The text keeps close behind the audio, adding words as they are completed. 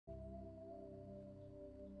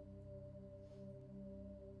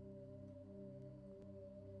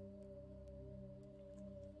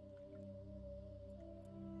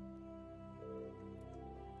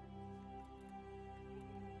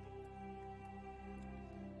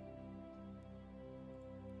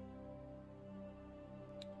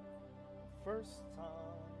First time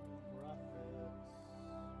graphics.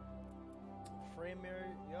 Frame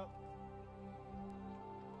area, yep.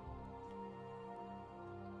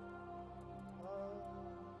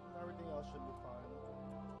 Everything else should be fine.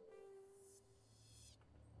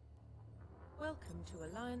 Welcome to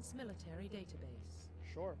Alliance Military Database.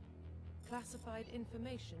 Sure. Classified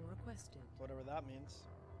information requested. Whatever that means.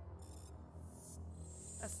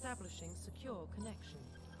 Establishing secure connection.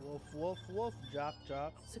 Woof, woof, woof, jock,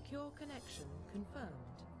 jock. Secure connection confirmed.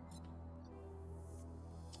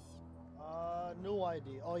 New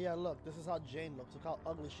ID. Oh yeah, look, this is how Jane looks. Look how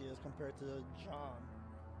ugly she is compared to John.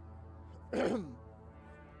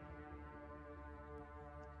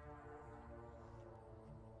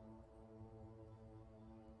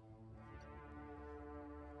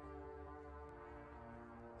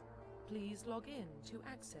 Please log in to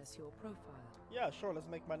access your profile. Yeah, sure, let's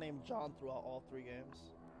make my name John throughout all 3 games.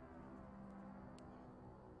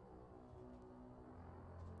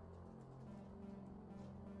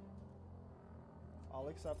 I'll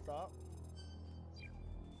accept that.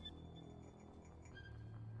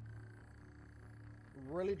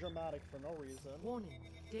 Really dramatic for no reason. Warning,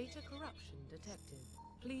 data corruption detected.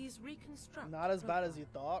 Please reconstruct. Not as bad as profile. you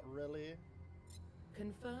thought, really.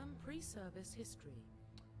 Confirm pre-service history.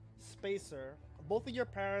 Spacer. Both of your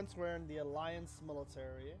parents were in the Alliance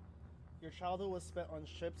military. Your childhood was spent on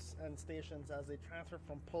ships and stations as they transferred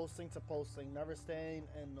from posting to posting, never staying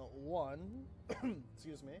in one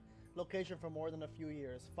excuse me, location for more than a few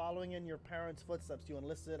years. Following in your parents' footsteps, you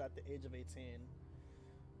enlisted at the age of 18.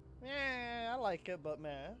 I like it, but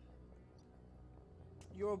meh.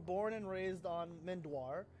 You were born and raised on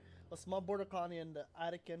Mindwar, a small border colony in the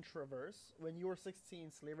Attican Traverse. When you were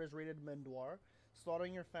 16, slavers raided Mindwar,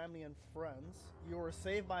 slaughtering your family and friends. You were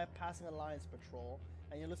saved by a passing Alliance patrol,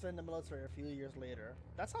 and you enlisted in the military a few years later.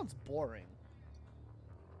 That sounds boring.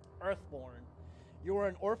 Earthborn. You were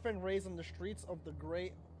an orphan raised on the streets of the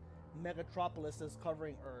great megatropolises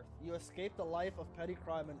covering Earth. You escaped the life of petty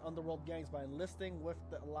crime and underworld gangs by enlisting with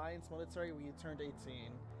the Alliance military when you turned 18.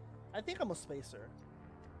 I think I'm a spacer.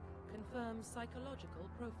 Confirm psychological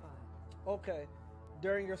profile. Okay.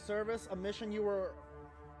 During your service, a mission you were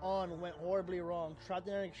on went horribly wrong. Trapped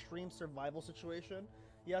in an extreme survival situation,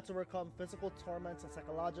 you had to overcome physical torments and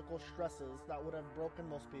psychological stresses that would have broken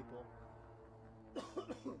most people.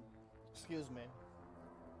 Excuse me.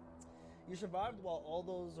 You survived while all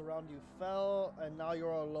those around you fell, and now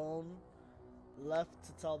you're alone, left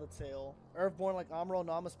to tell the tale. Earthborn like Amro,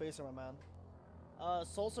 no, I'm a spacer, my man.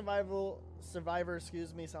 Soul survivor,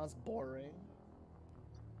 excuse me, sounds boring.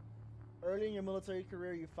 Early in your military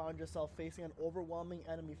career, you found yourself facing an overwhelming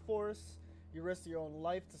enemy force. You risked your own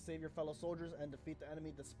life to save your fellow soldiers and defeat the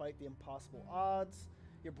enemy despite the impossible odds.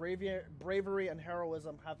 Your bravery and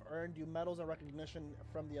heroism have earned you medals and recognition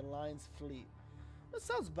from the Alliance fleet. This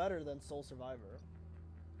sounds better than Soul Survivor.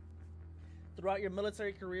 Throughout your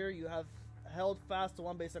military career, you have held fast to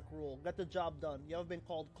one basic rule: get the job done. You have been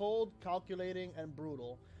called cold, calculating, and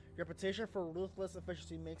brutal. Your reputation for ruthless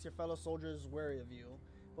efficiency makes your fellow soldiers wary of you.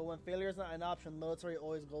 But when failure is not an option, the military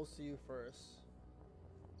always goes to you first.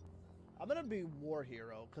 I'm gonna be war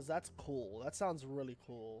hero, because that's cool. That sounds really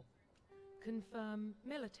cool. Confirm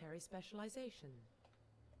military specialization.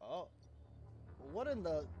 Oh. What in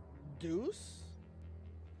the deuce?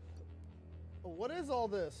 What is all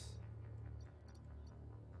this?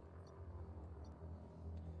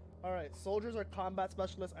 Alright, soldiers are combat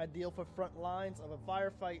specialists ideal for front lines of a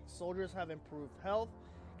firefight. Soldiers have improved health,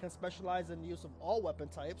 can specialize in the use of all weapon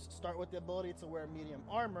types, start with the ability to wear medium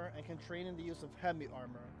armor, and can train in the use of heavy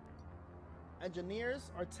armor.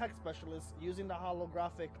 Engineers are tech specialists using the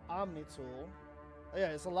holographic Omni tool. Yeah,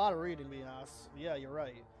 it's a lot of reading, being asked. Yeah, you're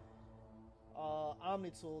right.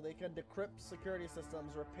 Omni tool, they can decrypt security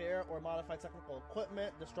systems, repair or modify technical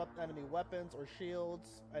equipment, disrupt enemy weapons or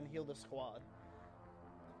shields, and heal the squad.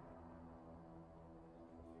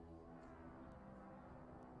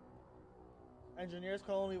 Engineers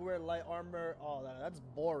can only wear light armor. Oh, that's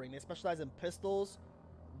boring. They specialize in pistols.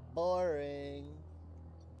 Boring.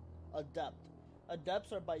 Adept.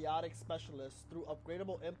 Adepts are biotic specialists. Through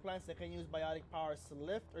upgradable implants, they can use biotic powers to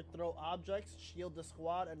lift or throw objects, shield the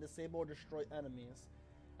squad, and disable or destroy enemies.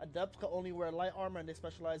 Adepts can only wear light armor and they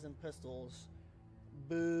specialize in pistols.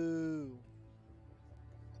 Boo.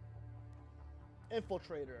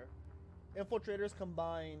 Infiltrator. Infiltrators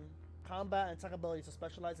combine combat and tech abilities to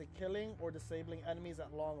specialize in killing or disabling enemies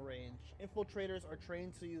at long range. Infiltrators are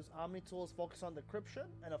trained to use Omni tools focused on decryption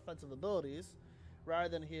and offensive abilities rather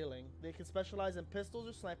than healing. They can specialize in pistols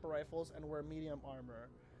or sniper rifles and wear medium armor.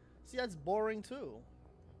 See, that's boring too.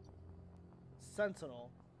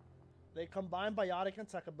 Sentinel. They combine biotic and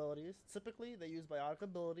tech abilities. Typically, they use biotic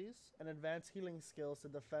abilities and advanced healing skills to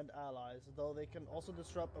defend allies, though they can also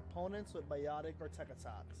disrupt opponents with biotic or tech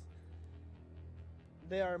attacks.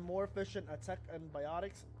 They are more efficient at tech and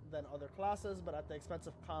biotics than other classes, but at the expense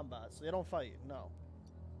of combat, so they don't fight, no.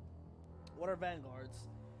 What are Vanguards?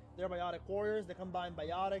 They're biotic warriors. They combine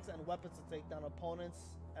biotics and weapons to take down opponents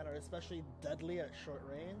and are especially deadly at short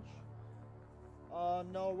range.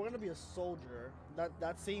 No, we're gonna be a soldier.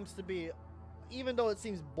 That seems to be, even though it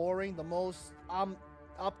seems boring, the most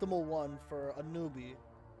optimal one for a newbie.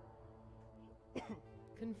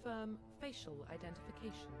 Confirm facial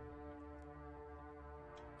identification.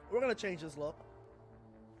 We're gonna change this look.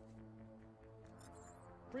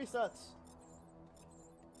 Presets.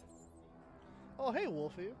 Oh, hey,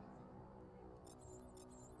 Wolfie.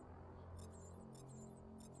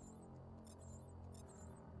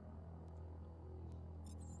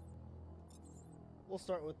 We'll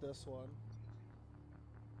start with this one.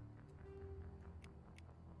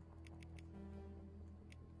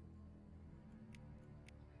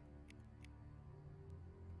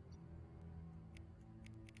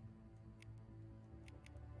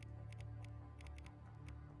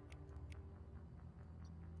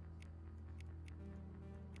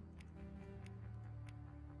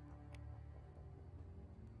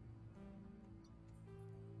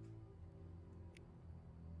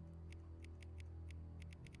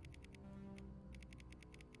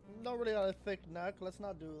 Not really got a thick neck. Let's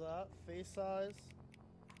not do that. Face size.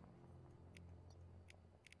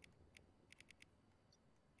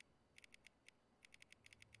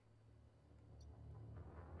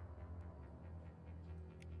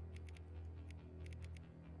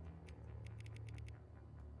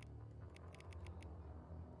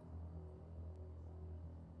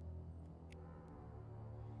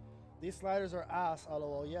 These sliders are ass,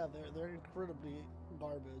 lol. Yeah, they're incredibly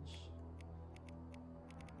garbage.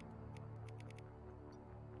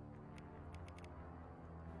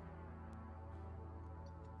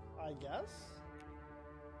 I guess.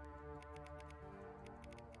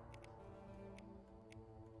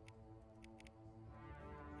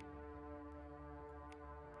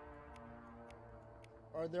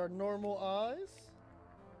 Are there normal eyes?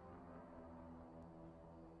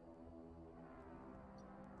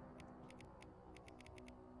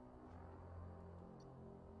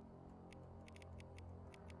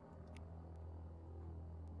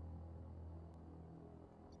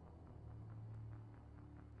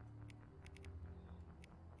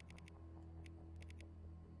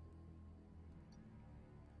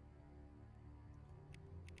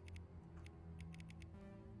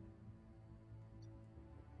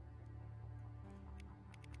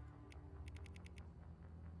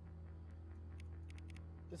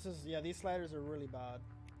 This is, yeah, these sliders are really bad.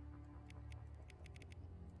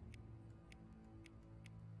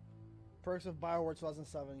 Perks of Bioware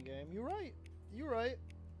 2007 game. You're right. You're right.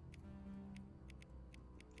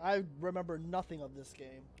 I remember nothing of this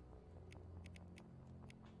game.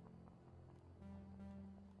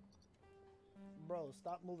 Bro,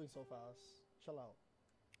 stop moving so fast. Chill out.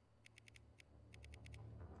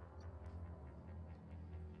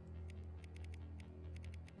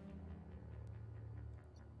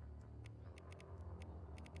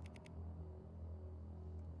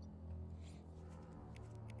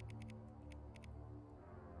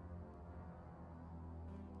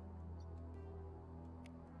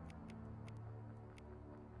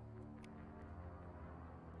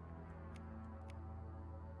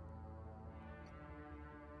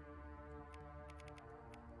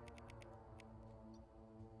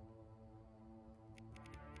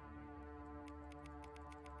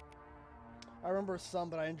 I remember some,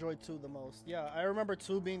 but I enjoyed 2 the most. Yeah, I remember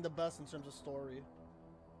 2 being the best in terms of story.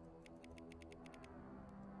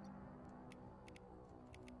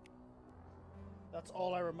 That's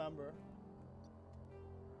all I remember.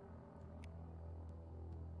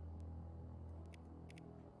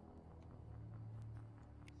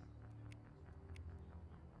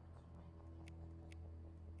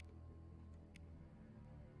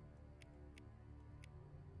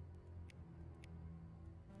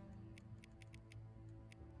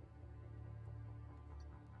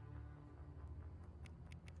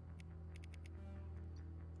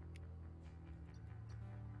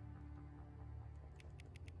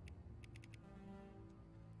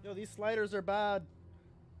 Yo, these sliders are bad.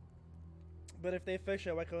 But if they fix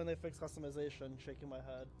it, why couldn't they fix customization? Shaking my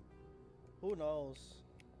head. Who knows?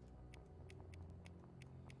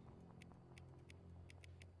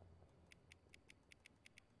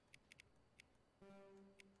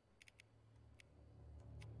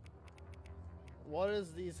 What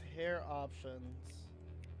is these hair options?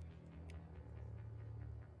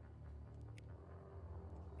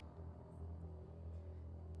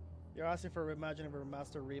 You're asking for imagining a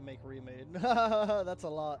remaster, remake, remade. That's a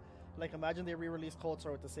lot. Like, imagine they re-released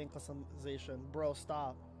KOTOR with the same customization. Bro,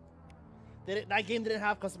 stop. That game didn't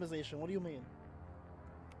have customization. What do you mean?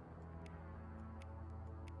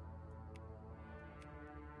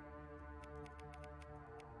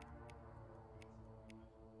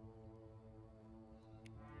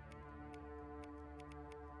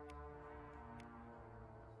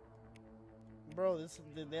 Bro,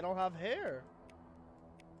 they don't have hair.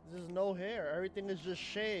 There's no hair. Everything is just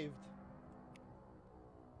shaved.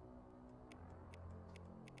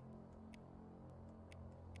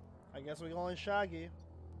 I guess we're going Shaggy.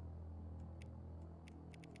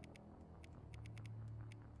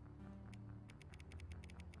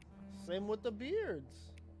 Same with the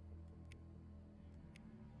beards.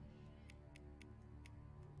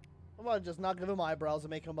 I'm about to just not give him eyebrows and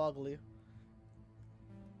make him ugly.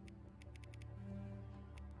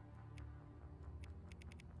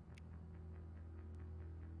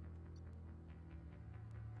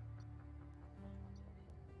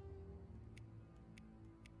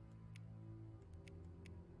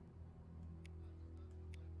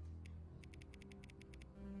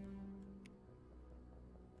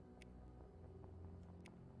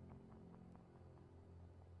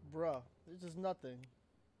 Bruh, it's just nothing.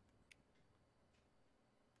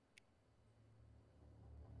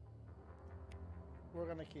 We're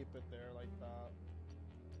gonna keep it there like that.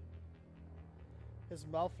 His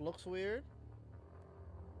mouth looks weird.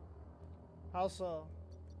 How so?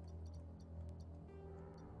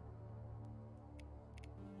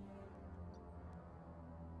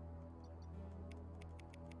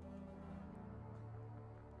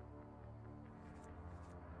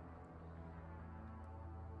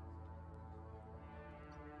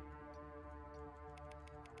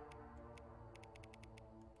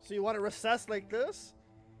 So you want it recessed like this?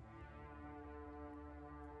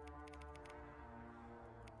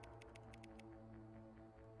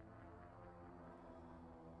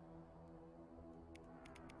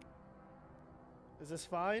 Is this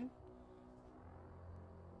fine?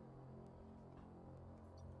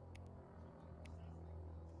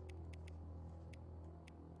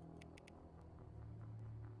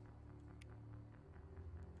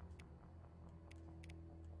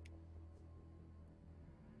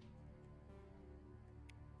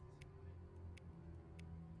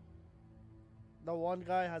 The one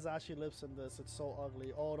guy has ashy lips in this. It's so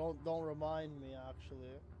ugly. Oh, don't remind me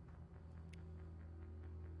actually.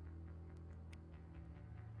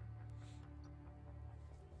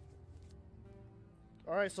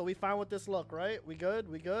 All right, so we fine with this look, right? We good?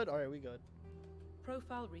 We good? All right, we good.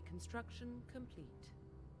 Profile reconstruction complete.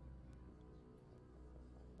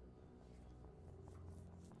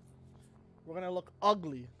 We're gonna look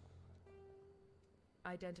ugly.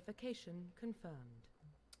 Identification confirmed.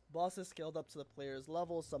 Bosses scaled up to the player's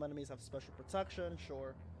level. Some enemies have special protection.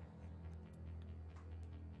 Sure.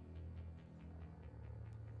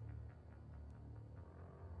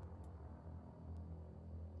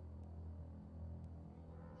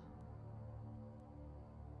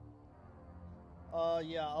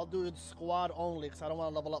 Yeah, I'll do it squad only because I don't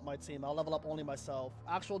want to level up my team. I'll level up only myself.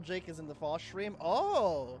 Actual Jake is in the fall stream.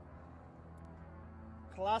 Oh!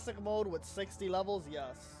 Classic mode with 60 levels?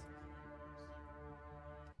 Yes.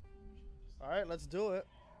 Alright, let's do it.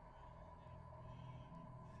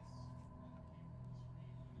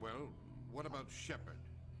 Well, what about Shepard?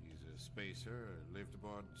 He's a spacer, lived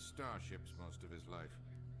aboard starships most of his life.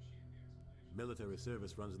 Military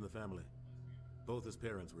service runs in the family. Both his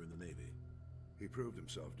parents were in the Navy. He proved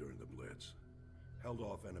himself during the Blitz. Held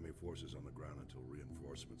off enemy forces on the ground until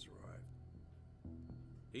reinforcements arrived.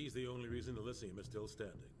 He's the only reason Elysium is still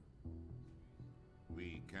standing.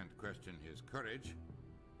 We can't question his courage.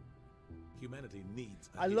 Humanity needs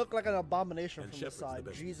a I hero. look like an abomination And from Shepard's the side. the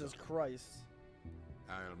best Jesus himself. Christ.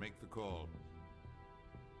 I'll make the call.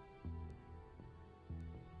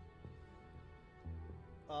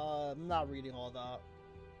 I'm not reading all that.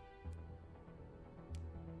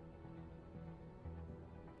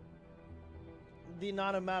 The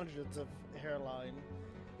non-imaginative hairline.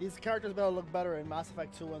 These characters better look better in Mass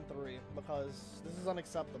Effect 2 and 3 because this is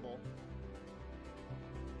unacceptable.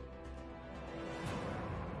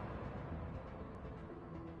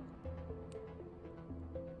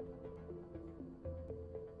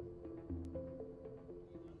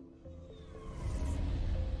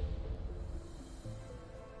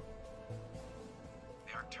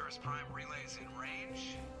 The Arcturus Prime relay is in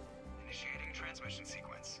range. Initiating transmission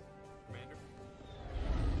sequence. Commander.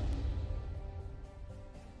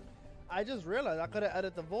 I just realized I could have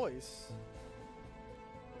edited the voice.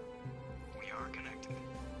 We are connected.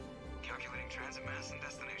 Calculating transit mass and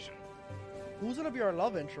destination. Who's gonna be our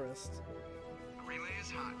love interest? Relay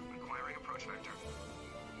is hot. Acquiring approach vector.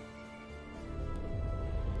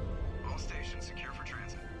 All stations secure for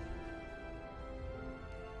transit.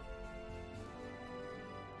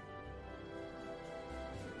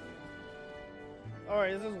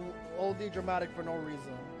 Alright, this is OD dramatic for no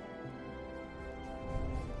reason.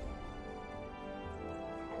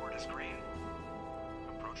 Board is green.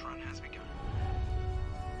 Approach run has begun.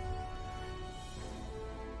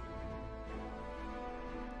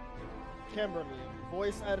 Kimberly,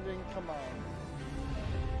 voice editing, come on.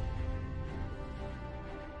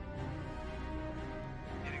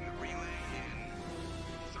 Hitting the relay in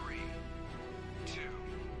 3, 2,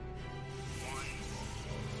 1.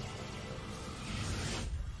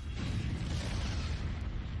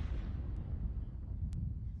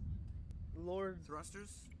 Lord,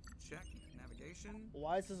 Thrusters, check. Navigation.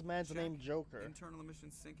 why is this man's check. name Joker? Internal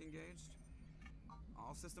emissions sync engaged.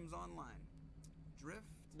 All systems online. Drift.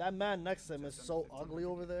 That man next to him is so ugly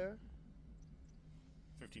over there.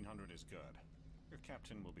 1500 is good. Your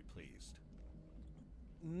captain will be pleased.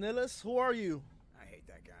 Nihilus, who are you? I hate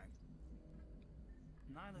that guy.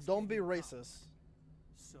 Nihilus Don't gave be you a racist.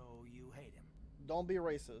 So you hate him. Don't be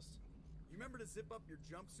racist. You remember to zip up your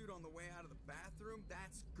jumpsuit on the way out of the bathroom?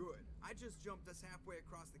 That's good. I just jumped us halfway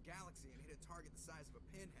across the galaxy and hit a target the size of a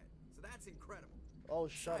pinhead. So that's incredible. Oh,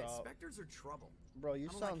 shut Besides, up. Spectres are trouble. Bro, you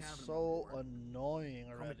I don't sound like having them so on board. annoying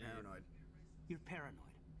Call me already. paranoid. You're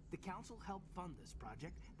paranoid. The council helped fund this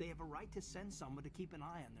project. They have a right to send someone to keep an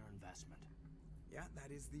eye on their investment. Yeah,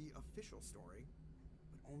 that is the official story.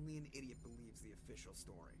 But only an idiot believes the official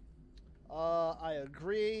story. I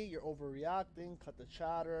agree. You're overreacting. Cut the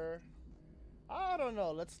chatter. I don't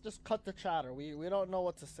know. Let's just cut the chatter. We don't know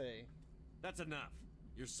what to say. That's enough.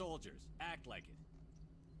 You're soldiers. Act like it.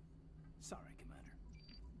 Sorry, Commander.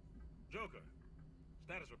 Joker,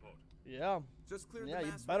 status report. Yeah. Just cleared Yeah, the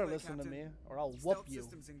you mass better relay, listen to Captain. me, or I'll Stealth whoop you.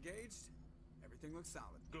 systems engaged. Everything looks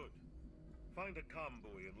solid. Good. Find a comm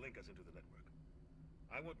buoy and link us into the network.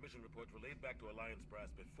 I want mission reports relayed back to Alliance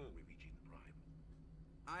brass before we reach Eden Prime.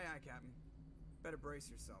 Aye, aye, Captain. Better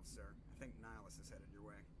brace yourself, sir. I think Nihilus is headed your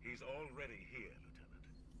way. He's already here, Lieutenant.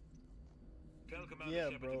 Tell Commander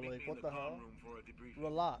Yeah, Shepard bro, to meet like, me what in the the hell? comm room for a debriefing.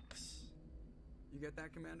 Relax. You get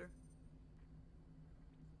that, Commander?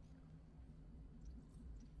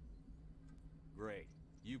 Great.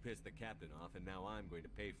 You pissed the captain off, and now I'm going to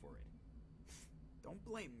pay for it. Don't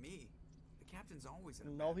blame me. The captain's always in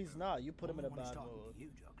a No, bad he's mood. not. You put him in a Only when he's bad talking mood. to you,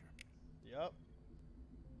 Joker. Yep.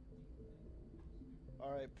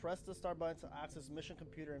 Alright, press the start button to access mission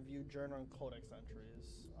computer and view journal and codex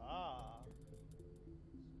entries. Ah.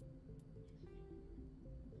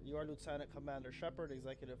 You are Lieutenant Commander Shepard,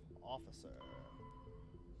 Executive Officer.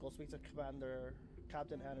 Go speak to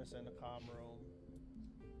Captain Anderson in the comm room.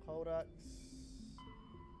 Codex.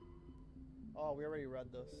 Oh, we already read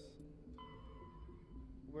this.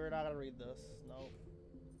 We're not gonna read this. Nope.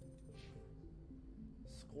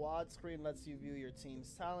 Squad screen lets you view your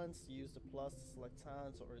team's talents. Use the plus to select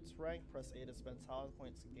talents or its rank. Press A to spend talent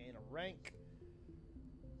points to gain a rank.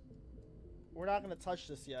 We're not gonna touch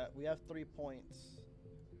this yet. We have 3 points.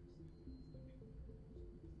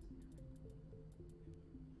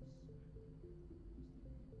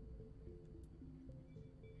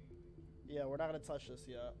 Yeah, we're not gonna touch this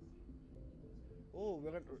yet. Oh,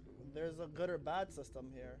 there's a good or bad system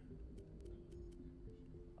here.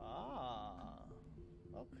 Ah,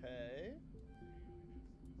 okay.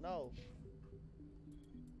 No.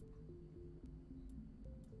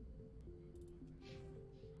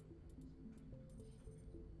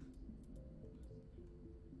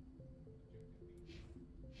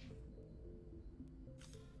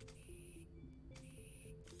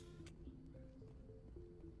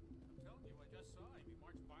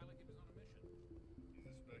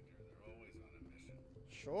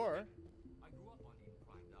 Sure. I grew up on Eden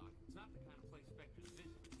Prime, Doc. It's not the kind of place Spectres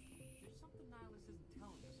visit. There's something Nihilus isn't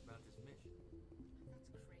telling us about this mission.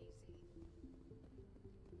 That's crazy.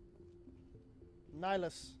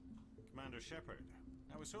 Nihilus. Commander Shepard,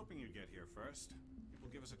 I was hoping you'd get here first. It will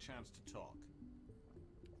give us a chance to talk.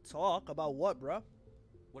 Talk about what, bruh?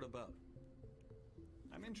 What about?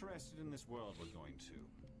 I'm interested in this world we're going to.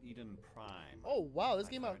 Eden Prime. Oh wow, this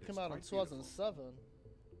I've game heard it's came out in quite beautiful. 2007.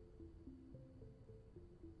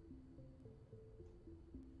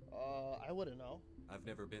 I wouldn't know. I've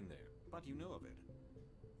never been there. But you know of it.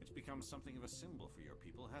 It's become something of a symbol for your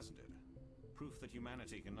people, hasn't it? Proof that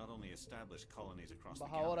humanity can not only establish colonies across But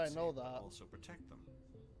the how would I galaxy, know but that? also protect them.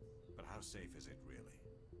 But how safe is it really?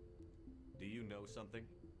 Do you know something?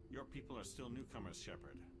 Your people are still newcomers,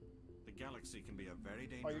 Shepard. The The galaxy can be a very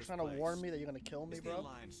dangerous Are you trying to place. warn me that you're gonna kill me, Is the bro?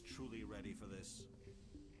 Alliance truly ready for this?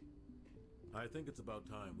 I think it's about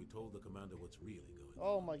time we told the commander what's really going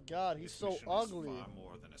on. Oh my god, he's This so mission ugly. is far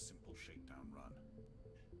more than a simple shakedown run.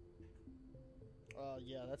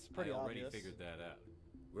 Yeah, that's pretty I already obvious. figured that out.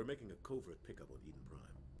 We're making a covert pickup on Eden Prime.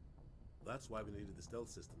 That's why we needed the stealth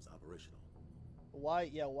systems operational. Why?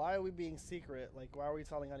 Yeah, why are we being secret? Like, why are we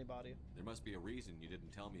telling anybody? There must be a reason you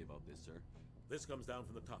didn't tell me about this, sir. This comes down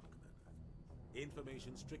from the top, Commander.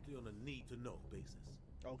 Information strictly on a need-to-know basis.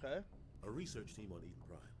 Okay. A research team on Eden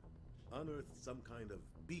Prime unearthed some kind of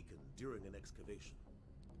beacon during an excavation.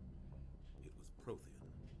 It was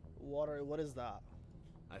Prothean. What is that?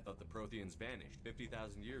 I thought the Protheans vanished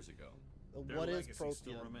 50,000 years ago. Their What is legacy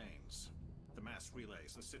still Prothean? remains. The mass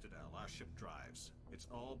relays, the Citadel, our ship drives. It's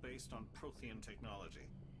all based on Prothean technology.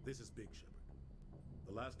 This is big, Shepard.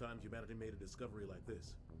 The last time humanity made a discovery like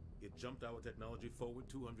this, it jumped our technology forward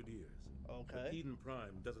 200 years. Okay. But Eden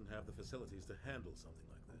Prime doesn't have the facilities to handle something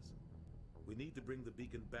like this. We need to bring the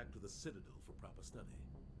beacon back to the Citadel for proper study.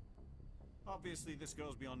 Obviously, this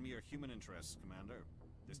goes beyond mere human interests, Commander.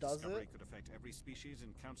 This Does discovery it? could affect every species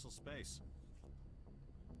in Council space.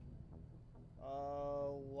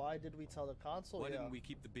 Why did we tell the council? Why Yeah. didn't we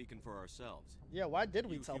keep the beacon for ourselves? Yeah, why did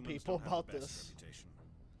we You tell humans people don't have about the best this? reputation.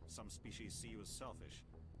 Some species see you as selfish,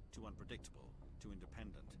 too unpredictable, too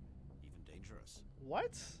independent, even dangerous.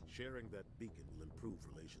 What? Sharing that beacon will improve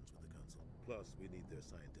relations with the Council. Plus, we need their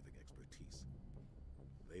scientific expertise.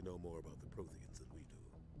 They know more about the Protheans than we do.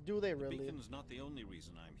 Do they The really? beacon's not the only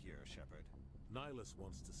reason I'm here, Shepard. Nihilus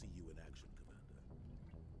wants to see you in action, Commander.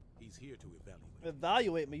 He's here to evaluate.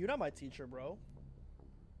 Evaluate me? You're not my teacher, bro.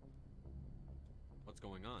 What's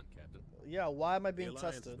going on, Captain? Yeah, why am I The being Alliance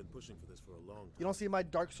has tested? been pushing for this for a long time. You don't see my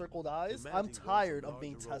dark circled eyes? Humanity I'm wants a tired of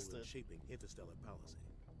being larger role in tested. shaping interstellar policy.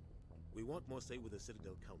 We want more say with the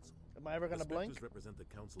Citadel Council. Am I ever The gonna blink? Spectres represent the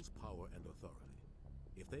Council's power and authority.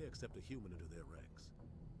 If they accept a human into their ranks,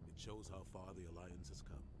 it shows how far the Alliance has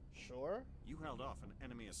come. Sure. You held off an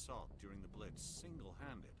enemy assault during the Blitz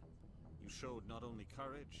single-handed. You showed not only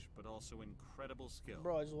courage, but also incredible skill.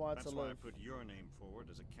 Bro, I just wanted That's to why I live. put your name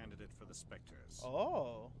forward as a candidate for the Spectres.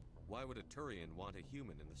 Oh. Why would a Turian want a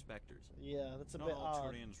human in the Spectres? Yeah, that's a Not bit all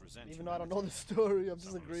odd. Turians resent Even though I don't know the humanity. story, I'm just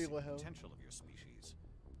Some of us agreeing see with the him. potential of your species.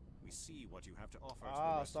 We see what you have to offer to the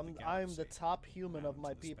Ah, rest so of the I'm the galaxy top human of and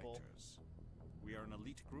my to the people. Spectres. We are an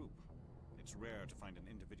elite group. It's rare to find an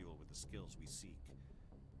individual with the skills we seek.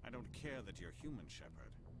 I don't care that you're human,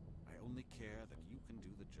 Shepard. I only care that you can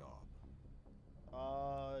do the job.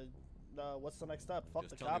 What's the next step? Fuck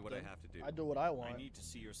Just the tell captain. me what I have to do. I do what I I want. need to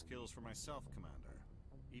see your skills for myself, Commander.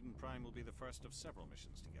 Eden Prime will be the first of several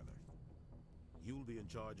missions together. You'll be in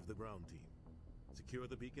charge of the ground team. Secure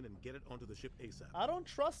the beacon and get it onto the ship ASAP. I don't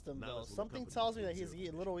trust him Now though. let's look Something up and tells me that observe he's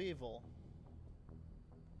a the little evil.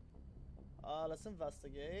 Let's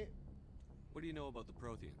investigate. What do you know about the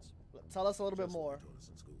Protheans? Tell us a little bit Just like more. they taught us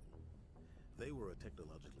in school. They were a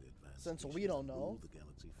technologically advanced Since we species don't that know. ruled the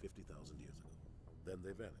galaxy 50,000 years ago. Then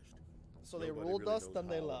they vanished. So they Nobody ruled really us, knows then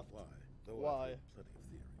they how or left. Why? Though Why? I've heard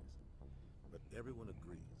plenty of theories. But everyone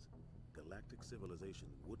agrees, galactic civilization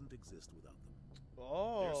wouldn't exist without them.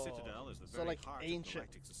 Oh. Their citadel is the So very like heart ancient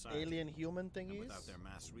of galactic society. alien human And thingies? without their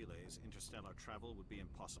mass relays, interstellar travel would be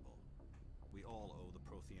impossible. We all owe the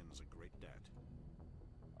Protheans a great debt.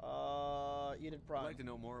 Eden I'd Prime. like to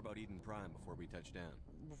know more about Eden Prime before we touch down.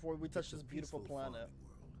 Before we touch It's a this beautiful peaceful planet. farming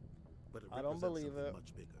world, but it I don't represents believe something it.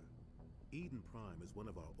 much bigger. Eden Prime is one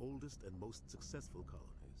of our oldest and most successful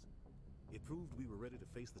colonies. It proved we were ready to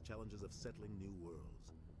face the challenges of settling new worlds,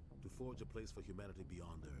 to forge a place for humanity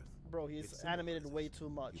beyond Earth. Bro, he's It animated symbolizes way too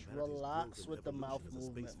much. humanity's Relax growth and with the mouth evolution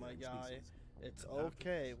as a movement, my spacefaring guy. species. It's And after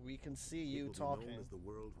okay. this, We can see it you will be talking. known as the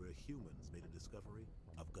world where humans made a discovery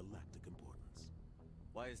of galactic importance.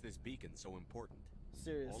 Why is this beacon so important? All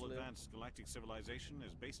Seriously. advanced galactic civilization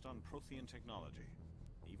is based on Prothean technology.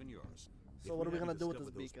 Even yours. So If what are we hadn't gonna do with this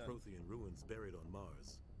discovered beacon? those Prothean ruins buried on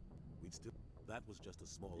Mars, we'd still. That was just a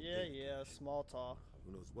small. Yeah, bit. yeah, small talk.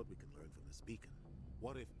 Who knows what we can learn from this beacon?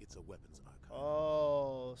 What if it's a weapons archive?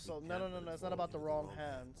 Oh, so We no, no, can't no, let no. it It's not fall about the into wrong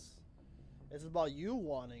hands. It's about you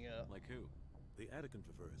wanting it. Like who? The Attican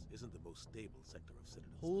Traverse isn't the most stable sector of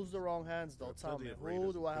Citadel. Who's the space. wrong hands, There though? are Tell plenty me. of Who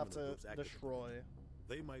raiders do and I have criminal to groups active in the destroy? region.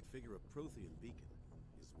 They might figure a Prothean beacon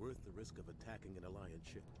is worth the risk of attacking an Alliance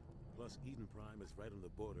ship. Plus, Eden Prime is right on the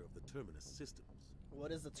border of the Terminus systems.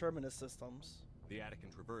 What is the Terminus systems? The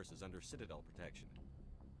Attican Traverse is under Citadel protection.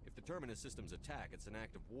 If the Terminus systems attack, it's an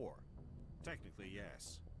act of war. Technically,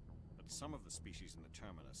 yes. But Some of the species in the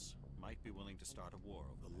terminus might be willing to start a war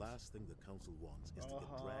over The last thing the Council wants is to get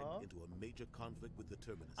dragged into a major conflict with the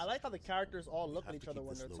terminus. I like how the characters all look at have each to other keep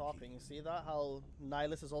when this they're low-key. talking. You see that? How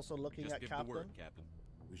Nihilus is also looking Just at give Captain. the word, Captain.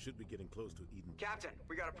 We should be getting close to Eden. Captain,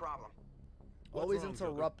 we got a problem. Always wrong,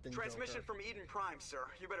 Joker? interrupting. Transmission Joker. from Eden Prime, sir.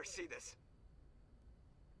 You better see this.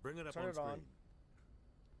 Bring it up Turn on it screen. on.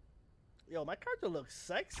 Yo, my character looks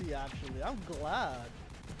sexy, actually. I'm glad.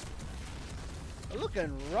 I'm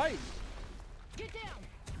looking right. Get down!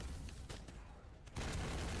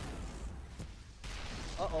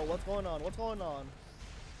 Uh-oh, what's going on? What's going on?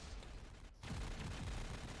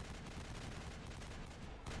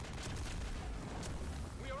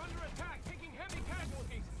 We are under attack, taking heavy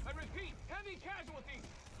casualties. I repeat, heavy casualties.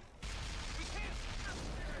 We can't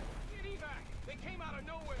get evac. They came out of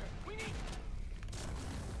nowhere. We need.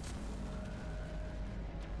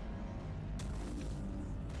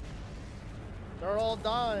 They're all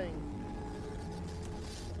dying.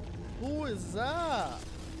 Who is that?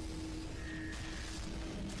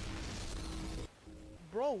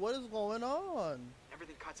 Bro, what is going on?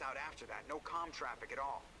 Everything cuts out after that. No comm traffic at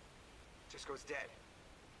all. Just goes dead.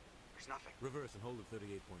 There's nothing. Reverse and hold at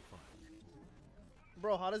 38.5.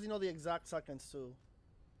 Bro, how does he know the exact seconds too?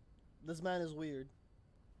 This man is weird.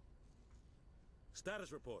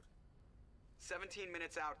 Status report. 17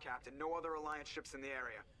 minutes out, Captain. No other Alliance ships in the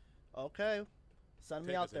area. Okay. Send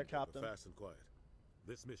me Take out us there, in, Joker, Captain. Fast and quiet.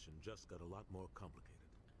 This mission just got a lot more complicated.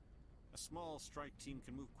 A small strike team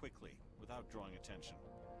can move quickly without drawing attention.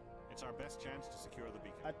 It's our best chance to secure the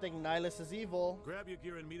beacon. I think Nihilus is evil. Grab your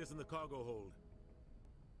gear and meet us in the cargo hold.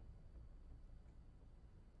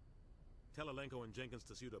 Tell Alenko and Jenkins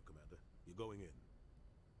to suit up, Commander. You're going in.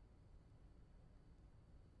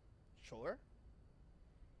 Sure.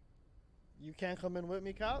 You can't come in with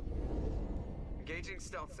me, Cap? Engaging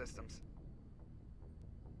stealth systems.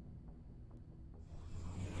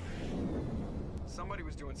 Somebody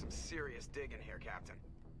was doing some serious digging here, Captain.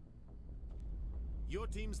 Your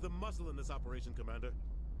team's the muscle in this operation, Commander.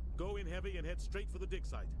 Go in heavy and head straight for the dig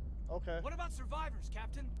site. Okay. What about survivors,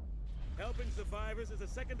 Captain? Helping survivors is a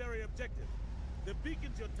secondary objective. The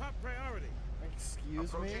beacon's your top priority. Excuse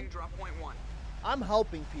Approaching me? drop point 1. I'm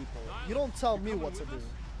helping people. You don't tell me what to do.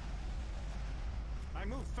 I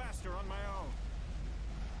move faster on my own.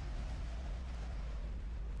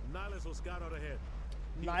 Nihilus will scout out ahead.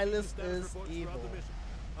 Nihilus Status is reports evil. throughout the mission.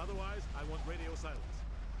 Otherwise, I want radio silence.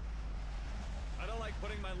 I don't like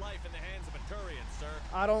putting my life in the hands of a Turian, sir.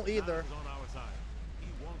 I don't either. Nihilus is on our side.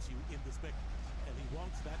 He wants you in the spectrum, and he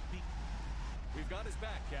wants that beacon. We've got his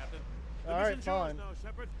back, Captain. The Alright, mission's yours fine. now,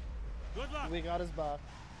 Shepard. Good luck. We got his back.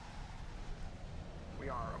 We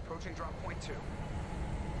are approaching drop point 2.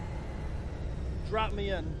 Drop me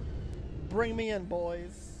in. Bring me in,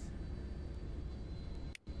 boys.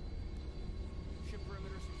 Ship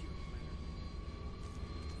perimeter secure, Commander.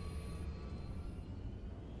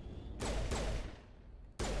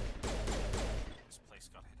 This place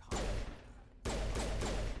got hit hard.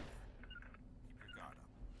 Keep your guard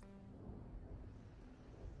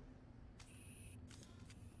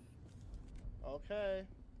up. Okay.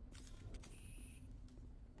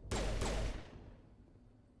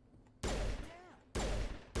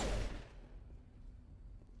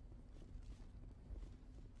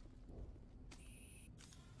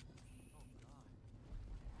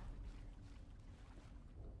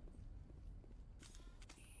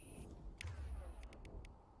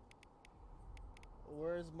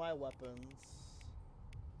 Where's my weapons?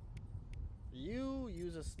 You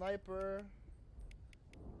use a sniper.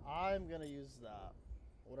 I'm gonna use that.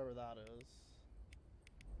 Whatever that is.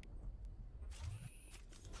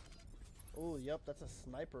 Oh, yep, that's a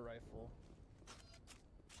sniper rifle.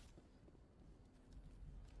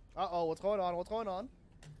 Uh-oh, what's going on? What's going on?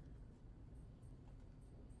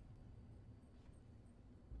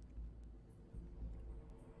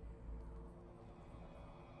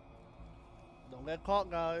 Don't get caught,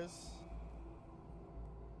 guys.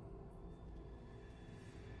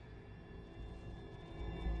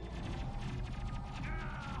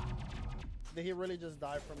 Did he really just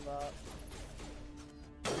die from that?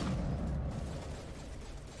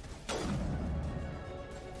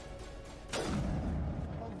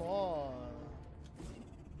 Come on.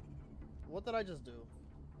 What did I just do?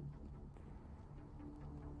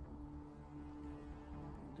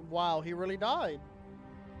 Wow, he really died.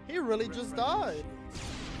 He really just died.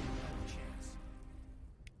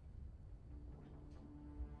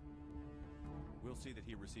 We'll see that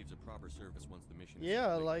he receives a proper service once the mission is Yeah,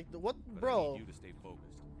 complete. like what, But I bro? need you to stay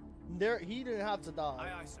focused. There, he didn't have to die.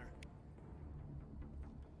 Aye, aye, sir.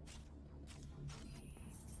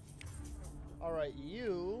 Alright,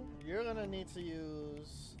 you're gonna need to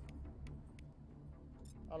use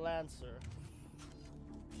a Lancer.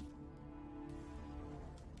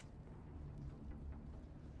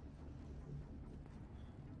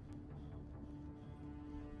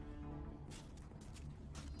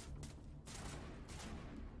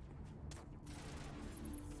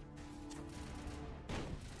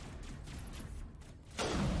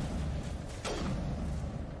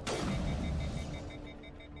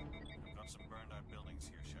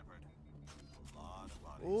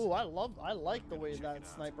 Ooh, I like the way that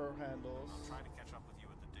sniper handles. I'll try to catch up with you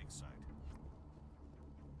at the dig site.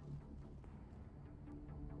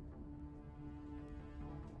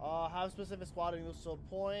 Have specific squad and use to a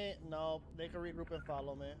point. No, they can regroup and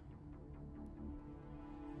follow me.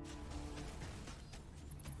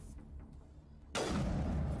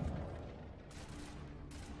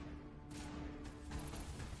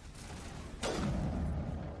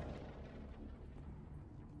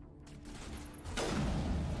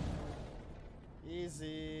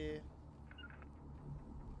 Easy.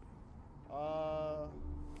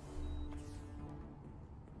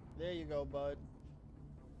 There you go, bud.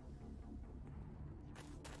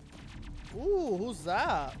 Ooh, who's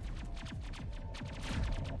that?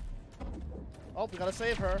 Oh, we gotta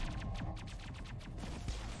save her.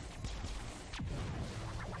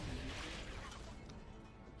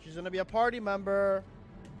 She's gonna be a party member.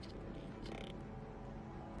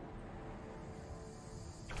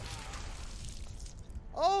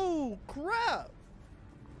 Oh, crap.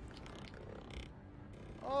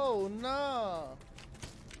 Oh, no.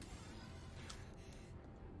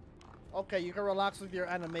 Okay, you can relax with your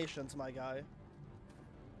animations, my guy.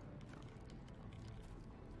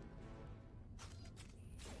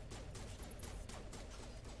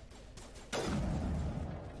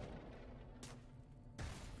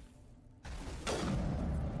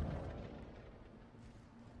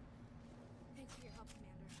 Thanks for your help,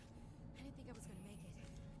 Commander. I didn't think I was gonna make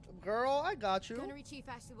it. Girl, I got you. Gunnery Chief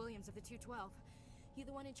Ashley Williams of the 212. You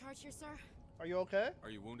the one in charge here, sir? Are you okay? Are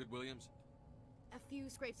you wounded, Williams? A few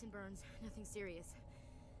scrapes and burns, nothing serious.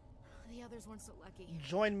 The others weren't so lucky.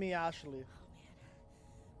 Join me, Ashley. Oh man.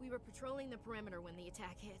 We were patrolling the perimeter when the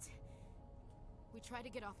attack hit. We tried to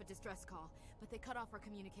get off a distress call, but they cut off our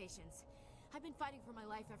communications. I've been fighting for my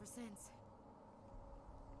life ever since.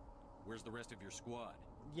 Where's the rest of your squad?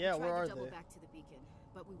 Yeah, where are we tried to double they? back to the beacon,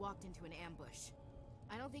 but we walked into an ambush.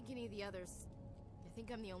 I don't think any of the others... I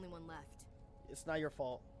think I'm the only one left. It's not your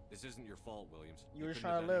fault. This isn't your fault, Williams. You were couldn't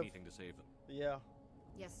trying have to done live. anything to save them. Yeah.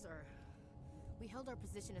 Yes, sir. We held our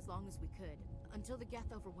position as long as we could, until the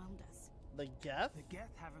Geth overwhelmed us. The Geth? The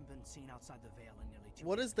Geth haven't been seen outside the Veil in nearly 2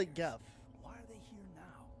 What is the years. Geth? Why are they here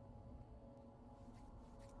now?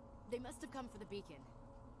 They must have come for the beacon.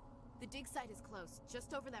 The dig site is close,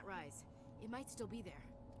 just over that rise. It might still be there.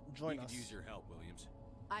 Join we us. could use your help, Williams.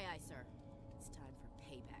 Aye, aye, sir. It's time for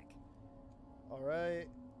payback. Alright.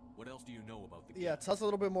 What else do you know about the Yeah, tell us a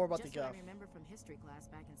little bit more about Just the what Geth. I remember from history class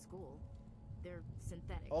back in school. They're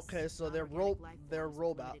synthetics. Okay, so they're non-organic life they're forms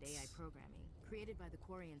with limited robots. AI programming, created by the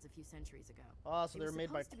Quarians a few centuries ago. Ah, so They they're were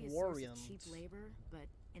made by supposed to be a source of Quarians. cheap labor, but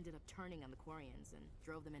ended up turning on the Quarians and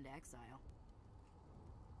drove them into exile.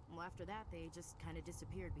 Well, after that, they just kind of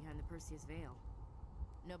disappeared behind the Perseus Veil.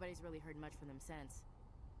 Nobody's really heard much from them since.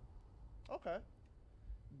 Okay.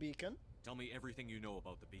 Beacon. Tell me everything you know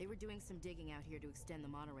about the They beacon. were doing some digging out here to extend the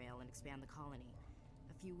monorail and expand the colony.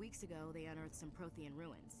 A few weeks ago, they unearthed some Prothean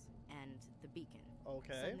ruins and the beacon.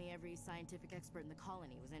 Okay. Suddenly, every scientific expert in the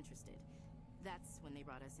colony was interested. That's when they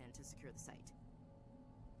brought us in to secure the site.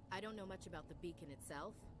 I don't know much about the beacon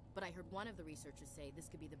itself, but I heard one of the researchers say this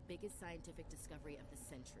could be the biggest scientific discovery of the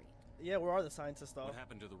century. Yeah, where are the scientists though? What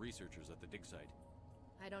happened to the researchers at the dig site?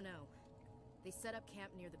 I don't know. They set up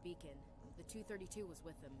camp near the beacon. The 232 was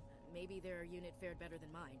with them. Maybe their unit fared better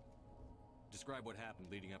than mine. Describe what happened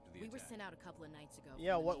leading up to the We attack. were sent out a couple of nights ago.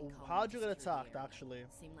 Yeah, from the what? main colony How'd you to get secure the attacked? area. Actually.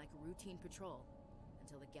 Seemed like a routine patrol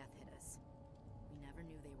until the Geth hit us. We never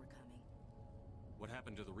knew they were coming. What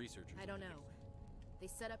happened to the researchers? I at don't the know. dig They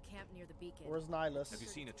set up camp near the beacon. Where's Nihilus? site? Have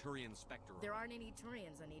you seen a Turian Spectre? There aren't any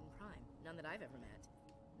Turians on Eden Prime. None that I've ever met.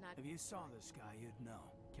 Not. If you saw this guy, you'd know.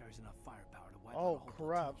 Carries enough firepower to wipe out a Oh whole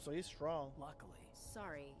crap! platoon. So he's strong. Luckily.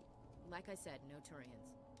 Sorry. Like I said, no Turians.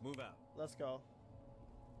 Move out. Let's go.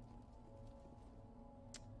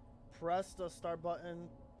 Press the start button.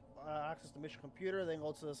 Access the mission computer. Then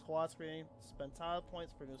go to the squad screen. Spend tile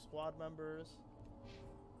points for new squad members.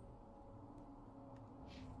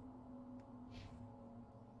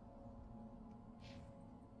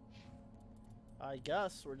 I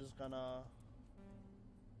guess we're just gonna.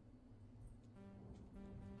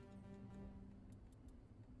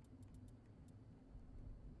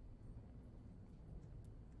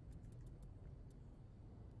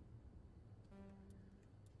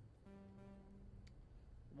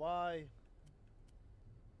 Why?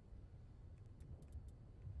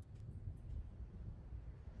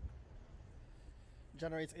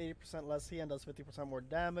 Generates 80% less heat and does 50% more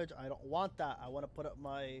damage. I don't want that. I want to put up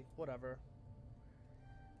my whatever.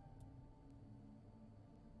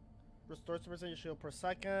 Restores 2% your shield per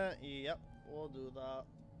second. Yep, we'll do that.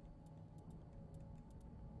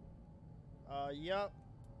 Yep.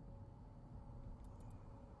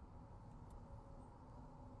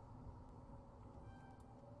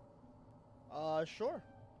 Sure. The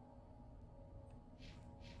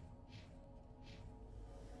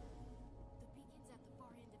beacon's at the far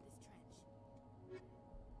end of this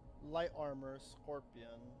trench. Light armor, scorpion.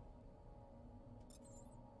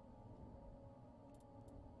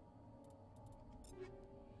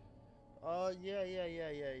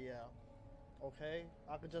 Yeah. Okay,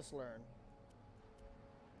 I could just learn.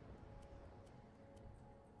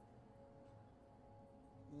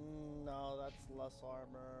 No, that's less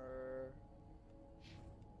armor.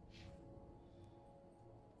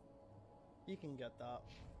 You can get that.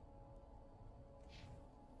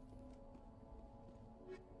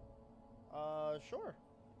 Sure.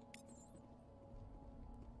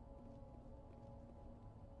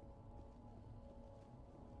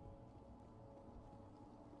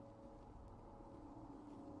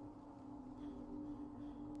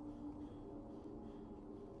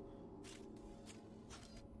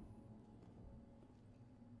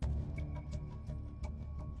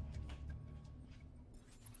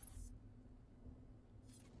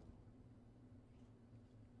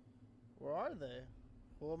 Where are they?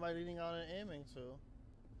 Who am I leaning on and aiming to?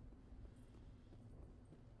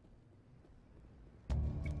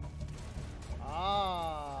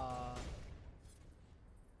 Ah.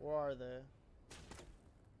 Where are they?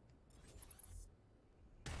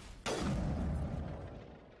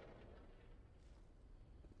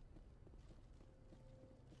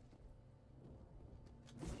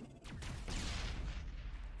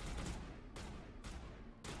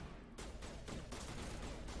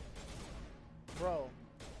 Bro.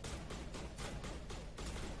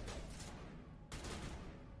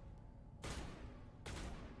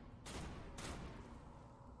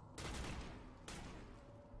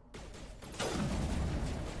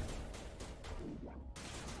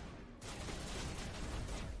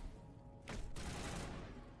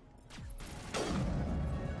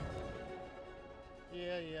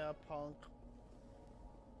 Yeah, punk.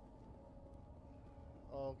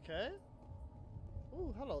 Okay.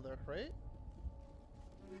 Ooh, hello there, crate.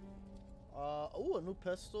 Ooh, a new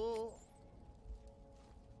pistol.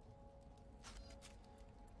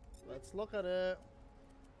 Let's look at it.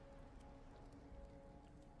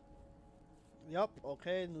 Yep,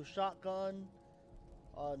 okay, new shotgun.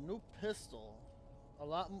 New pistol. A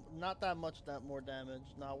lot, not that much more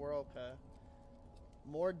damage. Nah, we're okay.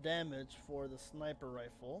 More damage for the sniper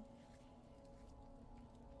rifle.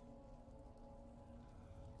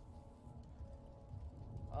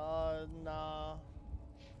 Nah.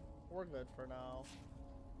 We're good for now.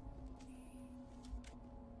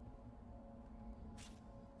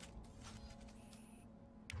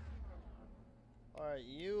 Alright,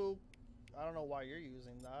 you... I don't know why you're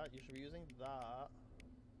using that. You should be using that.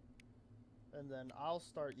 And then I'll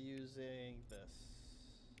start using this.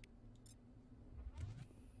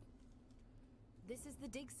 This is the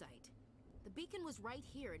dig site. The beacon was right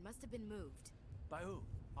here. It must have been moved. By who?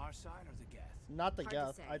 Our side or the Geth? Not the Hard to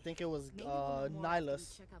Geth. say. I think it was Maybe we'll know more after we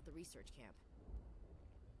Nihilus. check out the research camp.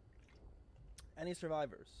 Any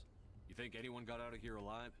survivors? You think anyone got out of here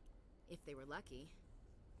alive? If they were lucky.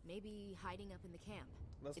 Maybe hiding up in the camp.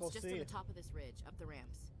 Let's it's go just see. on the top of this ridge, up the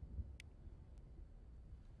ramps.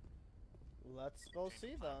 Let's go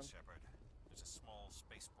see then. Shepard. There's a small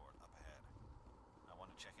spaceport up ahead. I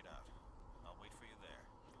want to check it out. I'll wait for you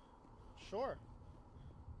there. Sure.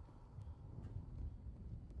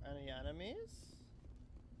 Any enemies?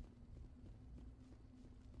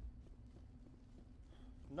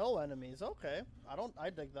 No enemies. Okay. I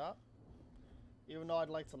dig that. Even though I'd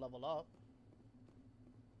like to level up.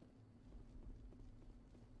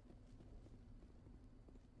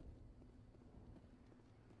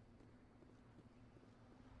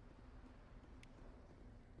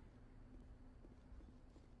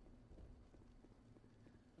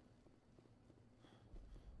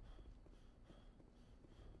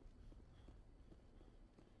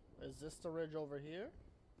 Is this the ridge over here?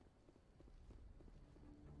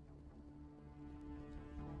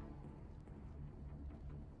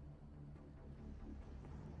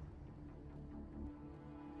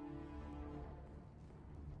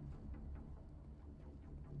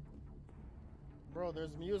 Bro,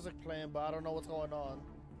 there's music playing, but I don't know what's going on.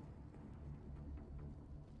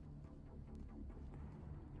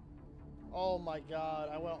 Oh my god,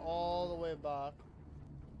 I went all the way back.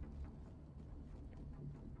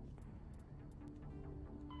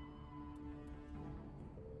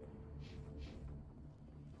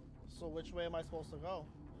 So which way am I supposed to go?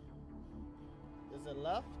 Is it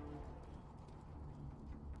left?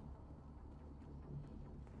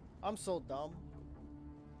 I'm so dumb.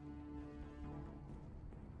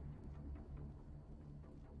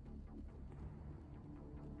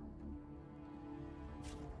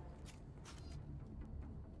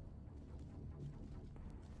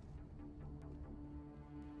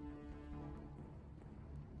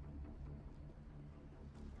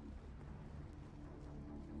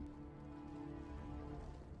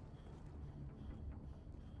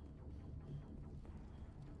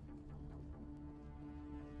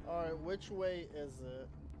 Alright, which way is it?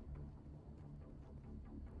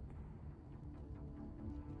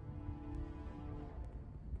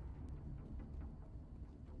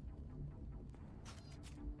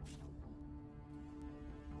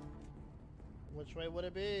 Which way would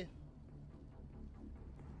it be?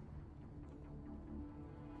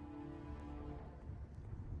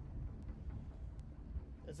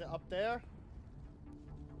 Is it up there?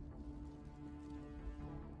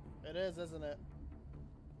 It is, isn't it?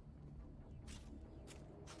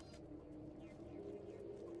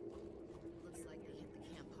 Looks like they hit the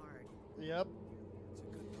camp hard. Yep. It's a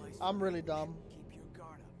good place. I'm really dumb. Keep your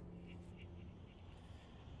guard up.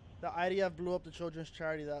 The IDF blew up the children's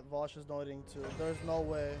charity that Vosh is donating to. There's no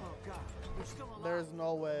way. Oh God, they're still alive. There's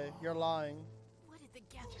no way. You're lying. What did the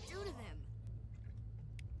Geth do to them?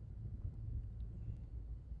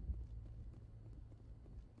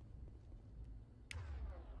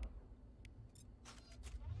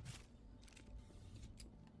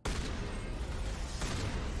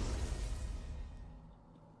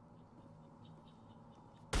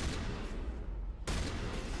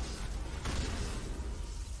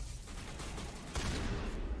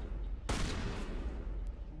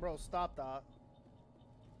 Bro, stop that.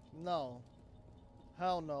 No.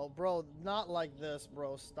 Hell no. Bro, not like this,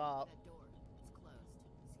 bro. Stop. That door. It's closed.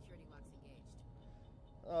 Security lock's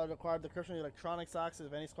engaged. Required decryption electronics access.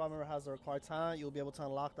 If any squad member has the required talent, you'll be able to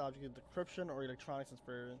unlock the object of decryption or electronics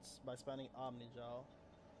experience by spending Omnigel.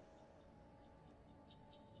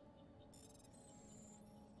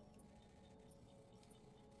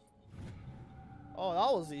 Oh,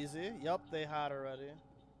 that was easy. Yep, they had already.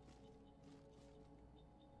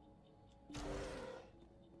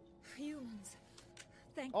 Humans.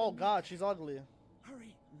 Thank Oh them. god, she's ugly.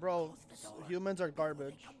 Hurry. Bro, Close the door humans are before they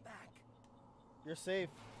garbage. come back. You're safe.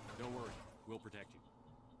 Don't worry, we'll protect you.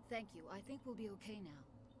 Thank you. I think we'll be okay now.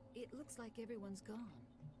 It looks like everyone's gone.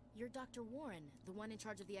 You're Dr. Warren, the one in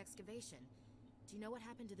charge of the excavation. Do you know what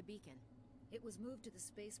happened to the beacon? It was moved to the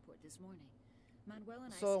spaceport this morning. Manuel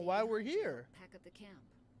and I So stayed why behind we're to here? help pack up the camp.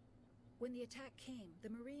 When the attack came, the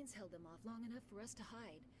Marines held them off long enough for us to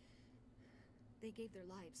hide. They gave their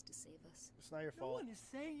lives to save us. It's not your No fault. one is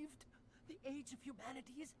saved. The age of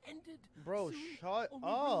humanity is ended. Bro, Soon, shut only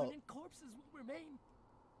up. ruin and corpses will remain.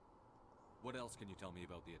 What else can you tell me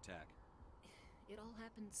about the attack? It all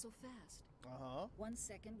happened so fast. Uh-huh. 1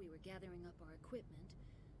 second we were gathering up our equipment.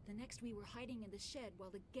 The next we were hiding in the shed while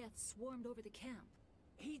the Geth swarmed over the camp.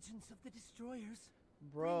 Agents of the destroyers.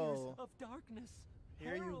 Bro. Bringers of darkness.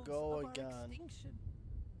 Here you heralds go of our again. extinction.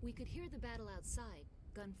 We could hear the battle outside.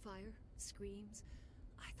 Gunfire, screams.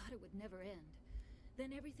 I thought it would never end.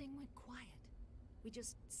 Then everything went quiet. We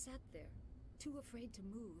just sat there, too afraid to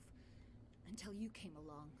move, until you came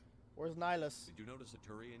along. Where's Nihilus? Did you notice a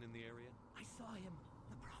Turian in the area? I saw him.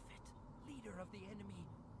 The Prophet. Leader of the enemy.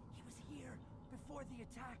 He was here before the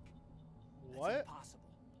attack. What? That's impossible.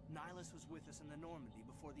 Nihilus was with us in the Normandy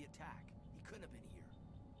before the attack. He couldn't have been here.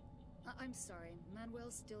 I'm sorry.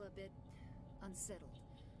 Manuel's still a bit unsettled.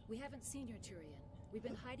 We haven't seen your Turian. We've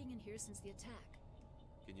been hiding in here since the attack.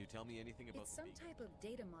 Can you tell me anything about It's the some beacon? type of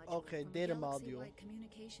data module Okay, from data a module. galaxy-wide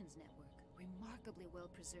communications network. Remarkably well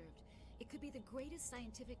preserved. It could be the greatest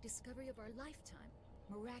scientific discovery of our lifetime.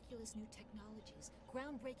 Miraculous new technologies,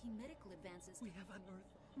 groundbreaking medical advances. We have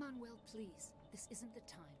unearthed. Manuel, please. This isn't the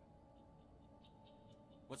time.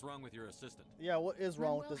 What's wrong with your assistant? Yeah, what is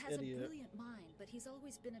wrong Manuel with this has idiot? a brilliant mind, but he's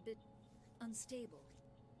always been a bit unstable.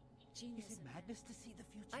 Genius. Is it and- madness to see the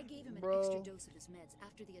future? I gave him an Bro. extra dose of his meds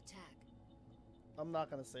after the attack. I'm not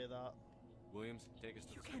gonna say that. Williams, take us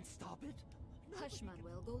to You the can't safe. stop it. Hush,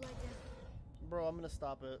 Manuel. Go lie down. Bro, I'm gonna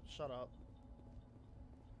stop it. Shut up.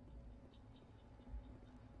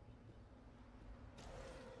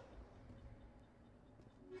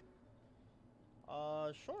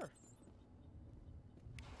 Sure.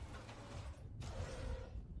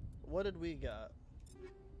 What did we got?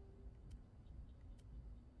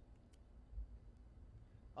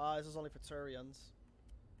 This is only for Turians.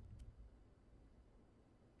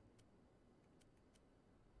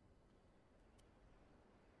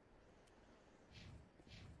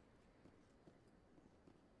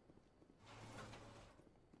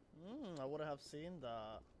 I would have seen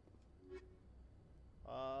that.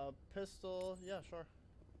 Pistol, yeah, sure.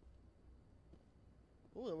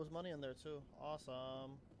 Ooh, there was money in there too.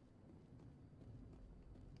 Awesome.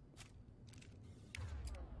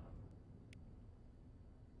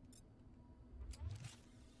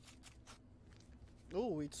 Ooh,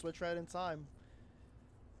 we switch right in time.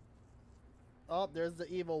 Oh, there's the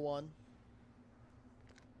evil one.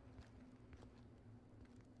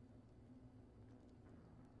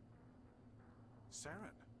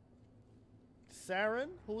 Saren. Saren?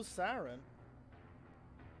 Who's Saren?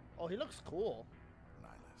 Oh, he looks cool.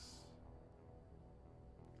 Nihilus.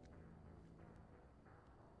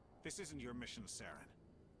 This isn't your mission, Saren.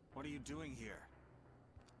 What are you doing here?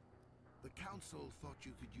 The Council thought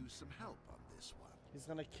you could use some help on this one. He's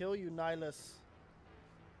gonna kill you, Nihilus.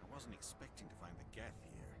 I wasn't expecting to find the Geth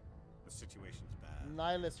here. The situation's bad.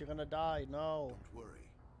 Nihilus, you're gonna die. No. Don't worry.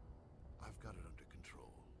 I've got it under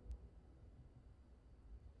control.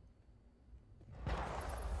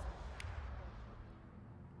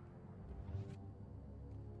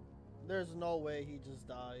 There's no way he just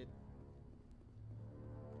died.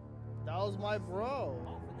 That was my bro.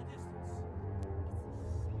 Off in the distance.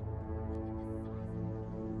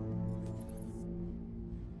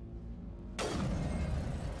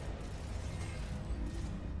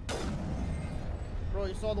 Bro,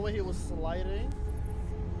 you saw the way he was sliding?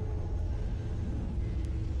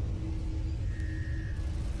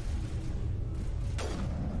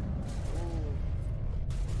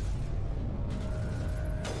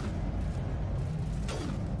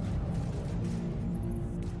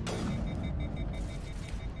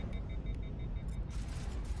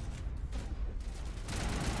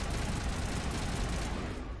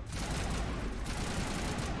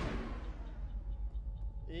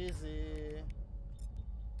 Easy.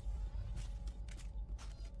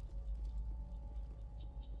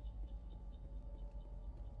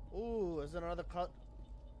 Ooh, is it another cut?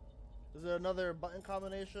 Is it another button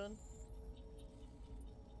combination?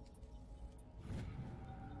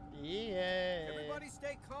 Yeah. Everybody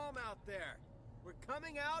stay calm out there. We're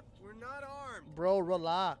coming out, we're not armed. Bro,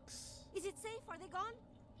 relax. Is it safe? Are they gone?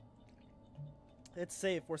 It's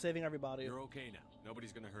safe. We're saving everybody. You're okay now.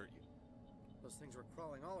 Nobody's gonna hurt you. Those things were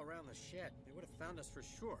crawling all around the shed. They would have found us for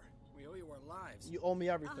sure. We owe you our lives. You owe me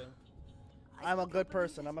everything. I'm a good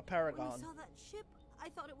person. I'm a When I paragon. saw that ship, I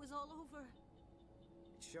thought it was all over.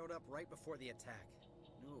 It showed up right before the attack.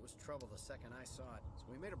 Knew it was trouble the second I saw it, so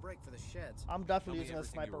we made a break for the sheds. I'm definitely using a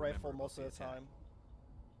sniper rifle most of the time.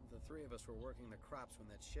 The three of us were working the crops when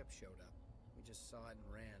that ship showed up. We just saw it and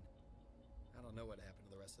ran. I don't know what happened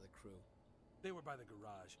to the rest of the crew. They were by the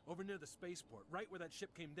garage, over near the spaceport, right where that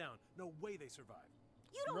ship came down. No way they survived.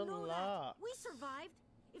 You don't know that. We survived.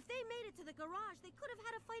 If they made it to the garage, they could have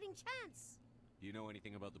had a fighting chance. Do you know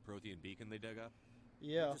anything about the Prothean beacon they dug up?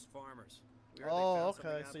 Yeah. We're just farmers. We heard they Oh, found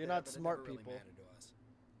something okay. out So you're there, not but it smart never really people. mattered to us.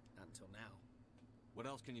 Not until now. What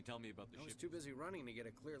else can you tell me about the I was ship? too busy running to get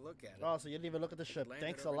a clear look at it. Oh, so you didn't even look at the ship. landed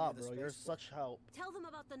Thanks a over lot, near the bro. You're spaceport. such help. Tell them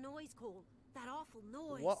about the noise, Cole. That awful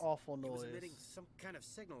noise. What awful It was noise? emitting some kind of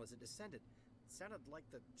signal as it descended. It sounded like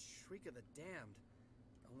the shriek of the damned.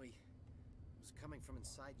 Only it was coming from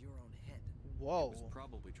inside your own head. Whoa. It was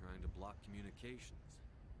probably trying to block communications.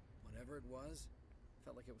 Whatever it was,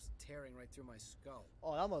 felt like it was tearing right through my skull.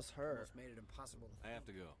 Oh, that must hurt. Almost made it impossible to I have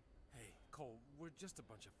to go. Hey, Cole, we're just a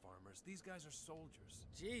bunch of farmers. These guys are soldiers.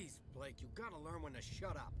 Jeez, Blake, you gotta learn when to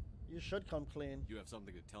shut up. You should come clean. You have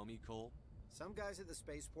something to tell me, Cole? Some guys at the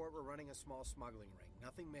spaceport were running a small smuggling ring.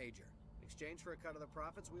 Nothing major. In exchange for a cut of the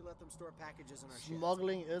profits, we let them store packages in our sheds.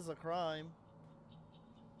 Smuggling is a crime.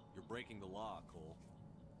 You're breaking the law, Cole.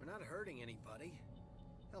 We're not hurting anybody.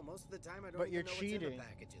 Hell, most of the time I don't But even you're know cheating. what's in the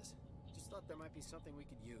packages. Just thought there might be something we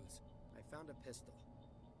could use. I found a pistol.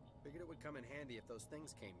 Figured it would come in handy if those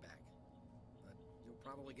things came back. But you'll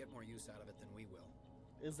probably get more use out of it than we will.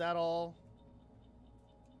 Is that all?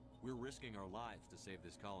 We're risking our lives to save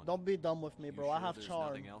this colony. Don't be dumb with me, You bro. sure I have there's charm.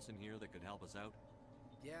 nothing else in here that could help us out?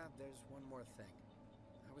 Yeah, there's one more thing.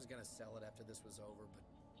 I was gonna sell it after this was over, but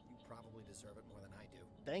you probably deserve it more than I do.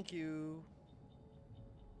 Thank you.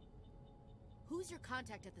 Who's your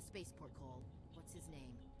contact at the spaceport, Cole? What's his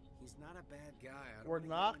name? He's not a bad guy. I don't We're wanna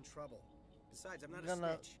not get him in trouble. Besides, I'm not a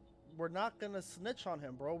gonna. snitch. We're not gonna snitch on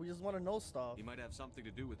him, bro. We just want to know stuff. He might have something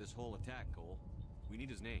to do with this whole attack, Cole. We need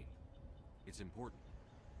his name. It's important.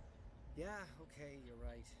 Yeah, okay, you're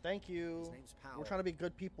right. Thank you. His name's Powell. We're trying to be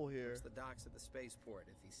good people here. Works the docks at the spaceport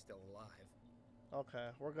if he's still alive. Okay,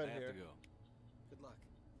 we're good I here. have to go. Good luck.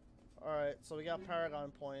 Alright, so we got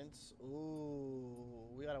Paragon points. Ooh,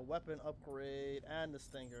 we got a weapon upgrade and the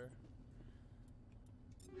Stinger.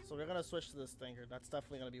 So we're gonna switch to the Stinger. That's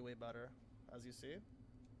definitely gonna be way better, as you see.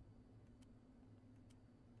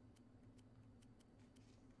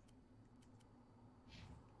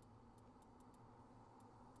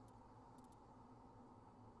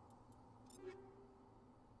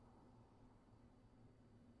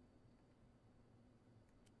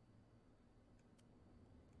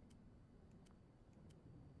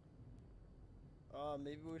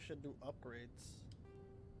 Maybe we should do upgrades.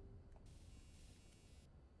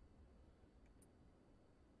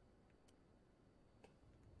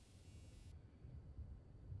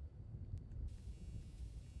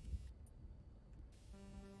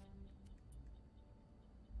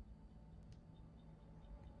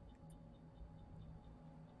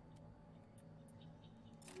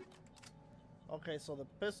 Okay, so the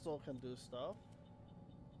pistol can do stuff.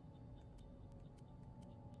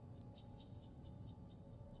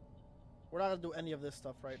 We're not gonna do any of this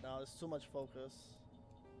stuff right now. There's too much focus.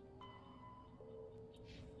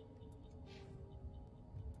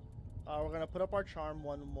 We're gonna put up our charm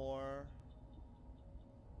one more.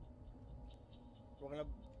 We're gonna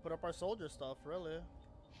put up our soldier stuff, really.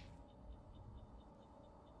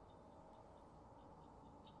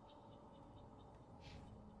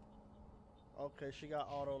 Okay, she got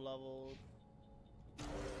auto leveled.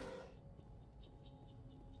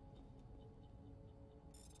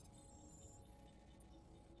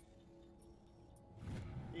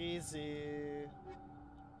 Easy.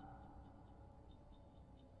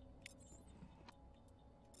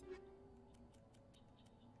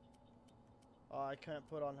 Oh, I can't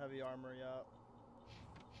put on heavy armor yet.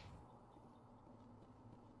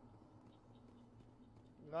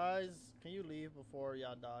 Guys, can you leave before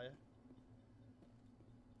y'all die?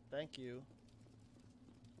 Thank you.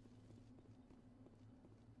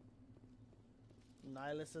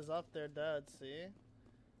 Nihilus is up there dead, see?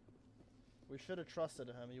 We should have trusted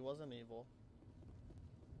him. He wasn't evil.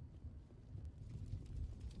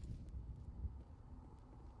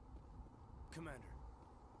 Commander,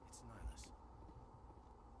 it's Nihilus.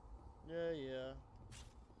 Yeah.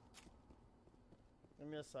 Give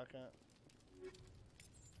me a second.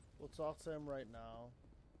 We'll talk to him right now.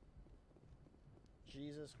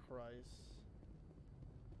 Jesus Christ.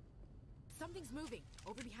 Something's moving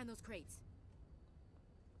over behind those crates.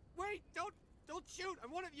 Wait! Don't shoot!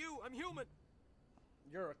 I'm one of you! I'm human!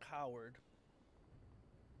 You're a coward.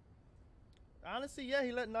 Honestly, yeah,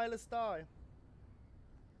 he let Nihilus die.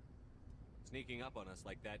 Sneaking up on us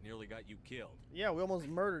like that nearly got you killed. Yeah, we almost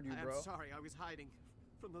murdered you, bro. I'm sorry, I was hiding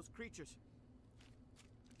from those creatures.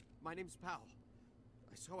 My name's Powell.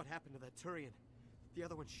 I saw what happened to that Turian. The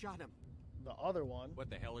other one shot him. The other one? What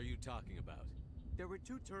the hell are you talking about? There were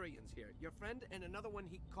two Turians here. Your friend and another one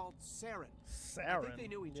he called Saren. Saren? I think they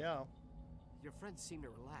knew each other. Yeah. Your friend seemed to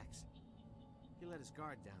relax. He let his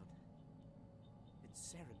guard down. And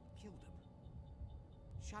Saren killed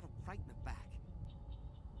him. Shot him right in the back.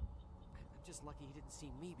 I'm just lucky he didn't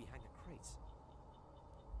see me behind the crates.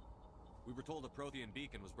 We were told a Prothean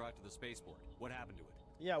beacon was brought to the spaceport. What happened to it?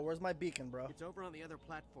 Yeah, where's my beacon, bro? It's over on the other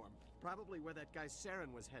platform. Probably where that guy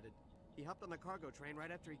Saren was headed. He hopped on the cargo train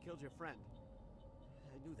right after he killed your friend.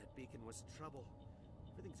 I knew that beacon was trouble.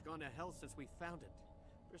 Everything's gone to hell since we found it.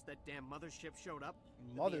 First that damn mothership showed up.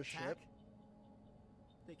 Mothership?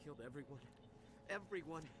 They killed everyone.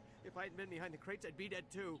 Everyone. If I hadn't been behind the crates, I'd be dead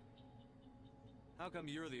too. How come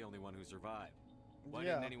you're the only one who survived? Why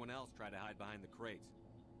didn't anyone else try to hide behind the crates?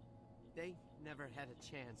 They never had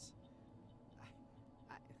a chance.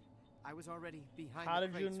 I was already behind How the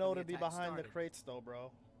did crates you know when to the be attack behind the started. crates, though,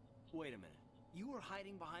 bro? Wait a minute. You were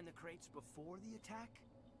hiding behind the crates before the attack?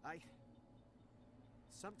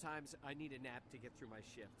 Sometimes I need a nap to get through my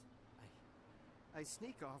shift. I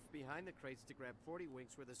sneak off behind the crates to grab 40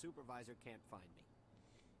 winks where the supervisor can't find me.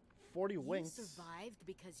 40 winks? You survived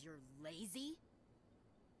because you're lazy?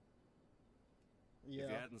 Yeah. If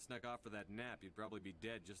you hadn't snuck off for that nap, you'd probably be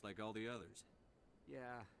dead just like all the others.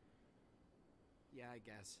 Yeah, I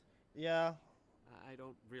guess. Yeah. I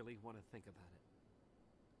don't really want to think about it.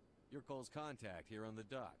 You're Cole's contact here on the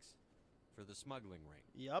docks. For the smuggling ring.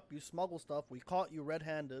 Yep, you smuggle stuff. We caught you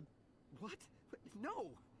red-handed. What?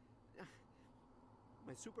 No!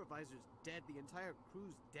 My supervisor's dead. The entire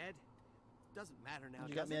crew's dead. Doesn't matter now,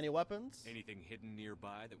 You got me any weapons? Anything hidden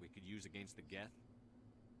nearby that we could use against the Geth?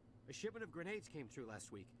 A shipment of grenades came through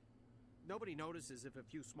last week. Nobody notices if a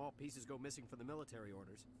few small pieces go missing from the military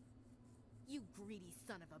orders. You greedy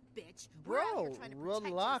son of a bitch. Bro, We're out here trying to protect your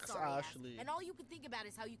relax, sorry ass, Ashley. and all you can think about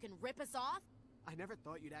is how you can rip us off? I never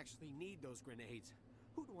thought you'd actually need those grenades.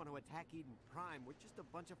 Who'd want to attack Eden Prime? We're just a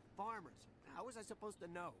bunch of farmers. How was I supposed to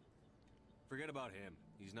know? Forget about him.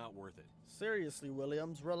 He's not worth it. Seriously,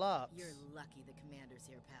 Williams, relax. You're lucky the commander's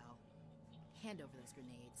here, pal. Hand over those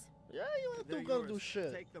grenades. Yeah, you ain't They're gonna do yours.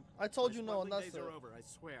 shit. Take them. I told My you no, and smuggling that's days it. are over, I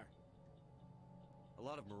swear. A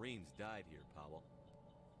lot of Marines died here, Powell.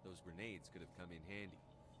 Those grenades could have come in handy.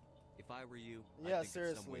 If I were you, Yeah, I'd think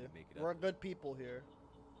of some way seriously. to make it We're up. good people here.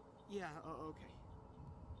 Yeah, okay.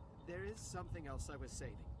 There is something else I was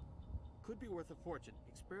saving. Could be worth a fortune.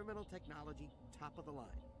 Experimental technology, top of the line.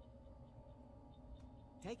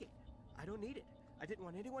 Take it. I don't need it. I didn't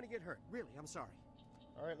want anyone to get hurt. Really, I'm sorry.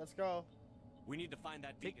 All right, let's go. We need to find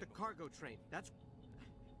that Take the beacon. cargo train. That's...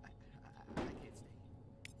 I can't stay.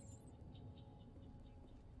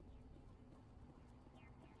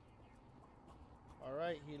 All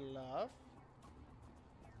right, he left.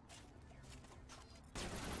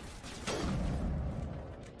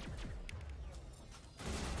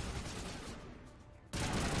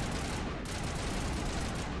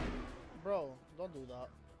 Bro, don't do that.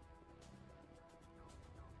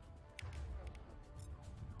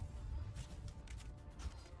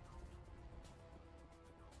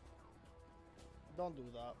 Don't do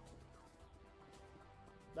that.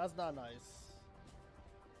 That's not nice.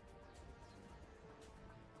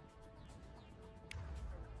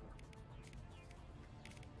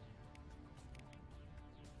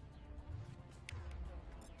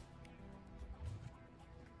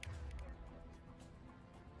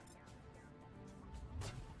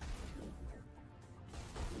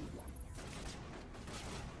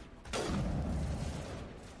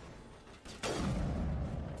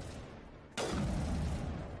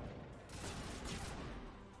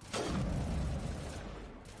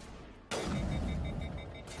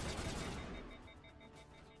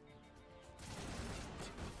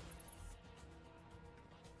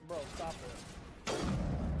 Bro, stop it.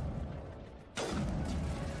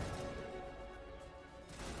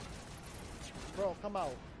 Bro, come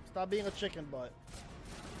out. Stop being a chicken butt.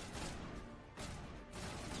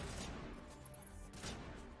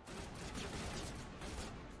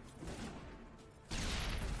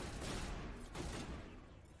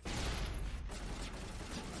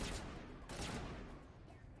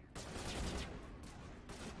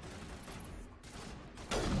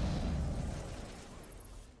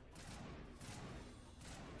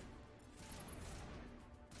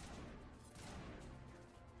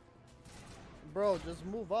 Bro, just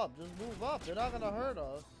move up. Just move up. They're not gonna hurt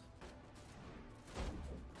us.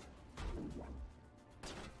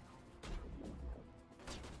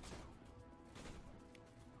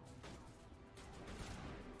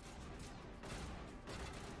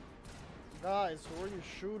 Guys, who are you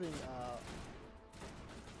shooting at?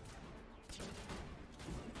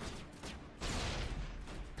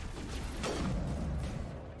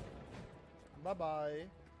 Bye-bye.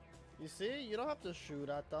 You see? You don't have to shoot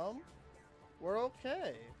at them. We're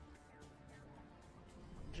okay.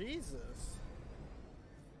 Jesus.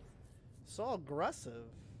 So aggressive.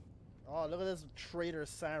 Oh, look at this traitor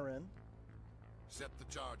Saren. Set the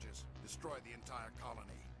charges. Destroy the entire colony.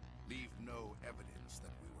 Leave no evidence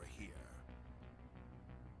that we were here.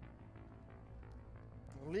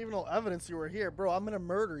 Leave no evidence you were here. Bro, I'm gonna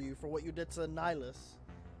murder you for what you did to Nihilus.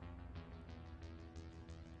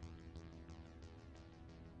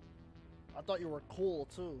 I thought you were cool,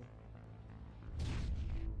 too.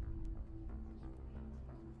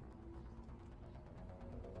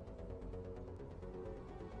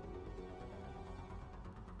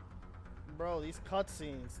 Bro, these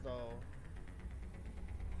cutscenes, though.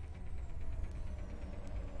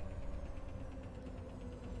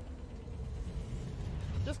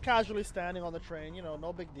 Just casually standing on the train, you know,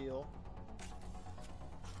 no big deal.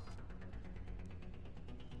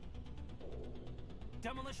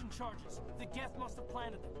 Demolition charges. The Geth must have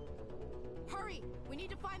planted them. Hurry! We need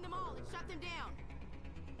to find them all and shut them down.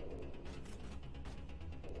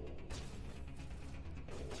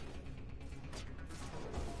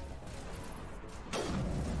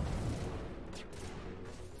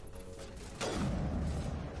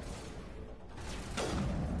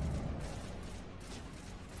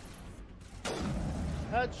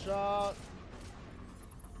 Headshot.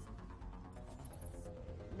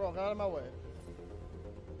 Bro, get out of my way.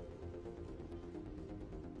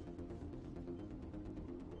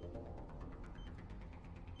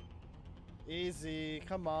 Easy,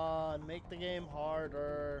 come on, make the game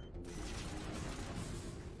harder.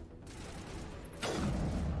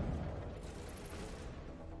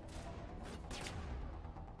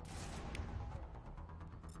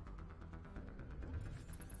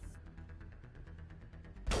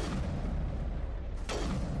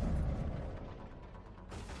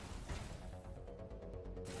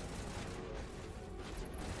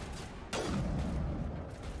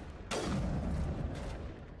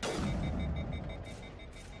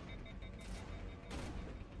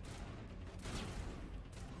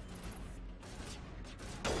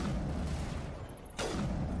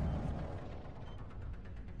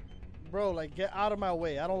 Bro, like, get out of my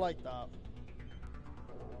way. I don't like that.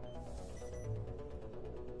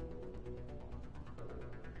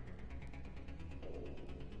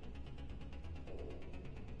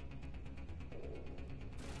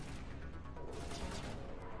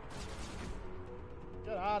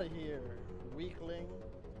 Get out of here, weakling.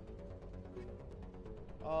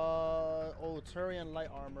 Oh, Turian light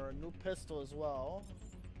armor, a new pistol as well,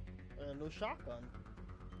 and a new shotgun.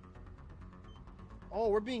 Oh,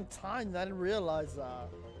 we're being timed. I didn't realize that.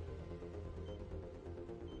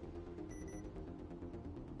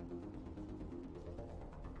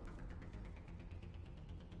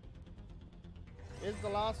 Is the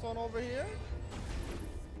last one over here?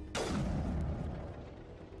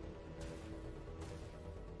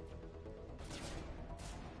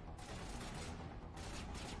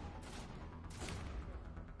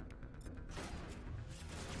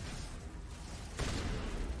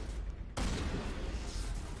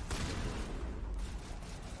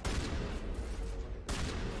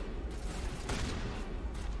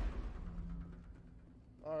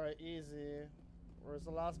 Alright, easy. Where's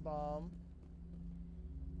the last bomb?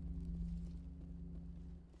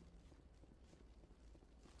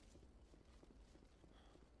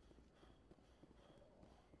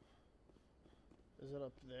 Is it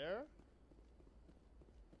up there?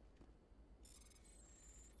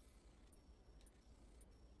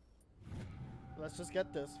 Let's just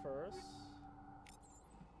get this first.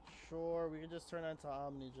 Sure, we can just turn that into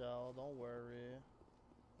Omnigel, don't worry.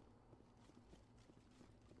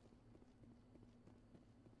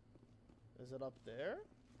 Is it up there?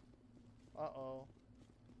 Uh-oh.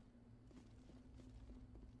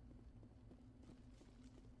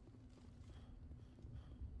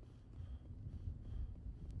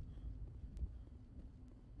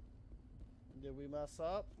 Did we mess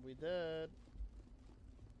up? We did.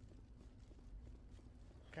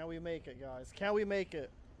 Can we make it, guys? Can we make it?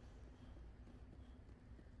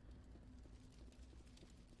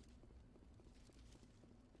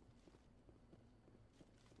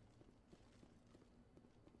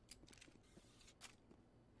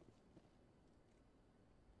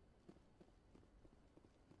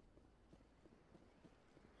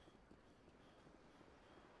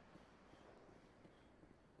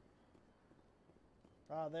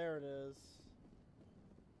 Ah, there it is.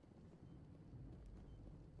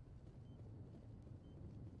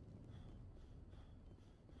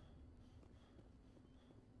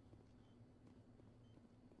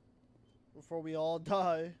 Before we all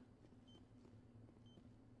die.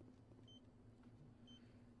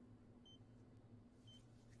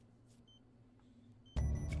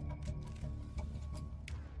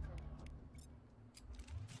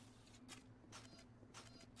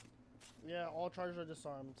 Yeah, all charges are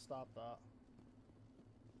disarmed. Stop that.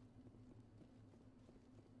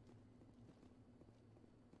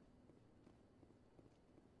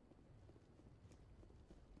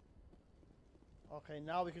 Okay,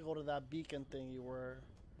 now we can go to that beacon thingy where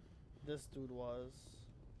this dude was.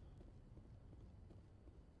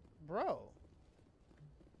 Bro.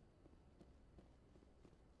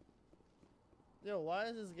 Yo, why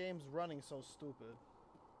is this game's running so stupid?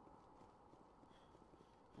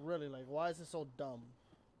 Really, like, why is it so dumb?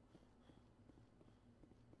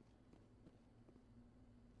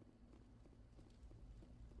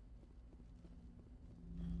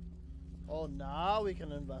 Oh, now we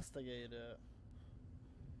can investigate it.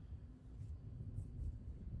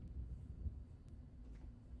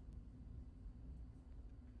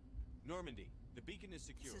 Normandy, the beacon is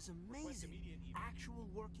secure. This is amazing. Actual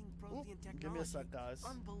working Prothean technology. Give me a sec, guys.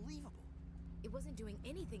 Unbelievable. It wasn't doing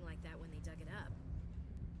anything like that when they dug it up.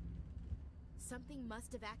 Something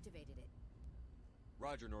must have activated it.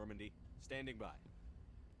 Roger, Normandy. Standing by.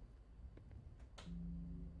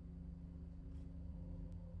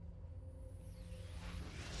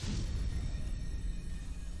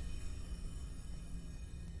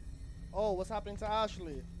 Oh, what's happening to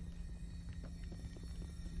Ashley?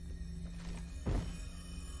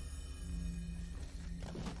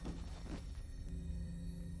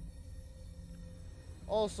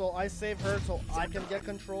 Also, I save her so I can get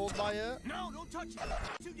controlled by it. No, don't touch it.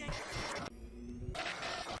 Too dangerous.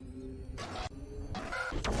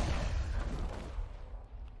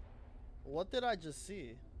 What did I just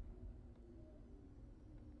see?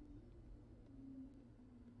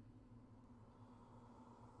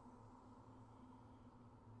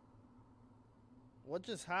 What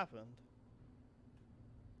just happened?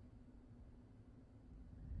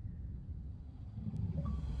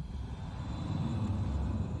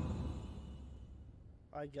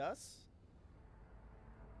 I guess.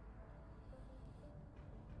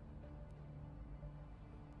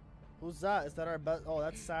 Who's that? Is that our best? Oh,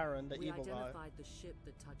 that's Saren, the We evil guy. identified the ship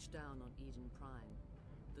that touched down on Eden Prime.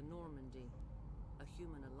 The Normandy. A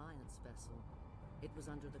human alliance vessel. It was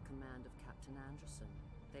under the command of Captain Anderson.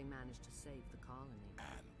 They managed to save the colony.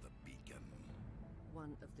 And the beacon.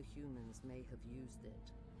 One of the humans may have used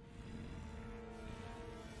it.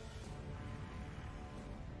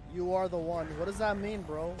 You are the one. What does that mean,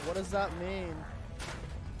 bro? What does that mean?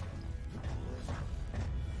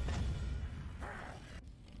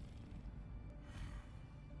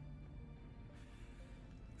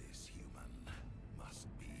 This human must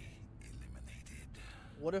be eliminated.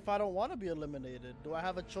 What if I don't want to be eliminated? Do I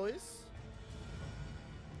have a choice?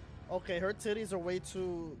 Okay, her titties are way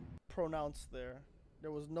too pronounced there.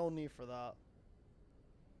 There was no need for that.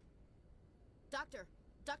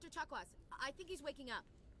 Dr. Chakwas, I think he's waking up.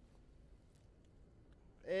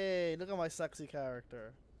 Hey, look at my sexy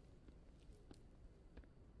character.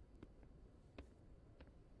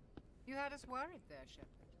 You had us worried there, Shepard.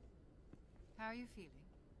 How are you feeling?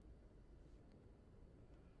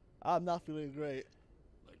 I'm not feeling great.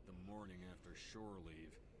 Like the morning after shore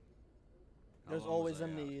leave. How There's long was always I a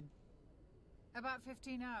out? need. About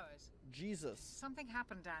 15 hours. Jesus. Something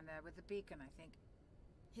happened down there with the beacon, I think.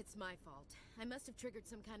 It's my fault. I must have triggered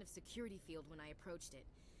some kind of security field when I approached it.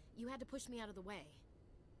 You had to push me out of the way.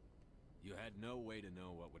 You had no way to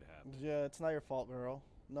know what would happen. Yeah, it's not your fault, girl.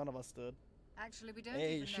 None of us did. Actually, we don't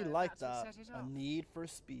Hey, even she know if liked that's that. what set it A off. need for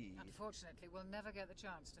speed. Unfortunately, we'll never get the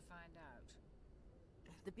chance to find out.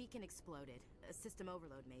 The beacon exploded. A system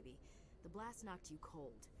overload, maybe. The blast knocked you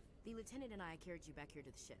cold. The lieutenant and I carried you back here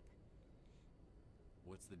to the ship.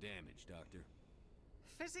 What's the damage, Doctor?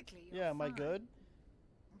 Physically, you're Yeah, am I fine. good?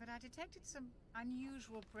 But I detected some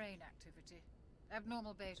unusual brain activity.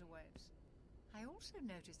 Abnormal beta waves. I also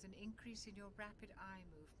noticed an increase in your rapid eye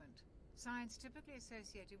movement. Signs typically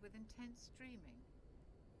associated with intense dreaming.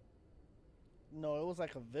 No, it was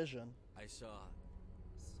like a vision. I saw...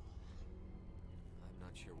 I'm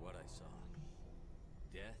not sure what I saw.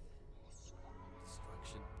 Death?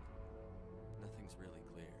 Destruction? Nothing's really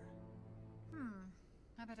clear.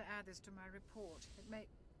 I better add this to my report. It may...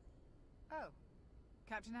 Oh,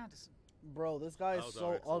 Captain Anderson. Bro, this guy is How's so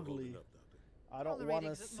our Axel holding ugly. up, Doctor? I don't the want to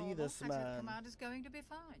readings look see normal. this I said man. Commander's going to be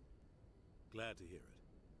fine. Glad to hear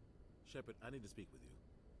it. Shepard, I need to speak with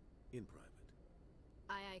you. In private.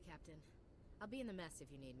 Aye, aye, Captain. I'll be in the mess if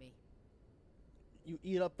you need me. You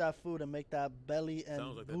eat up that food and make that belly and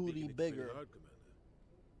Sounds like that booty beacon hit you pretty bigger. hard, Commander.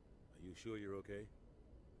 Are you sure you're okay?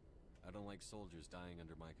 I don't like soldiers dying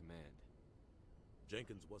under my command.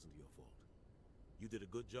 Jenkins wasn't your fault. You did a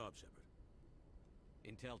good job, Shepard.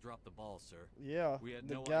 Intel dropped the ball, sir. Yeah, We had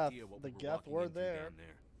the no Geth- idea what the we were Geth walking were into there. down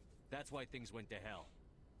there. That's why things went to hell.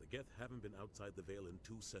 The Geth haven't been outside the Veil in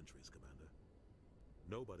 2 centuries, Commander.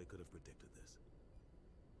 Nobody could have predicted this.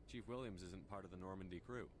 Chief Williams isn't part of the Normandy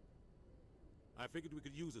crew. I figured we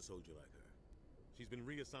could use a soldier like her. She's been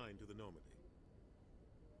reassigned to the Normandy.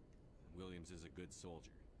 Williams is a good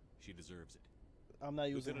soldier. She deserves it. I'm not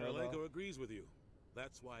using Lieutenant her though. Alenko agrees with you.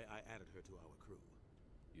 That's why I added her to our crew.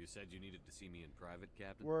 You said you needed to see me in private,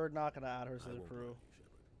 Captain? We're not gonna add her to I the won't crew. blame you,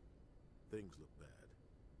 Shepard. Things look bad.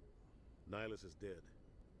 Nihilus is dead.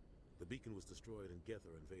 The beacon was destroyed and Geth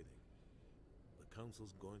are invading. The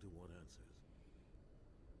Council's going to want answers.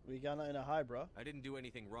 We got nothing to hide, bro. I didn't do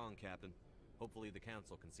anything wrong, Captain. Hopefully the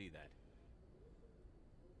Council can see that.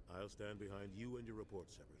 I'll stand behind you and your report,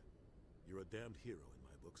 Shepard. You're a damned hero in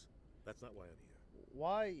my books. That's not why I'm here.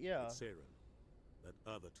 Why? Yeah. It's Saren, that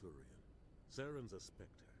other Turian. Saren's a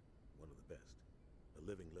Spectre, one of the best, a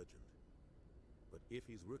living legend. But if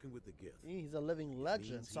he's working with the Geth, He's a living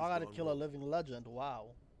legend, means so I he's gotta gone kill a rogue. living legend. Wow.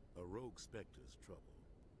 a rogue Spectre's trouble.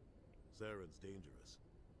 Saren's dangerous,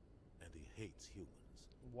 and he hates humans.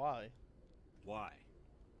 Why? Why?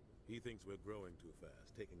 He thinks we're growing too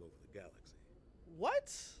fast, taking over the galaxy.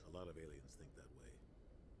 What? A lot of aliens think that way.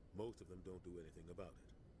 Most of them don't do anything about it.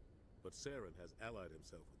 But Saren has allied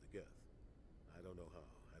himself with the Geth. I don't know how,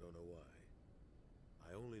 I don't know why.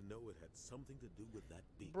 I only know it had something to do with that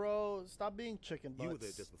beacon. Bro, stop being chicken butts. You were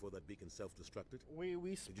there just before that beacon self-destructed. We Did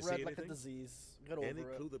you spread see like a anything? disease. Get over Any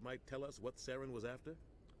it. clue that might tell us what Saren was after?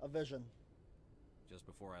 A vision. Just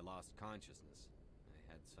before I lost consciousness,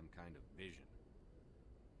 I had some kind of vision.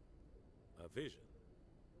 A vision?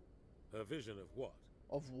 A vision of what?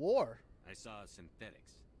 Of war. I saw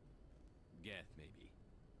synthetics. Geth, maybe.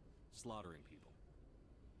 Slaughtering people.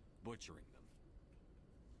 Butchering them.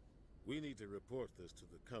 We need to report this to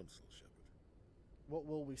the Council, Shepard. What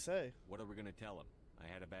will we say? What are we gonna tell them?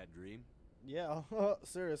 I had a bad dream? Yeah,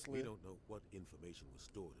 seriously. We don't know what information was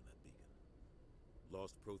stored in that beacon.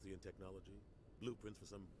 Lost Prothean technology? Blueprints for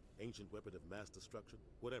some ancient weapon of mass destruction?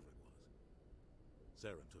 Whatever it was.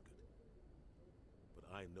 Saren took it. But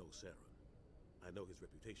I know Saren. I know his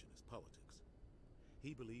reputation is politics.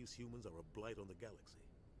 He believes humans are a blight on the galaxy.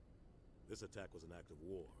 This attack was an act of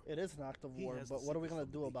war. It is an act of He war, has but the what are we secrets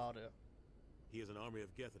gonna from do the about it? He has an army of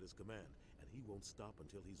Geth at his command, and he won't stop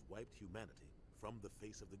until he's wiped humanity from the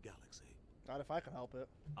face of the galaxy. Not if I can help it.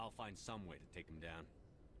 I'll find some way to take him down.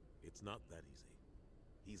 It's not that easy.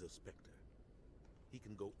 He's a Spectre. He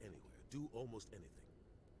can go anywhere, do almost anything.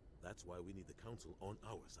 That's why we need the Council on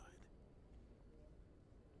our side.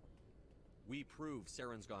 We prove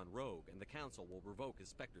Saren's gone rogue, and the Council will revoke his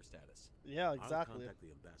Spectre status. Yeah, exactly. I'll contact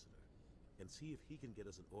the Ambassador and see if he can get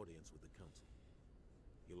us an audience with the Council.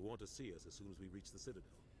 He'll want to see us as soon as we reach the Citadel.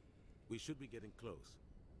 We should be getting close.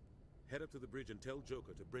 Head up to the bridge and tell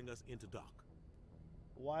Joker to bring us into dock.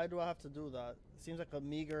 Why do I have to do that? Seems like a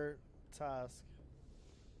meager task.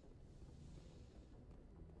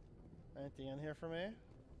 Anything in here for me?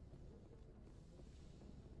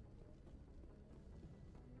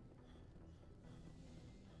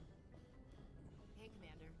 Hey,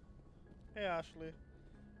 Commander. Hey, Ashley.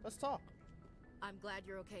 Let's talk. I'm glad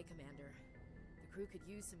you're okay, Commander. The crew could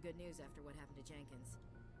use some good news after what happened to Jenkins.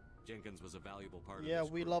 Jenkins was a valuable part of Yeah,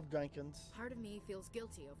 this we crew. love Jenkins. Part of me feels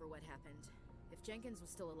guilty over what happened. If Jenkins was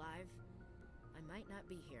still alive, I might not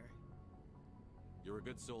be here. You're a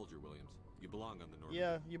good soldier, Williams. You belong on the Normandy.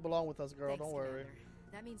 Yeah, you belong with us, girl. Thanks, Don't worry.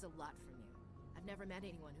 Commander. That means a lot from you. I've never met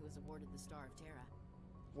anyone who was awarded the Star of Terra.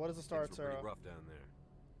 What is the Star of Things were Terra? pretty rough down there.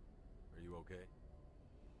 Are you okay?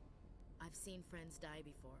 I've seen friends die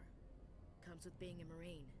before. Comes with being a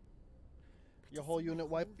Marine. Your whole unit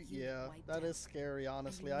wiped? Yeah, that is scary,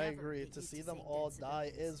 honestly. I agree. To see them all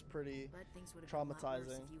die is pretty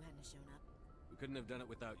traumatizing. If you hadn't shown up. We couldn't have done it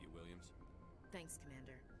without you, Williams. Thanks,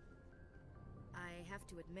 Commander. I have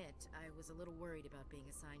to admit, I was a little worried about being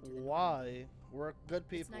assigned to the Why? We're good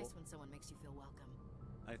people. It's nice when someone makes you feel welcome.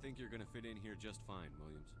 I think you're gonna fit in here just fine,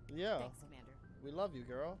 Williams. Yeah. Thanks, Commander. We love you,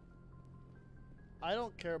 girl. I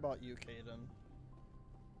don't care about you, Caden.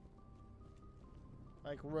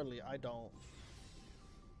 Like, really, I don't.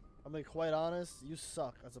 I'm being quite honest, you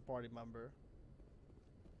suck as a party member.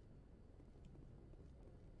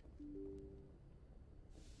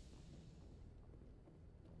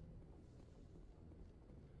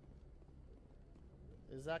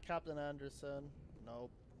 Is that Captain Anderson?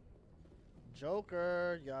 Nope.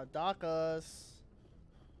 Joker, you gotta dock us.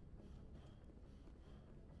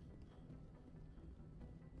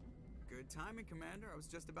 Good timing, Commander. I was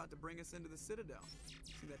just about to bring us into the Citadel.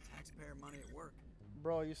 See that taxpayer money at work.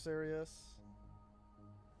 Bro, are you serious?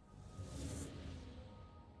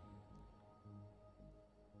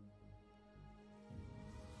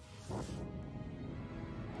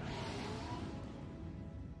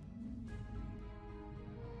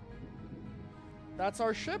 That's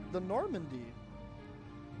our ship, the Normandy.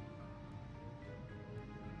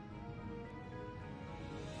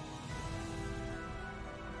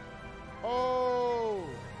 Oh!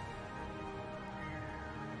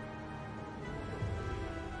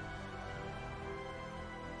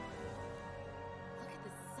 Look at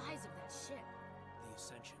the size of that ship. The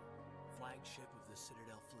Ascension, flagship of the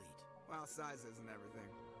Citadel fleet. Well, size isn't everything.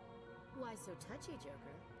 Why so touchy,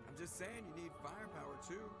 Joker? I'm just saying you need firepower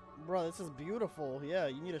too. Bro, this is beautiful. Yeah,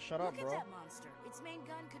 you need to shut up, Look bro. at that monster. Its main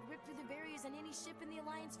gun could rip through the barriers in any ship in the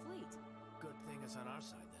Alliance fleet. Good thing it's on our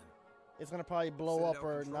side then. It's gonna probably blow up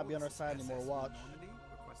Citadel or not be on our controls, side anymore. SS Watch. Normandy,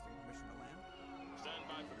 requesting permission to land. Stand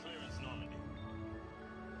by for clearance, Normandy.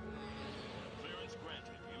 Clearance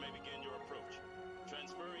granted. You may begin your approach.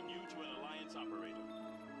 Transferring you to an Alliance operator.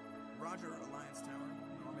 Roger, Alliance Tower.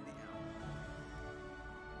 Normandy out.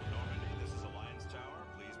 Normandy, this is Alliance Tower.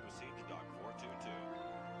 Please proceed to Dock 422.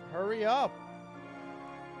 Hurry up.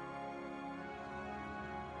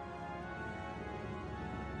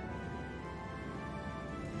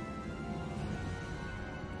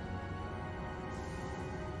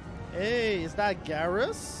 Hey, is that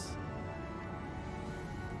Garrus?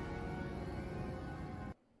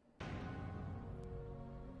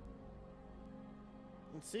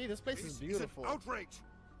 See, this place is beautiful. It's an outrage!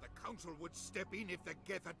 The Council would step in if the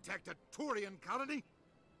Geth attacked a Turian colony?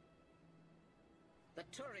 The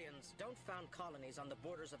Turians don't found colonies on the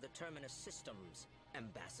borders of the Terminus systems,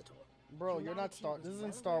 Ambassador. Bro, you're not Star. This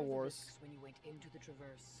isn't Star Wars. When you went into the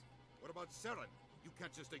Traverse. What about Saren? You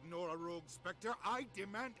can't just ignore a rogue Spectre. I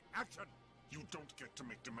demand action! You don't get to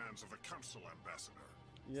make demands of the Council, Ambassador.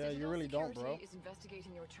 Yeah, you really don't, bro. Security is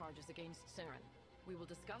investigating your charges against Saren. We will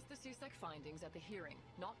discuss the CSEC findings at the hearing,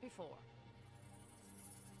 not before.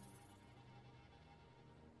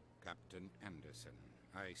 Captain Anderson,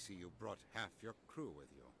 I see you brought half your crew with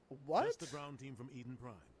you. What? Just the ground team from Eden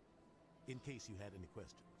Prime. in case you had any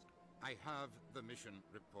questions. I have the mission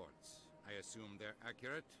reports. I assume they're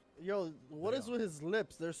accurate? Yo, what is with his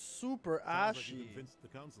lips? They're super Sounds like ashy. you convinced the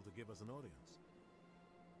council to give us an audience.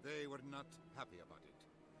 They were not happy about it.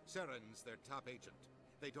 Saren's their top agent.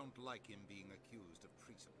 They don't like him being accused of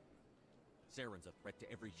treason. Saren's a threat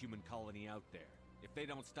to every human colony out there. If they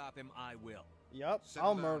don't stop him, I will. Yep, Settle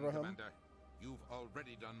I'll down, murder him. Commander. You've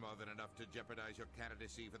already done more than enough to jeopardize your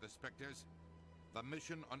candidacy for the Spectres. The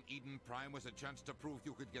mission on Eden Prime was a chance to prove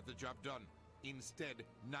you could get the job done. Instead,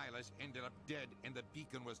 Nihilus ended up dead and the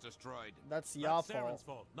beacon was destroyed. That's your Saren's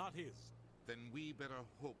fault, not his. Then we better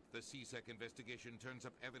hope the CSEC investigation turns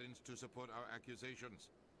up evidence to support our accusations.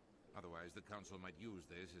 Otherwise, the Council might use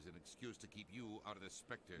this as an excuse to keep you out of the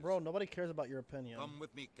Spectres. Bro, nobody cares about your opinion. Come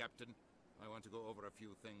with me, Captain. I want to go over a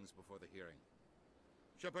few things before the hearing.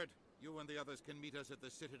 Shepard, you and the others can meet us at the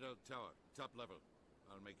Citadel Tower, top level.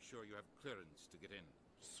 I'll make sure you have clearance to get in.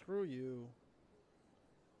 Screw you.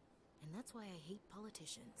 And that's why I hate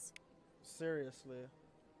politicians. Seriously.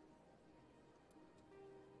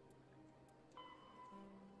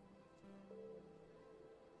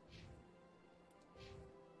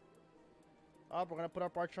 Oh, we're gonna put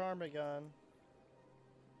up our charm again.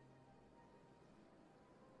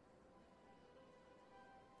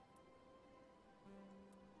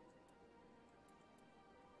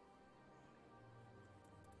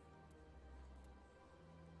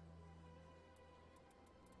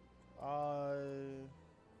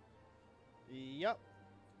 Yep.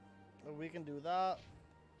 We can do that.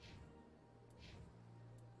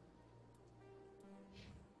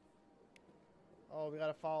 Oh, we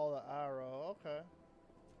gotta follow the arrow. Okay.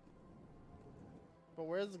 But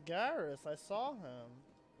where's Garrus? I saw him.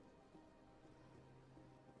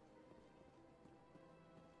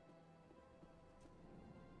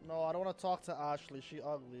 No, I don't want to talk to Ashley. She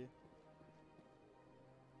ugly.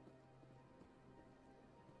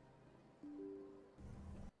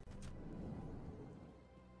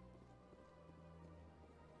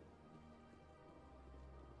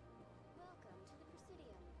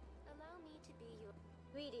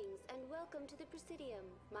 Greetings and welcome to the Presidium.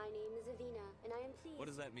 My name is Avina, and I am pleased. What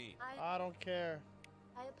does that mean? I don't care.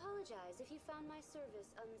 I apologize if you found my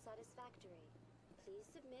service unsatisfactory. Please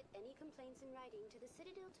submit any complaints in writing to the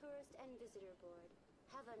Citadel Tourist and Visitor Board.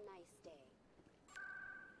 Have a nice day.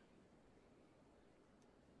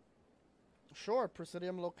 Sure,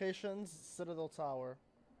 Presidium locations, Citadel Tower.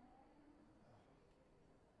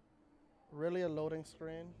 Really a loading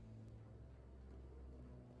screen?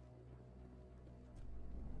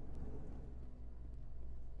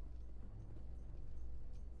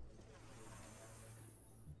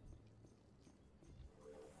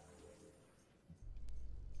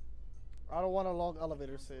 I don't want a long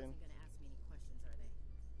elevator scene. Gonna ask me any questions, are they?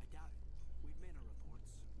 I doubt it. We've made our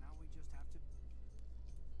reports. Now we just have to.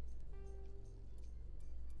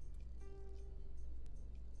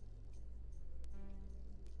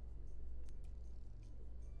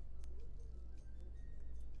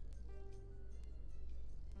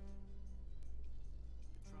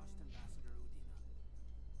 Trust Ambassador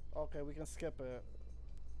Udina. Okay, we can skip it.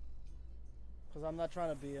 Because I'm not trying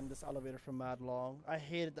to be in this elevator for mad long. I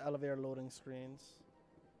hated the elevator loading screens.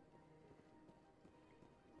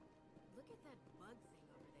 Look at that bug thing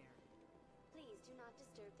over there. Please do not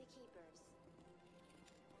disturb the keepers.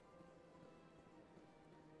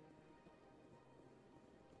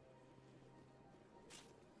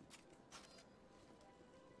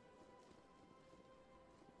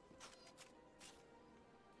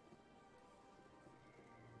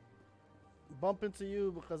 Bump into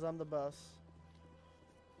you because I'm the best.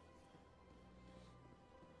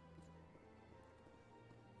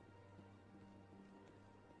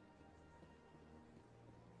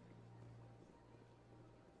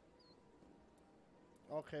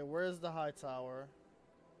 Okay, where's the high tower?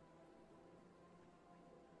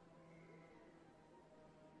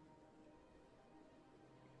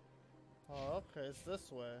 Oh, okay, it's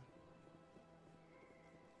this way.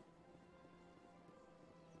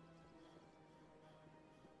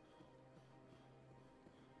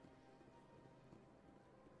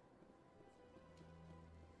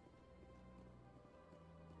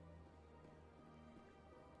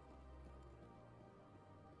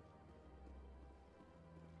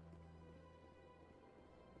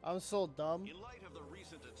 I'm so dumb. In light of the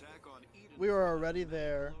recent attack on Eden, We were already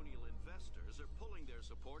there. colonial investors are pulling their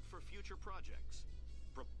support for future projects.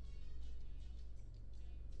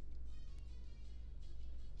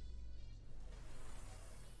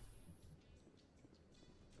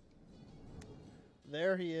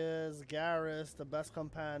 There he is, Garrus, the best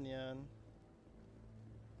companion.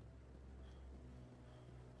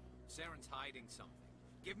 Saren's hiding something.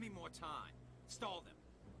 Give me more time. Stall them.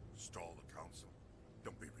 Stall the council.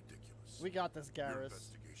 Don't be ridiculous. We got this, Your Garrus.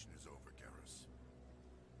 investigation is over, Garrus.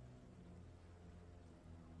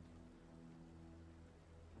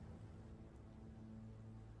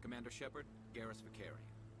 Commander Shepard, Garrus Vicarian.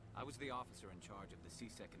 I was the officer in charge of the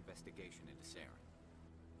CSEC investigation into Saren.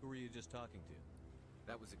 Who were you just talking to?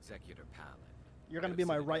 That was Executor Palin. You're gonna be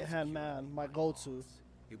my right-hand man, my go-to.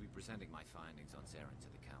 He'll be presenting my findings on Saren to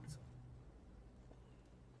the council.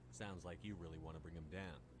 Sounds like you really want to bring him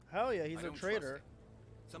down. Hell yeah, he's I a don't traitor. trust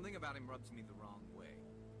him. Something about him rubs me the wrong way.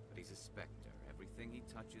 But he's a Spectre. Everything he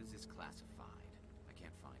touches is classified. I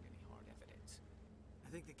can't find any hard evidence.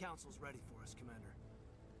 I think the council's ready for us, Commander.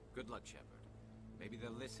 Good luck, Shepard. Maybe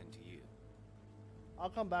they'll listen to you. I'll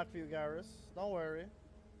come back for you, Garrus. Don't worry.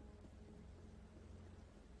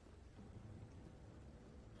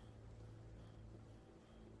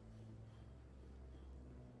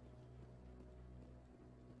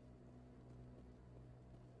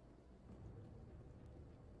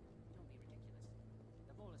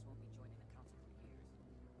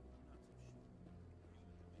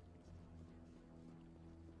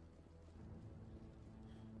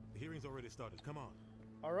 The hearing's already started. Come on.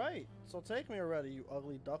 All right, so take me already, you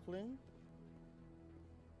ugly duckling.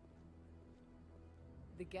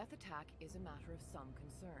 The Geth attack is a matter of some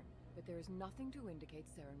concern, but there is nothing to indicate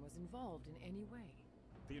Saren was involved in any way.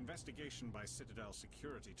 The investigation by Citadel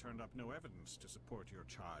Security turned up no evidence to support your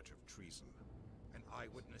charge of treason. An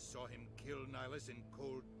eyewitness saw him kill Nihilus in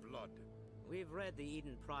cold blood. We've read the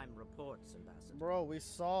Eden Prime reports, Ambassador. Bro, we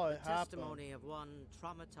saw it the happen. testimony of one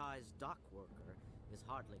traumatized dock worker is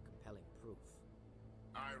hardly compelling proof.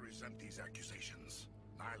 I resent these accusations.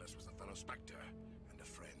 Nihilus was a fellow Spectre and a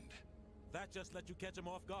friend. That just let you catch him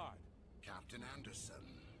off guard. Captain Anderson,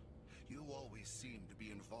 you always seem to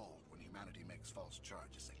be involved when humanity makes false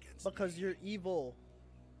charges against Because me. you're evil.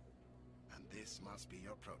 And this must be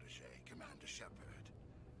your protege, Commander Shepard.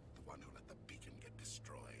 The one who let the beacon get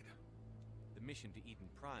destroyed. The mission to Eden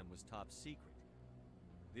Prime was top secret.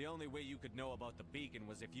 The only way you could know about the beacon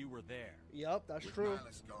was if you were there. Yep, that's With true.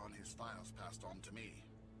 Nihilus gone, his files passed on to me.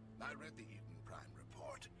 I read the Eden Prime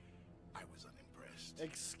report. I was unimpressed.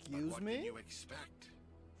 Excuse but what me? can you expect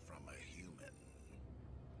from a human?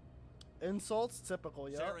 Insults, typical,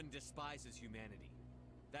 yeah. Saren despises humanity.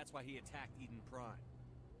 That's why he attacked Eden Prime.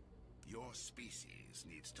 Your species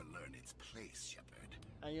needs to learn its place, Shepard.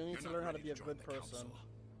 And you need You're to not learn how to ready be a join good the person. Council.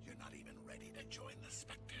 You're not even ready to join the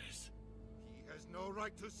Spectres. He has no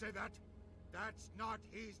right to say that. That's not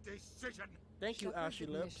his decision. Thank you, Shepard's Ashy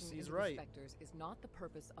Lips. admission He's into right. The Spectres is not the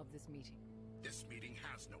purpose of this meeting. This meeting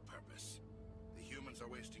has no purpose. The humans are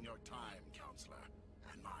wasting your time, Counselor,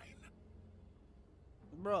 and mine.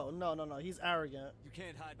 Bro, no. He's arrogant. You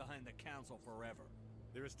can't hide behind the council forever.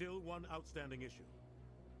 There is still one outstanding issue.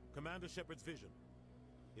 Commander Shepard's vision.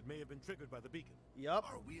 It may have been triggered by the beacon. Yup.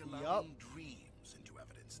 Are we allowing dreams into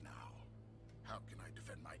evidence now? How can I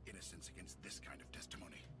defend my innocence against this kind of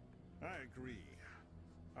testimony? I agree.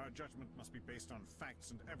 Our judgment must be based on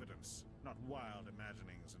facts and evidence, not wild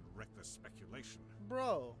imaginings and reckless speculation.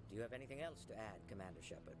 Bro. Do you have anything else to add, Commander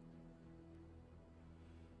Shepard?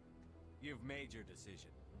 You've made your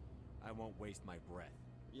decision. I won't waste my breath.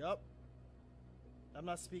 Yup. I'm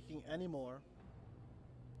not speaking anymore.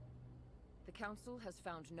 The Council has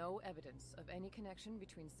found no evidence of any connection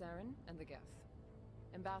between Saren and the Geth.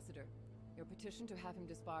 Ambassador, your petition to have him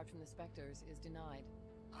disbarred from the Spectres is denied.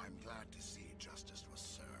 I'm glad to see justice was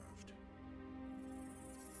served.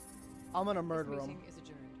 I'm gonna murder This him. meeting is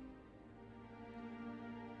adjourned.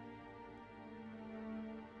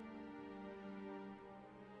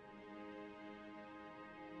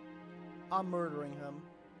 I'm murdering him.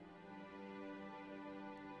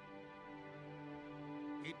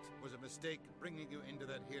 It was a mistake bringing you into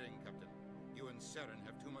that hearing, Captain. You and Saren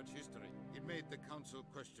have too much history. It made the Council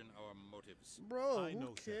question our motives. Bro, I who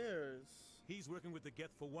know, sir. cares? He's working with the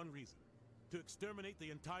Geth for one reason. To exterminate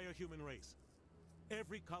the entire human race.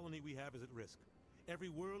 Every colony we have is at risk. Every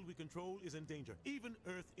world we control is in danger. Even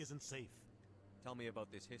Earth isn't safe. Tell me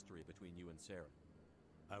about this history between you and Saren.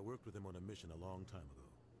 I worked with him on a mission a long time ago.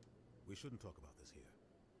 We shouldn't talk about this here.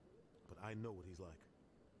 But I know what he's like.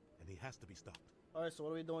 And he has to be stopped. Alright, so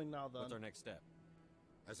what are we doing now then? What's our next step?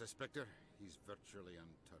 As a Spectre, he's virtually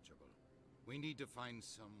untouchable. We need to find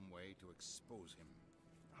some way to expose him.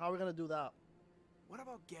 How are we gonna do that? What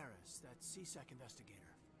about Garrus, that CSEC investigator?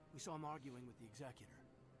 We saw him arguing with the Executor.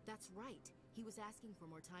 That's right. He was asking for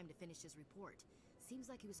more time to finish his report. Seems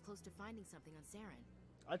like he was close to finding something on Saren.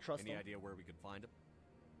 I trust Any him. idea where we could find him?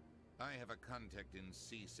 I have a contact in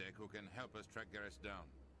CSEC who can help us track Garrus down.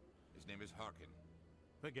 His name is Harkin.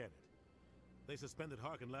 Forget it. They suspended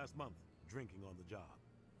Harkin last month, drinking on the job.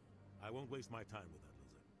 I won't waste my time with that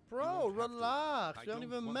loser. Bro, relax. I You haven't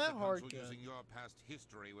don't even want met the council Harkin. using your past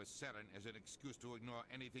history with Saren as an excuse to ignore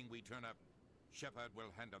anything we turn up. Shepard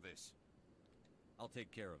will handle this. I'll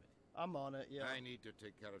take care of it. I'm on it, yeah. I need to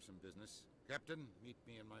take care of some business. Captain, meet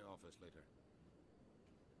me in my office later.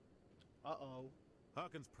 Uh-oh.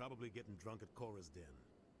 Harkin's probably getting drunk at Cora's Den.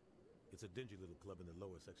 It's a dingy little club in the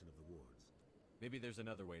lower section of the wards. Maybe there's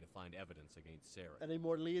another way to find evidence against Sarah. Any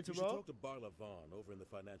more leads, You should bro? talk to Barla Vaughn over in the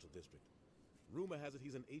financial district. Rumor has it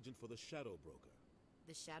he's an agent for the Shadow Broker.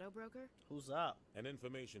 The Shadow Broker? Who's that? An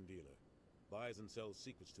information dealer. Buys and sells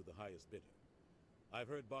secrets to the highest bidder. I've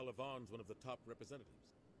heard Barla Vaughn's one of the top representatives.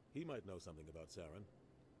 He might know something about Saren,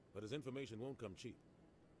 but his information won't come cheap.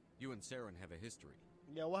 You and Saren have a history.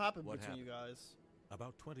 Yeah, what happened between you guys?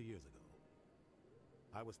 About 20 years ago,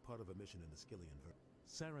 I was part of a mission in the Skillian Ver.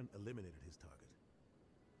 Saren eliminated his target,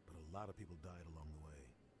 but a lot of people died along the way.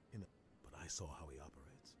 But I saw how he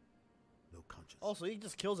operates. No conscience. Oh, so he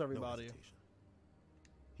just kills everybody. No hesitation.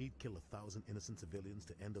 He'd kill 1,000 innocent civilians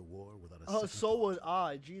to end a war without a Oh, second so thought. would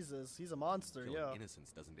I. Jesus, he's a monster, Killing yeah.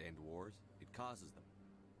 innocence doesn't end wars. It causes them.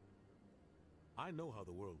 I know how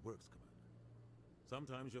the world works, Commander.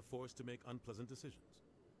 Sometimes you're forced to make unpleasant decisions.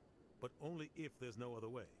 But only if there's no other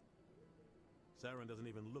way. Saren doesn't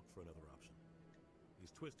even look for another option.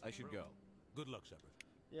 He's twisted. I should go. Good luck, Shepard.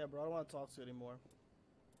 Yeah, bro, I don't want to talk to you anymore.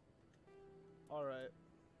 Alright.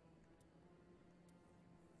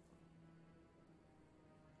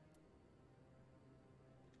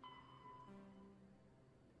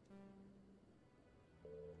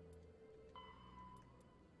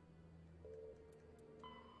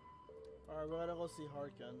 Alright, we're gonna go see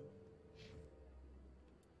Harkin.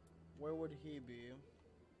 Where would he be?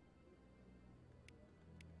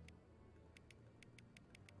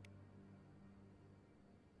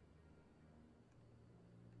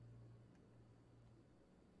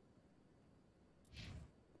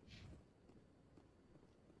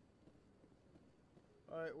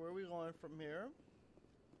 Alright, where are we going from here?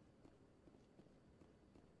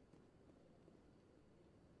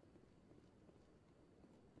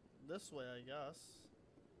 This way, I guess.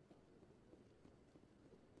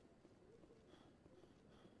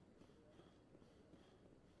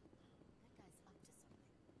 That guy's up to something.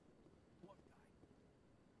 What guy?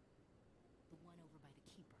 The one over by the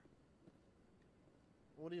keeper.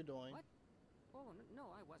 What are you doing? What? Oh, no,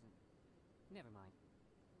 I wasn't. Never mind.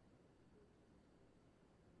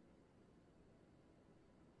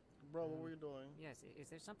 Bro, what were you doing? Yes, is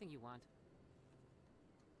there something you want?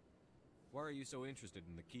 Why are you so interested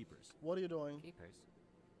in the Keepers? What are you doing? Keepers?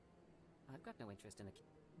 I've got no interest in the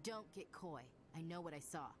Don't get coy. I know what I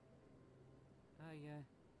saw.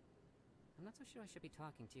 I'm not so sure I should be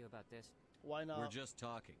talking to you about this. Why not? We're just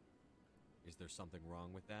talking. Is there something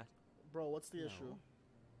wrong with that? Bro, what's the No. issue?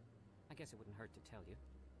 I guess it wouldn't hurt to tell you.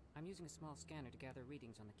 I'm using a small scanner to gather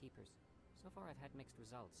readings on the Keepers. So far I've had mixed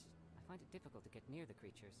results. I find it difficult to get near the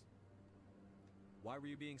creatures. Why were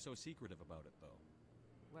you being so secretive about it, though?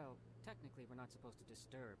 Well, technically we're not supposed to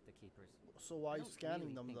disturb the Keepers. So why are you I don't scanning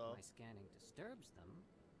really them, think though? my scanning disturbs them,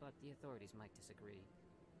 but the authorities might disagree.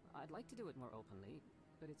 I'd like to do it more openly,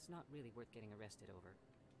 but it's not really worth getting arrested over.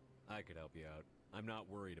 I could help you out. I'm not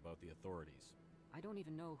worried about the authorities. I don't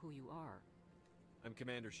even know who you are. I'm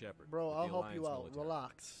Commander Shepard. Bro, with I'll the help you Alliance out. military.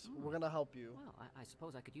 Relax. We're gonna help you. Well, I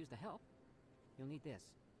suppose I could use the help. You'll need this.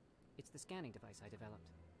 It's the scanning device I developed.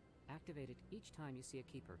 Activate it each time you see a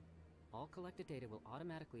Keeper. All collected data will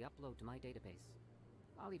automatically upload to my database.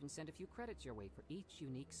 I'll even send a few credits your way for each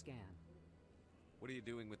unique scan. What are you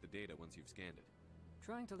doing with the data once you've scanned it?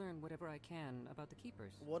 Trying to learn whatever I can about the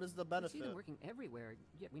Keepers. What is the We benefit? see them working everywhere,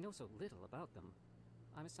 yet we know so little about them.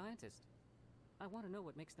 I'm a scientist. I want to know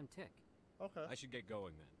what makes them tick. Okay. I should get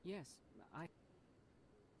going then. Yes,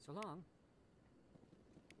 So long.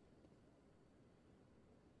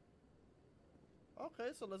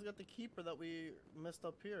 Okay, so let's get the keeper that we messed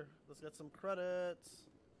up here. Let's get some credits.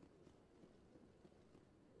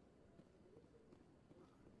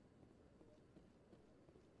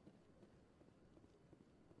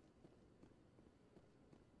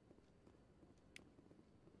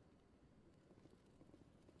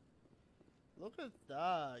 Look at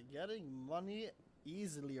that, getting money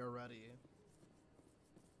easily already.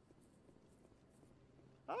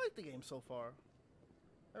 I like the game so far.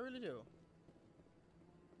 I really do.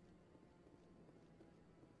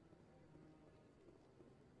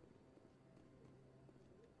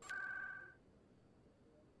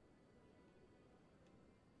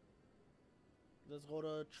 Let's go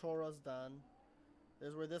to Chora's Den. This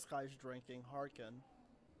is where this guy's drinking, Harkin.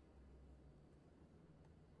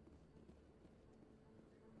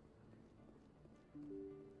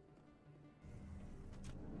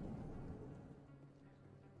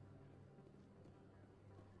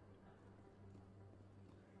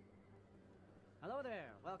 Hello there.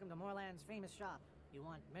 Welcome to Moorland's famous shop. You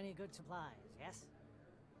want many good supplies, yes?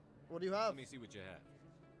 What do you have? Let me see what you have.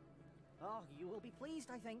 Oh, you will be pleased,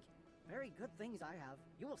 I think. Very good things I have.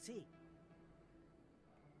 You will see.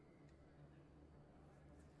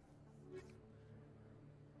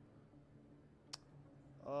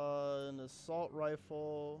 An assault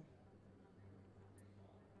rifle.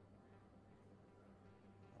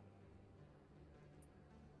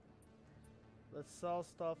 Let's sell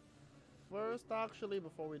stuff first, actually,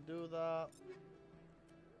 before we do that.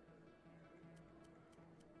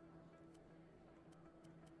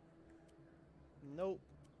 Nope.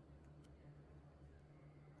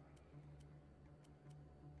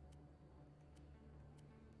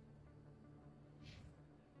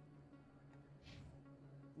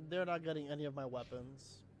 They're not getting any of my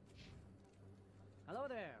weapons. Hello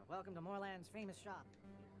there. Welcome to Moorland's famous shop.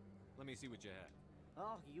 Let me see what you have.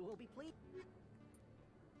 Oh, you will be pleased.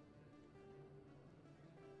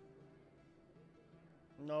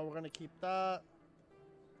 No, we're gonna keep that.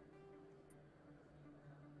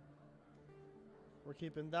 We're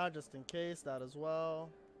keeping that just in case, that as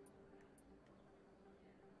well.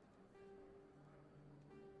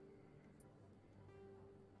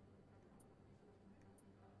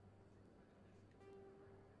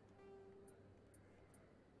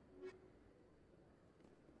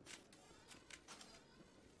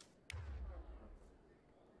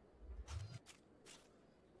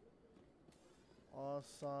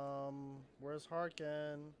 Awesome. Where's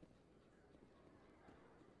Harkin?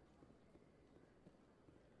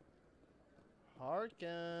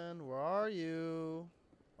 Harkin, where are you?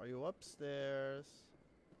 Are you upstairs?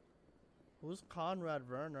 Who's Conrad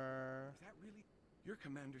Werner? Is that really? You're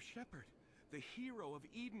Commander Shepard, the hero of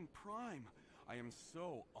Eden Prime. I am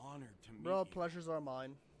so honored to meet Bro, you. pleasures are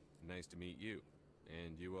mine. Nice to meet you.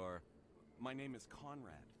 And you are? My name is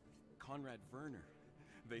Conrad. Conrad Werner.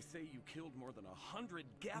 They say you killed more than 100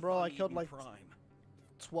 Geth Bro, on I killed Eden like Prime.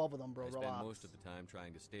 12 of them, bro. I spend Relax. most of the time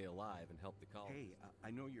trying to stay alive and help the colony. Hey,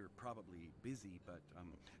 I know you're probably busy, but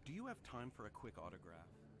do you have time for a quick autograph?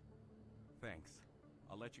 Thanks.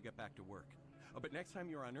 I'll let you get back to work. But next time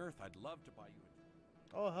you're on Earth, I'd love to buy you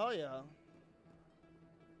a... Oh, hell yeah.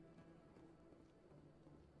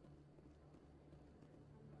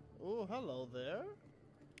 Oh, hello there.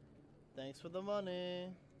 Thanks for the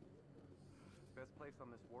money. Best place on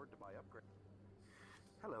this ward to buy upgrades.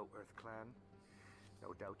 Hello, Earth Clan.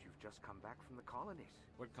 No doubt you've just come back from the colonies.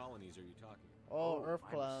 What colonies are you talking about? Oh, Earth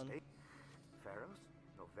my Clan. mistake. Pharaohs?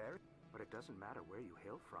 Novari? But it doesn't matter where you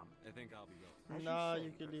hail from. I think I'll be going. Nah, you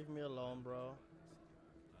can leave me alone, bro.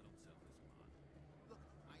 Look,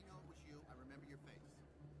 I know it was you. I remember your face.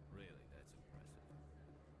 Really, that's impressive.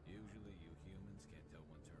 Usually you humans can't tell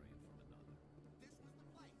one Turian from another. This was the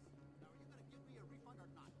place. Now, are you going to give me a refund or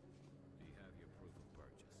not? Do you have your proof of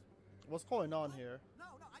purchase? What's going on here?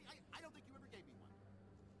 No, I don't think you ever gave me one.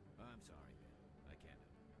 I'm sorry, man. I can't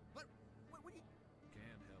help you. But, what do you...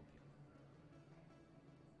 Can't help you.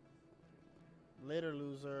 Later,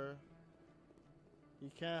 loser.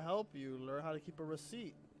 You can't help you. Learn how to keep a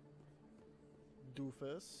receipt.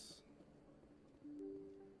 Doofus.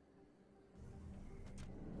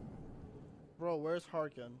 Bro, where's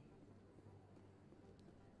Harkin?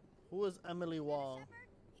 Who is Emily Wong?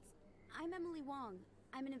 I'm Emily Wong.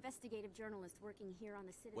 I'm an investigative journalist working here on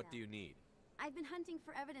the Citadel. What do you need? I've been hunting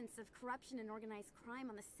for evidence of corruption and organized crime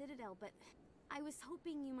on the Citadel, but I was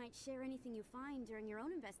hoping you might share anything you find during your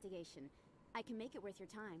own investigation. I can make it worth your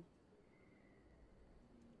time.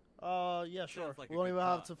 Yeah, sure. Sounds like We a don't good even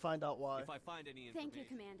have cause. to find out why. If I find any information... Thank you,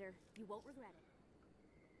 Commander. You won't regret it.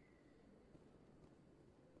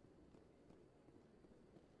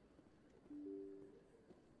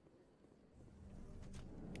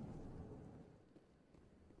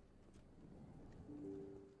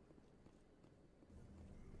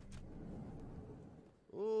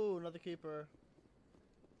 Ooh, another keeper.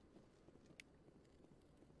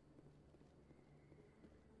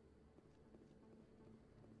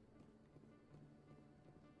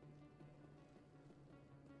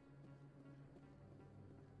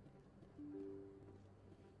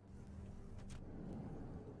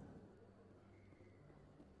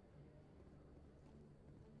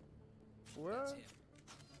 Where?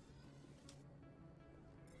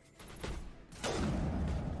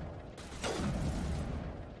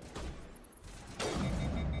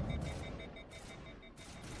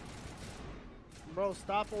 Bro,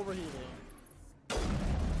 stop overheating.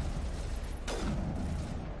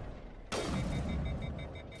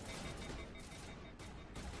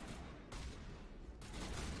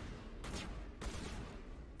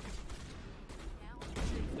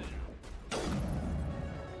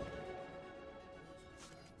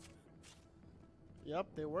 Yep,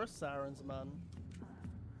 they were Sarens, man.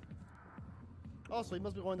 Oh, so he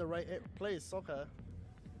must be going the right place. Okay.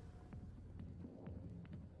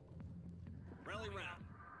 Rally round.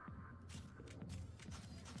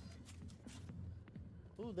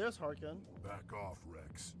 Ooh, there's Harkin. Back off,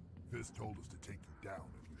 Rex. Fist told us to take you down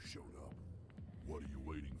if you showed up. What are you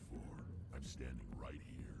waiting for? I'm standing right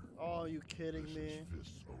here. Oh, you kidding This me? is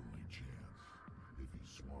Fist's only chance. If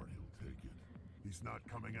he's smart, he'll take it. He's not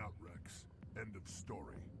coming out, Rex. End of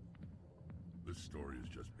story. This story is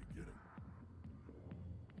just beginning.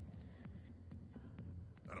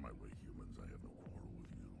 Out of my way, humans. I have no quarrel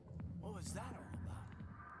with you. What was that all about?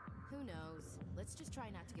 Who knows? Let's just try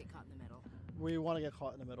not to get caught in the middle. We want to get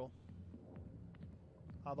caught in the middle.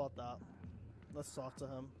 How about that? Let's talk to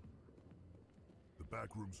him. The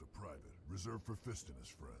back rooms are private, reserved for Fist and his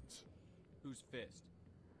friends. Who's Fist?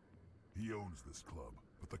 He owns this club,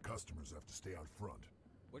 but the customers have to stay out front.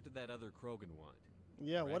 What did that other Krogan want?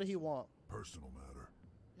 Yeah, what did he want? Personal matter.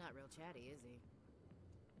 Not real chatty, is he?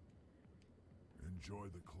 Enjoy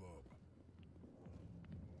the club.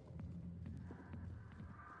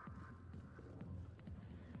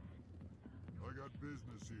 I got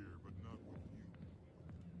business here, but not with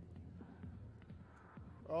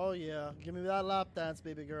you. Oh yeah, give me that lap dance,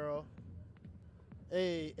 baby girl.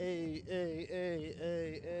 Hey, hey, hey, hey,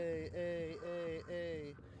 hey, hey, hey, hey,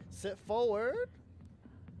 hey. Sit forward.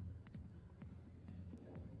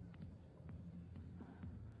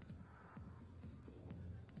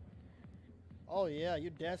 Oh yeah, you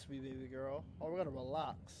dance with me, baby girl. Oh, we're gonna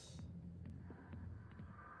relax.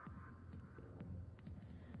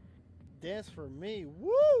 Dance for me,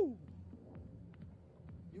 woo!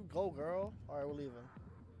 You go, girl. All right, we're leaving.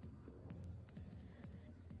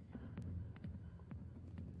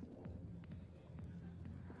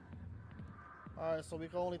 All right, so we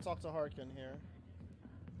can only talk to Harkin here.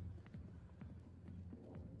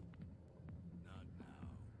 Not now.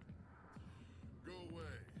 Go away.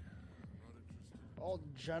 Not interested. Oh,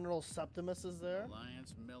 General Septimus is there.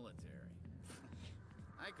 Alliance military.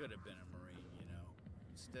 I could have been a Marine, you know.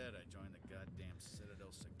 Instead, I joined the goddamn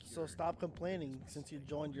Citadel security. So stop complaining since you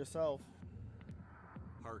joined yourself.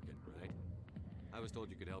 Harkin, right? I was told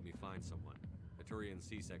you could help me find someone. A Turian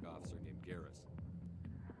CSEC officer named Garrus.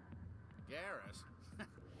 Garrus?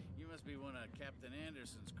 You must be one of Captain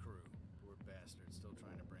Anderson's crew. Poor bastard, still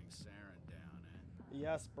trying to bring Saren down, eh?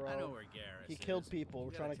 Yes, bro. I know where Garrus He is. killed people. You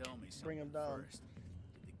We're trying gotta to tell me bring him something down. First.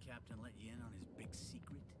 Did the captain let you in on his big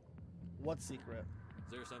secret? What secret?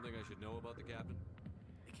 Is there something I should know about the captain?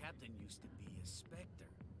 The captain used to be a Spectre.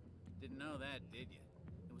 Didn't know that, did you?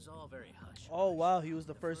 It was all very hush. Oh wow, he was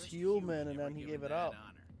the first human, and then he gave it up.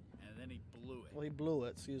 Honor, and then he blew it. Well, he blew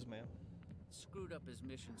it. Excuse me. Screwed up his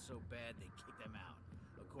mission so bad they kicked him out.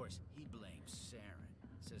 Of course, he blames Saren.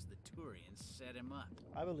 Says the Turians set him up.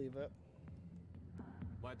 I believe it.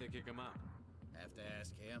 Why'd they kick him out? Have to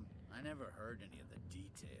ask him. I never heard any of the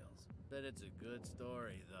details. Bet it's a good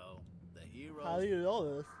story, though. The hero. How do you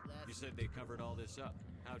know this? You said they covered all this up.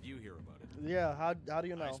 How'd you hear about it? Yeah, how do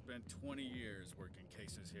you know? I spent 20 years working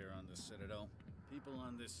cases here on the Citadel. People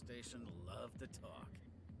on this station love to talk.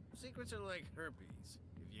 Secrets are like herpes.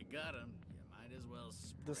 If you got them, you might as well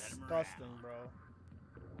spread 'em Disgusting, around. bro.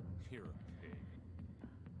 You're a pig.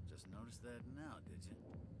 Just noticed that now, did you?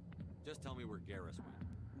 Just tell me where Garrus went.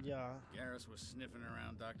 Yeah. Garrus was sniffing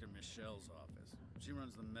around Dr. Michelle's office. She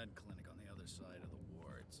runs the med clinic on the other side of the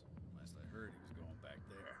wards. Last I heard, he was going back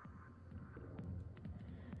there.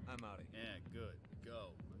 I'm out of here. Yeah, good.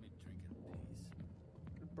 Go. Let me drink in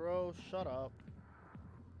peace. Bro, shut up.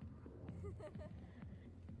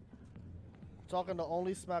 Talking to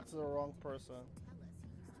only smack to the wrong person.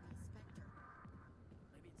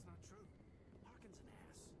 Maybe it's not true. Harkin's an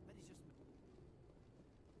ass. Bet he's just...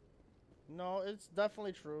 No, it's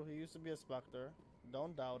definitely true. He used to be a Spectre.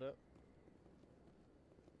 Don't doubt it.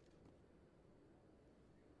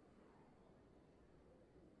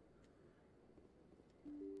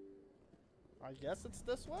 I guess it's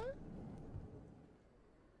this way?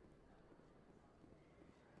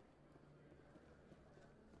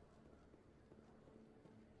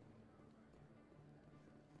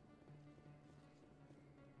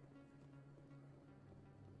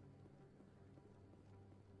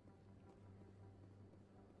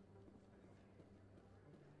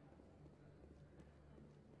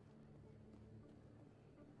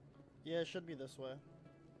 Yeah, it should be this way.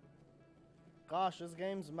 Gosh, this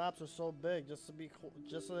game's maps are so big just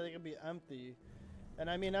so they can be empty. And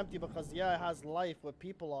I mean empty because yeah, it has life with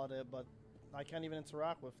people on it, but I can't even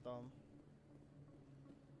interact with them.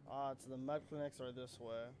 Ah, it's the med clinics are this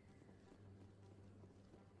way.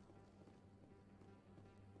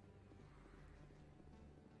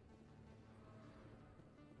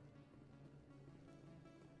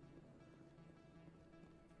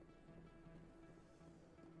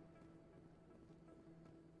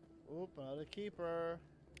 Oop, another keeper.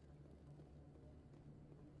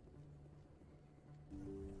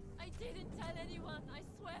 I didn't tell anyone, I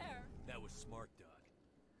swear. That was smart, Doug.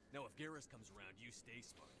 Now if Garrus comes around, you stay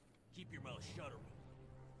smart. Keep your mouth shut or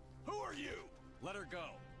we'll... Who are you? Let her go.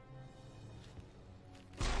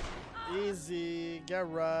 Easy, get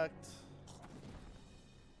wrecked.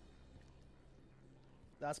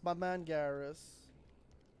 That's my man, Garrus.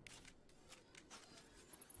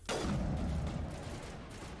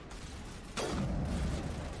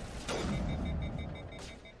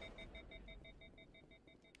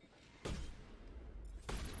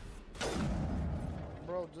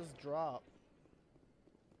 Bro, just drop.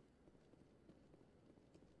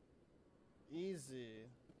 Easy.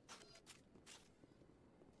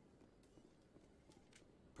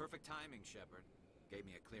 Perfect timing, Shepard. Gave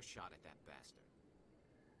me a clear shot at that bastard.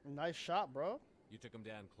 Nice shot, bro. You took him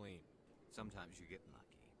down clean. Sometimes you get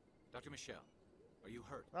lucky. Dr. Michelle, are you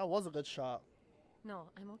hurt? That was a good shot. No,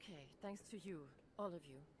 I'm okay. Thanks to you. All of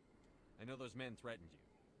you. I know those men threatened you,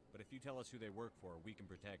 but if you tell us who they work for, we can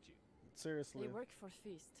protect you. Seriously. They work for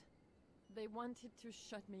Feast. They wanted to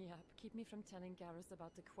shut me up, keep me from telling Garrus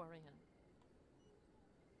about the Quarian.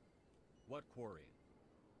 What Quarian?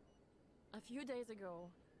 A few days ago,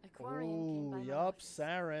 a Quarian came by my yup, office.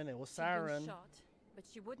 Saren. It was Saren. She'd been shot, but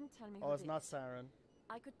she wouldn't tell me Oh, who it's did not it. Saren.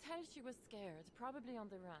 I could tell she was scared, probably on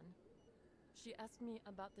the run. She asked me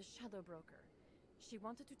about the Shadow Broker. She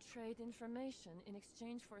wanted to trade information in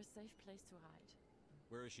exchange for a safe place to hide.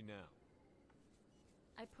 Where is she now?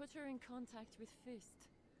 I put her in contact with Fist.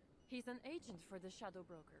 He's an agent for the Shadow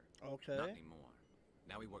Broker. Okay. Not anymore.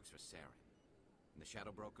 Now he works for Saren. And the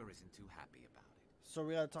Shadow Broker isn't too happy about it. So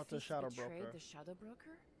we gotta talk to the Fist Shadow betrayed Broker. the Shadow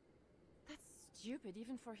Broker? That's stupid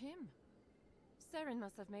even for him. Saren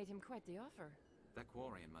must have made him quite the offer. That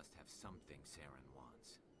Quarian must have something Saren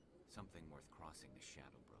wants. Something worth crossing the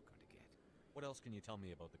Shadow Broker to get. What else can you tell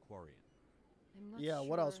me about the Quarian? I'm not Yeah, sure.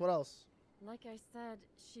 what else? What else? Like I said,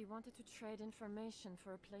 she wanted to trade information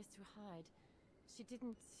for a place to hide. She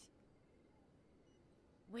didn't...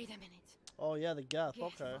 Wait a minute. Oh yeah, the Geth.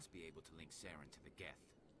 Yes. Okay. Must be able to link Saren to the Geth.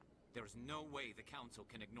 There is no way the Council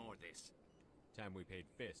can ignore this. Time we paid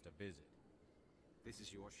Fist a visit. This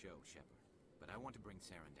is your show, Shepard. But I want to bring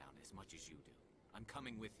Saren down as much as you do. I'm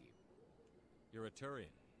coming with you. You're a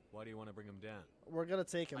Turian. Why do you want to bring him down? We're gonna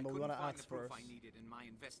take him, but we couldn't wanna find ask the proof first. I needed in my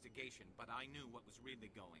investigation, but I knew what was really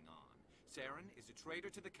going on. Saren is a traitor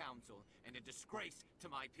to the Council and a disgrace to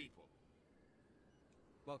my people.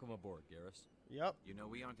 Welcome aboard, Garrus. Yep. You know,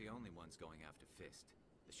 we aren't the only ones going after Fist.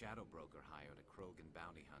 The Shadow Broker hired a Krogan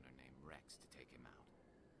bounty hunter named Rex to take him out.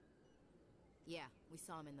 Yeah, we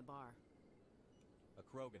saw him in the bar. A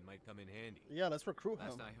Krogan might come in handy. Yeah, let's recruit him.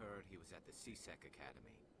 Last I heard, he was at the CSEC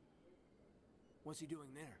Academy. What's he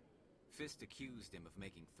doing there? Fist accused him of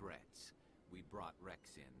making threats. We brought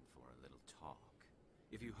Rex in for a little talk.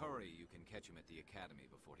 If you hurry, you can catch him at the Academy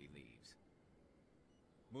before he leaves.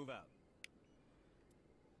 Move out.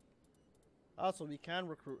 Also, we can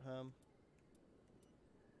recruit him.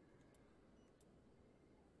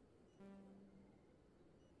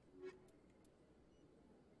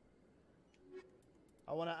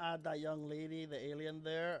 I want to add that young lady, the alien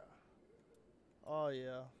there. Oh,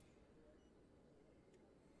 yeah.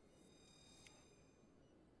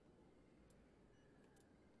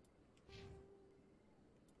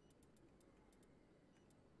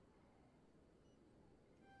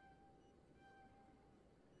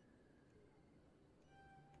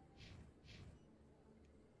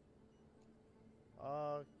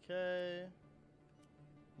 Okay.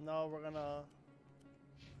 No, we're gonna...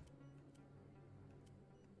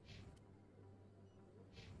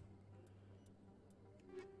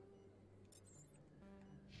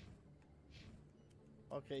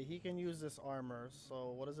 Okay, he can use this armor,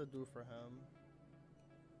 so what does it do for him?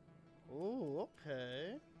 Ooh,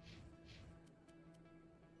 okay.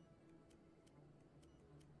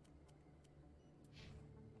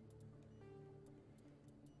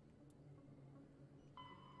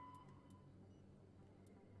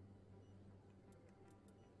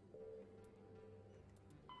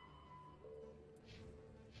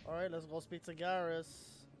 Alright, let's go speak to Garrus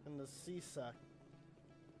in the CSEC.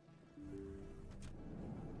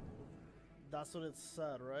 That's what it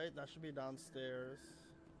said, right? That should be downstairs.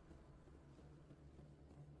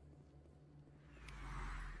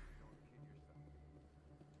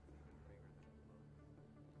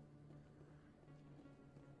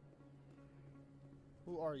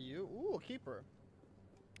 Who are you? Ooh, a keeper.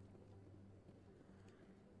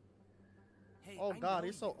 Hey, Oh I god, know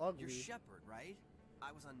he's so you. ugly. You're Shepard, right?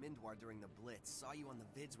 I was on Mindwar during the Blitz. Saw you on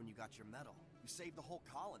the vids when you got your medal. You saved the whole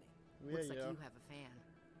colony. Yeah, Looks like yeah. you have a fan.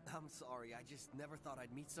 I'm sorry, I just never thought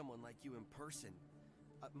I'd meet someone like you in person.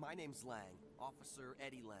 My name's Lang, Officer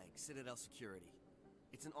Eddie Lang, Citadel Security.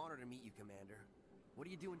 It's an honor to meet you, Commander. What are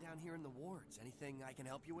you doing down here in the wards? Anything I can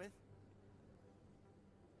help you with?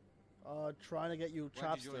 Trying to get you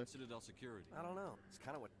Why'd you join chopstick. Citadel Security? I don't know. It's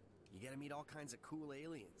kind of what... You get to meet all kinds of cool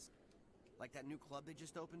aliens. Like that new club they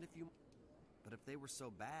just opened a few... But if they were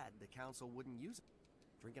so bad, the council wouldn't use it.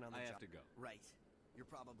 Drinking on the I job. have to go. Right. You're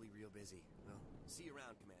probably real busy. Well, see you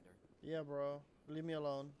around, Commander. Yeah, bro. Leave me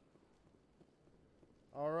alone.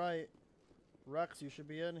 Alright. Rex, you should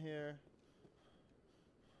be in here.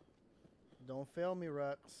 Don't fail me,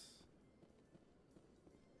 Rex.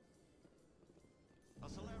 A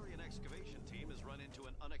Solarian excavation team has run into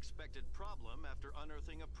an unexpected problem after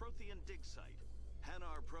unearthing a Prothean dig site.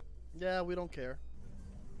 Hanar Pro... Yeah, we don't care.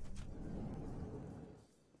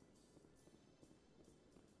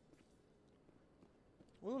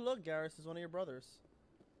 Ooh, look, Garrus is one of your brothers.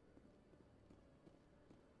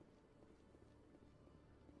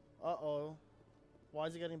 Uh-oh. Why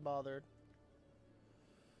is he getting bothered?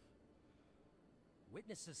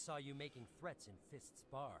 Witnesses saw you making threats in Fist's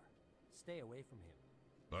bar. Stay away from him.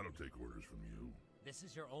 I don't take orders from you. This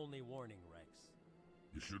is your only warning, Rex.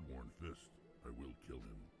 You should warn Fist. I will kill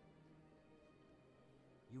him.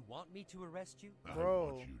 You want me to arrest you? Bro.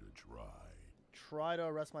 I want you to try. Try to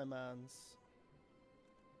arrest my mans.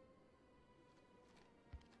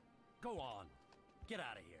 Go on. Get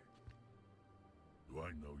out of here. Do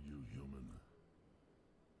I know you, human?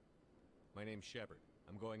 My name's Shepard.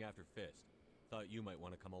 I'm going after Fist. Thought you might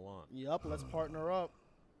want to come along. Yup, let's partner up.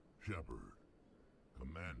 Shepard.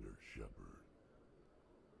 Commander Shepard.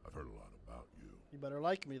 I've heard a lot about you. You better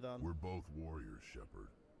like me then. We're both warriors, Shepard.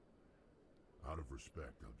 Out of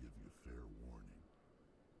respect, I'll give you a fair warning.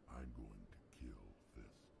 I'm going to kill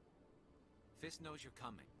Fist. Fist knows you're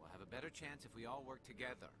coming. We'll have a better chance if we all work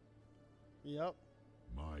together. Yep.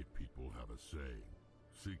 My people have a saying.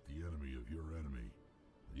 Seek the enemy of your enemy,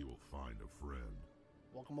 and you will find a friend.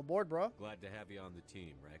 Welcome aboard, bro. Glad to have you on the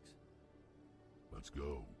team, Rex. Let's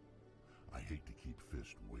go. I hate to keep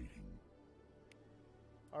Fist waiting.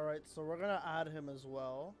 Alright, so we're gonna add him as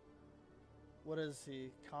well. What is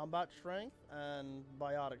he? Combat strength and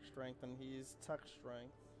biotic strength, and he's tech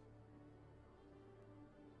strength.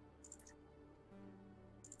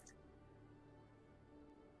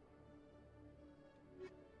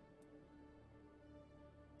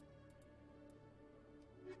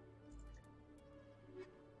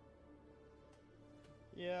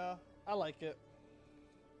 Yeah, I like it.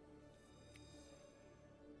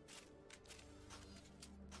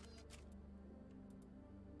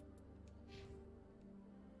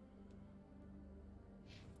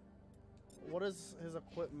 What is his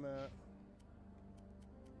equipment?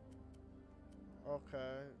 Okay.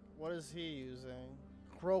 What is he using?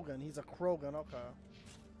 Krogan. He's a Krogan. Okay.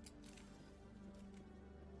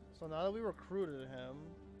 So now that we recruited him,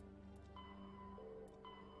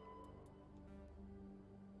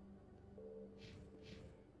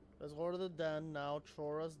 let's go to the den now.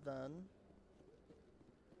 Chora's den.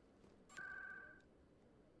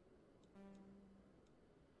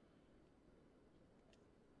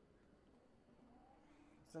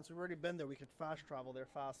 Since we've already been there, we could fast travel there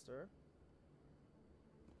faster.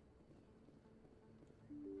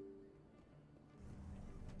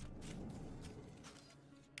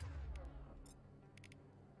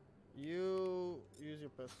 You use your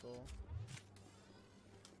pistol.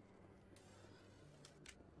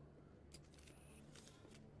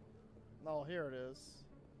 No, here it is.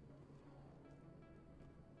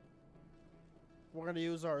 We're gonna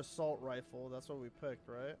use our assault rifle. That's what we picked,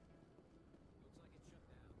 right?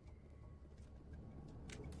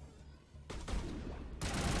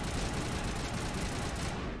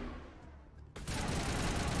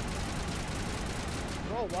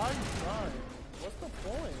 Bro, why are you trying? What's the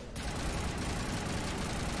point?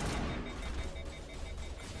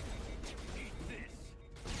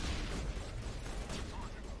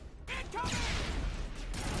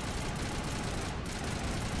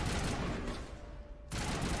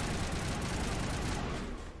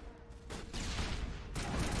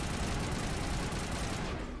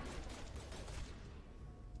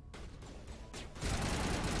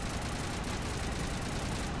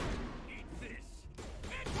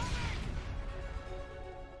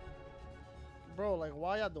 Bro, like,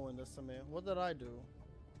 why y'all doing this to me? What did I do?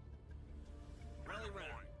 Rally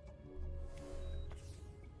round.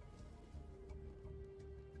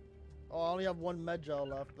 Oh, I only have one med gel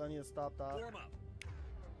left. I need to stop that. Warm up.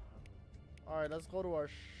 Alright, let's go to our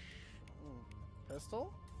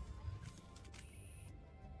pistol?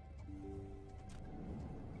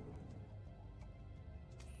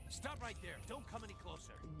 Stop right there. Don't come any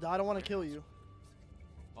closer. I don't want to kill you.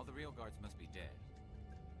 All the real guards must be dead.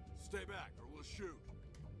 Stay back, or we'll shoot.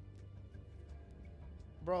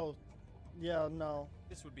 Bro, yeah, no.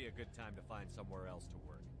 This would be a good time to find somewhere else to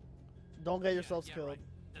work. Don't get yourselves killed. Right.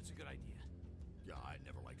 That's a good idea. Yeah, I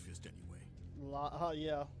never liked Fist anyway.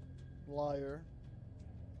 Yeah, liar.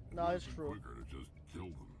 No, it's true. Quicker to just kill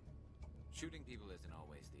them. Shooting people isn't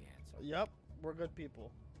always the answer. Yep, we're good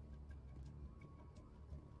people.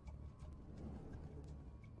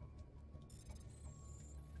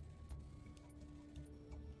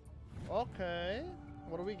 Okay,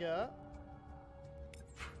 what do we got?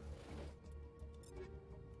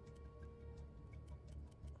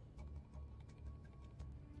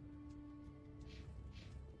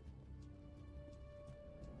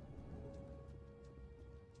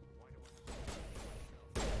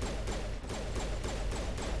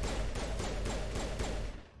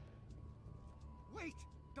 Wait!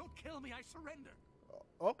 Don't kill me, I surrender.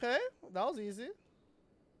 Okay, that was easy.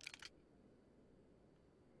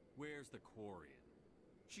 Where's the Quarian?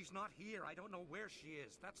 She's not here. I don't know where she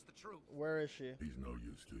is. That's the truth. Where is she? He's no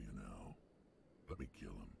use to you now. Let me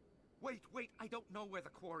kill him. Wait. I don't know where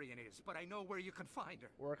the Quarian is, but I know where you can find her.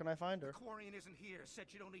 Where can I find her? The Quarian isn't here. Said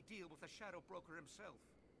she'd only deal with the Shadow Broker himself.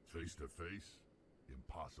 Face to face?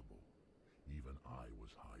 Impossible. Even I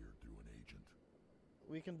was hired through an agent.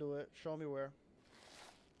 We can do it. Show me where.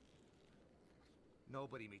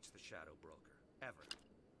 Nobody meets the Shadow Broker. Ever.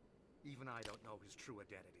 Even I don't know his true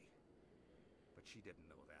identity. But she didn't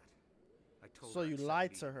know that. I told So her you I'd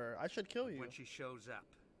lied send to her. I should kill you. When she shows up,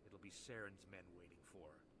 it'll be Saren's men waiting for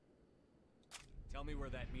her. Tell me where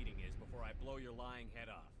that meeting is before I blow your lying head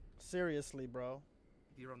off. Seriously, bro.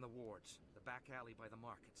 Here on the wards, the back alley by the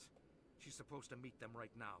markets. She's supposed to meet them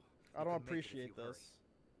right now. I don't appreciate this.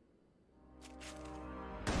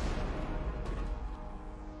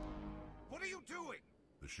 What are you doing?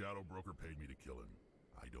 The Shadow Broker paid me to kill him.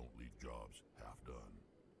 I don't leave jobs half done.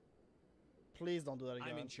 Please don't do that again.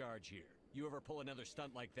 I'm in charge here. You ever pull another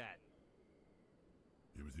stunt like that?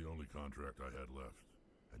 It was the only contract I had left.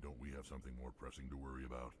 And don't we have something more pressing to worry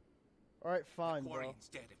about? Alright, fine, bro. Quarian's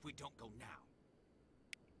dead if we don't go now.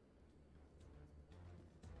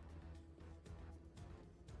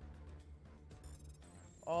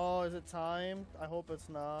 Oh, is it time? I hope it's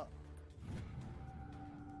not.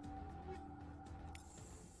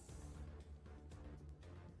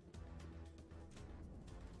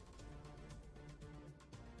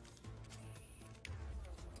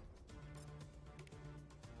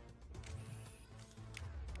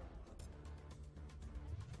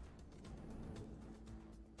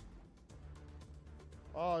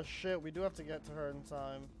 Oh shit, we do have to get to her in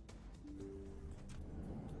time.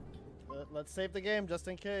 But let's save the game just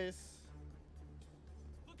in case.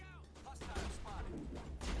 Look out! Hostile spotted.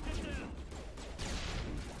 Get down!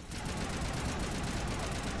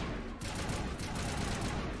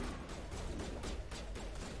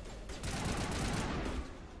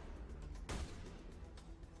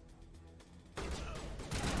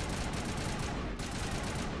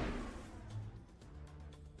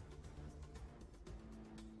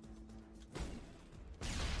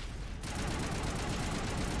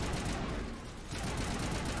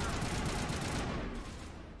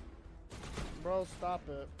 Bro, stop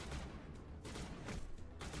it.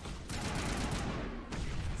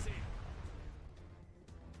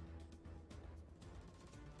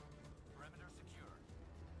 Perimeter secure.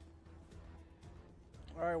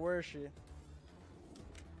 Alright, where is she?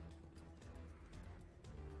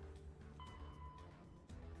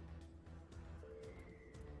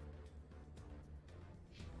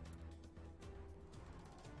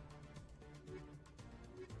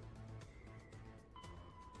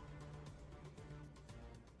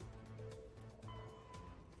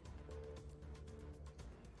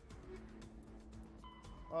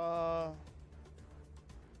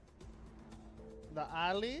 The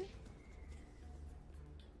alley?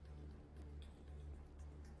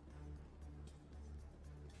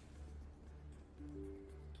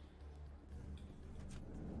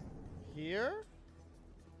 Here?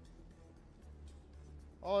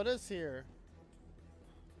 Oh, it is here.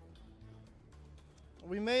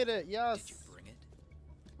 We made it, yes. Did you bring it?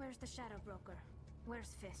 Where's the Shadow Broker?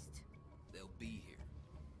 Where's Fist? They'll be here.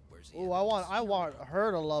 Where's the Oh, I want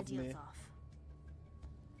her to love The deal's me. off.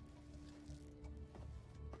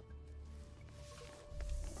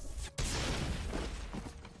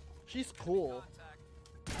 She's cool.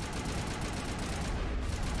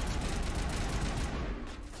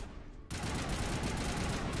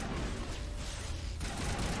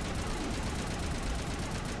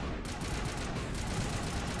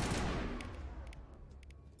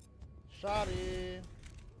 Shoddy.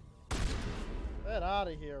 Get out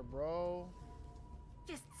of here, bro.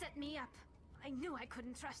 Just set me up. I knew I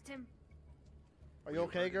couldn't trust him. Are you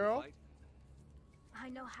okay, girl? I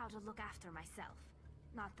know how to look after myself.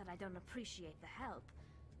 Not that I don't appreciate the help.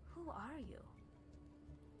 Who are you?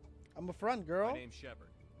 I'm a friend, girl. My name's Shepard.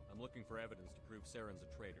 I'm looking for evidence to prove Saren's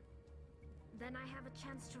a traitor. Then I have a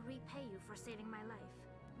chance to repay you for saving my life.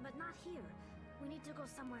 But not here. We need to go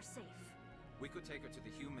somewhere safe. We could take her to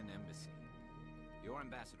the human embassy. Your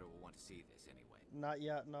ambassador will want to see this anyway. Not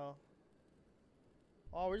yet, no.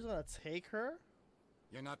 Oh, we're just gonna take her?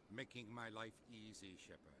 You're not making my life easy,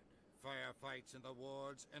 Shepard. Firefights in the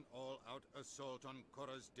wards, an all-out assault on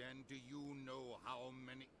Korra's den. Do you know how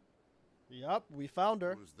many? Yup, we found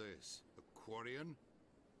her. Who's this? A Quarian?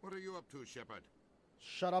 What are you up to, Shepard?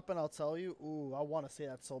 Shut up and I'll tell you. Ooh, I want to say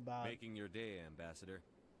that so bad. Making your day, Ambassador.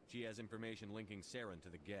 She has information linking Saren to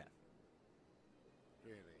the Geth.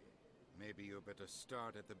 Really? Maybe you better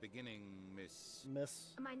start at the beginning, Miss...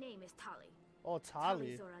 My name is Tali. Oh,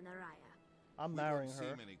 Tali. Zora Naraya. I'm we marrying don't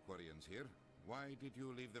her. see many Quarians here. Why did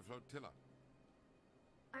you leave the flotilla?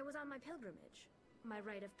 I was on my pilgrimage. My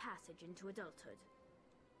rite of passage into adulthood.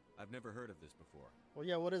 I've never heard of this before. Well,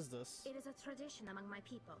 yeah, what is this? It is a tradition among my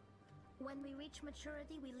people. When we reach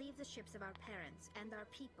maturity, we leave the ships of our parents and our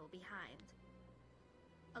people behind.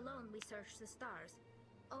 Alone, we search the stars,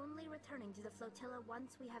 only returning to the flotilla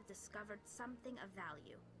once we have discovered something of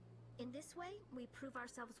value. In this way, we prove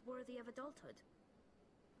ourselves worthy of adulthood.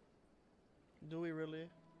 Do we really?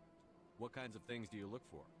 What kinds of things do you look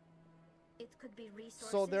for? It could be resources.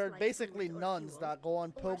 So they're like basically food or nuns fuel, that go on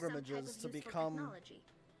or some type pilgrimages of to useful become technology,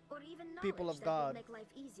 or even people knowledge of that will God. make life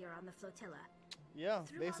easier on the flotilla. Yeah,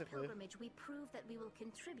 Through basically. our pilgrimage, we prove that we will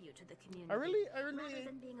contribute to the community. I really rather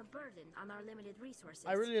than being a burden on our limited resources.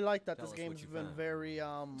 I really like that Tell this us what game's you been found. very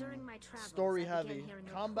During my travels, story I began heavy. hearing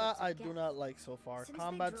Combat reports of I do Geth. not like so far. Since they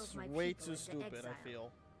Combat's drove my way people too into stupid, I exile,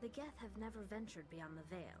 feel. The Geth have never ventured beyond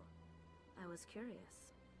the Veil. I was curious.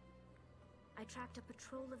 I tracked a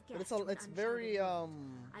patrol of Geth. But to an it's very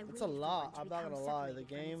uncharted it's world. a I lot. waited for I'm it not to gonna become lie. The separated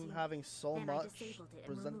from game its having so Then I much disabled it and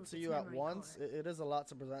present removed to its you at memory once, core. it is a lot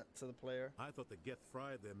to present to the player. I thought the Geth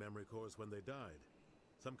fried their memory cores when they died.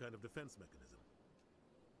 Some kind of defense mechanism.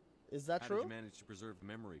 Is that How true? did you manage to preserve the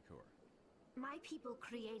memory core? My people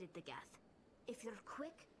created the Geth. If you're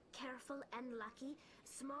quick, careful, and lucky,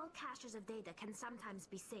 small caches of data can sometimes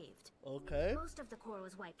be saved. Okay. Most of the core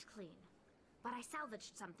was wiped clean, but I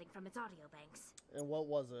salvaged something from its audio banks. And what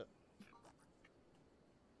was it?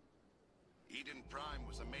 Eden Prime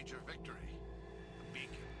was a major victory. The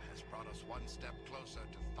beacon has brought us one step closer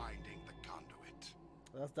to finding the conduit.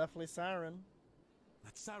 That's definitely Saren.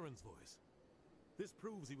 That's Saren's voice. This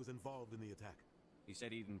proves he was involved in the attack. He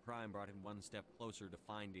said Eden Prime brought him one step closer to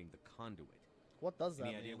finding the conduit. What does that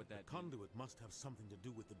Any idea mean? what that The conduit must have something to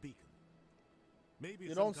do with the beacon. Maybe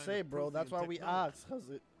You some don't kind say, of bro. That's why Prothean we technology. asked. Cause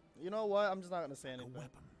you know what? I'm just not gonna say anything.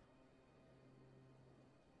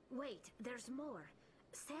 Wait, there's more.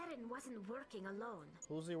 Saren wasn't working alone.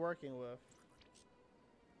 Who's he working with?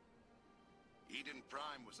 Eden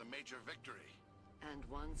Prime was a major victory. And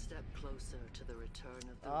one step closer to the return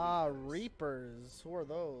of the Reapers. Who are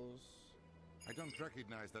those? I don't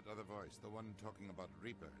recognize that other voice, the one talking about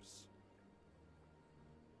Reapers.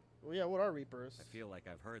 Well, yeah, what are Reapers? I feel like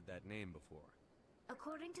I've heard that name before.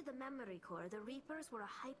 According to the memory core, the Reapers were a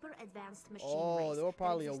hyper-advanced machine Oh, race. they were that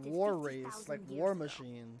probably a existed war 50,000 race, like years war ago.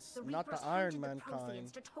 machines, The not the Reapers Iron hunted Man the Protheans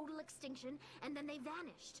kind. to total extinction, and then they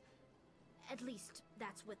vanished. At least,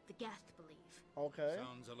 that's what the Geth believe. Okay.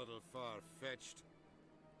 Sounds a little far-fetched.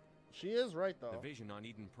 She is right, though. The vision on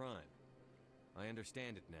Eden Prime. I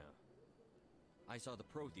understand it now. I saw the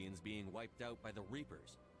Protheans being wiped out by the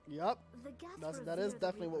Reapers. Yep. The Geth That is revere the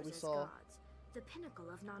definitely what we Reapers as saw. gods, the pinnacle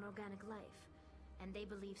of non-organic life. And they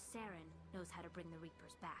believe Saren knows how to bring the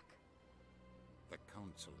Reapers back. The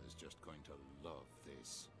Council is just going to love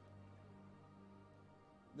this.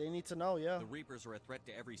 They need to know, yeah. The Reapers are a threat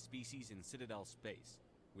to every species in Citadel space.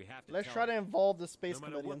 We have to Let's tell try to them. involve the Space No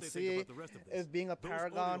matter Committee what and they see think about the rest of this, if being a those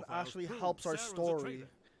Paragon audio files actually prove helps our Saren's a story. traitor.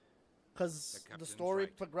 Because The the captain's story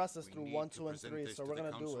right. progresses We through need 1, to 2, and present 3, this so to we're the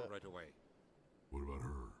gonna do Council it. right away. What about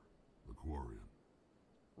her? The Quarian?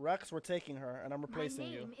 Rex, we're taking her, and I'm replacing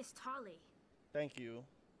My you. name is Tali. Thank you.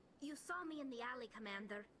 You saw me in the alley,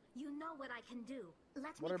 Commander. You know what I can do.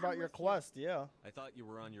 Let What me about come your with you. quest? Yeah. I thought you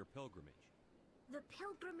were on your pilgrimage. The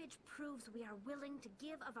pilgrimage proves we are willing to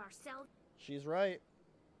give of ourselves. She's right.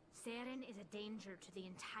 Saren is a danger to the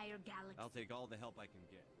entire galaxy. I'll take all the help I can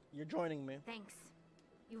get. You're joining me. Thanks.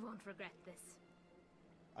 You won't regret this.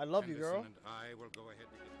 I love you, girl. Henderson and I will go ahead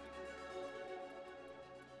and get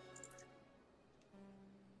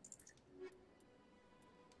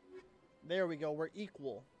There we go. We're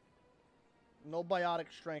equal. No biotic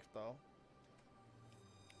strength, though.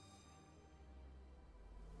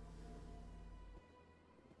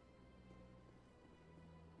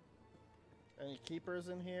 Any keepers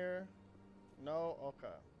in here? No?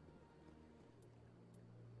 Okay.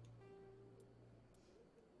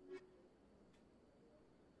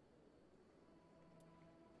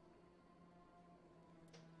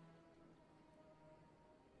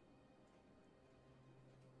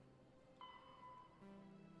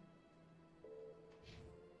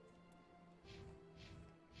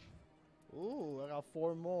 Ooh, I got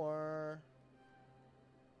 4 more.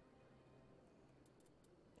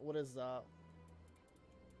 What is that?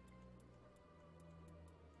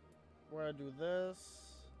 Where I do this?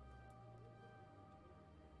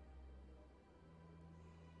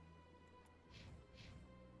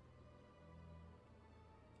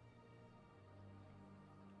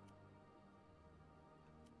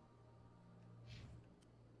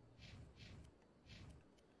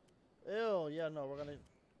 Ew, yeah, no, we're gonna...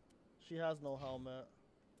 She has no helmet.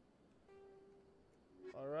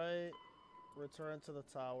 Alright. Return to the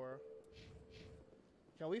tower.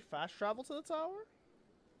 Can we fast travel to the tower?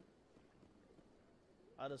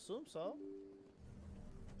 I'd assume so.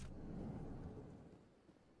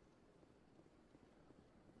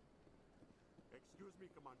 Excuse me,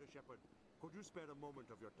 Commander Shepard. Could you spare a moment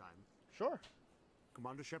of your time? Sure.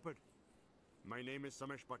 Commander Shepard, my name is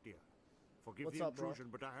Samesh Bhatia. Forgive What's the up, bro? intrusion,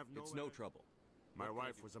 but I have no... It's no trouble. My What can I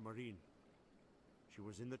wife do? was a Marine. She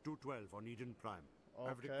was in the 212 on Eden Prime.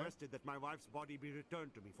 I've Okay. requested that my wife's body be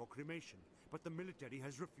returned to me for cremation, but the military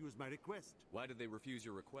has refused my request. Why did they refuse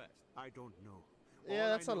your request? I don't know. Yeah, All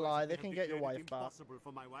that's I a know is lie. that They have can get your declared it wife back. impossible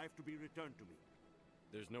for my wife to be returned to me.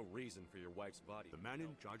 There's no reason for your wife's body. The man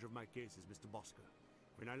in charge of my case is Mr. Bosker.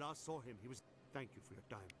 When I last saw him, he was... Thank you for your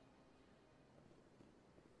time.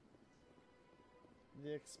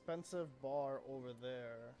 The expensive bar over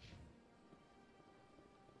there.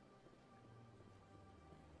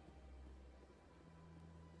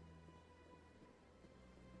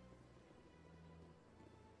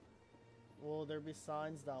 Will there be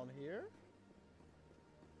signs down here?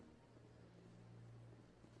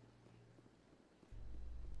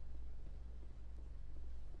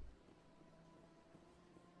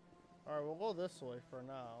 Alright, we'll go this way for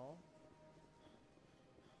now.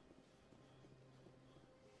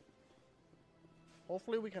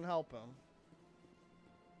 Hopefully we can help him.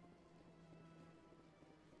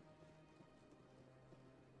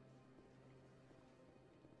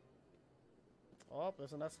 Oh,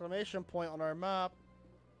 there's an exclamation point on our map.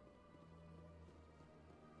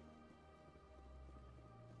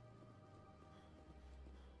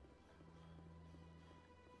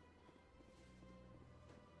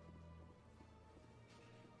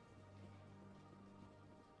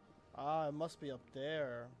 Ah, it must be up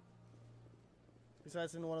there.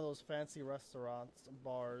 Besides in one of those fancy restaurants,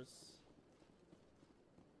 bars.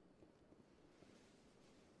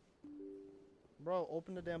 Bro,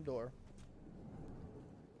 open the damn door.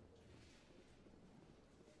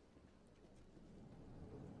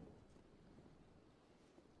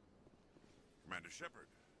 Commander Shepard,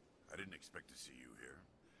 I didn't expect to see you here.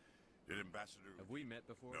 Did Ambassador... Have we met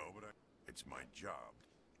before? No, but it's my job.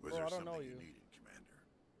 Was Bro, there I don't something know you you. needed, Commander?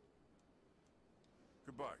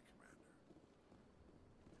 Goodbye, Commander.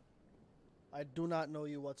 I do not know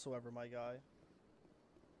you whatsoever, my guy.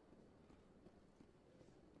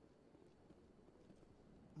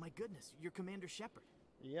 My goodness, you're Commander Shepard.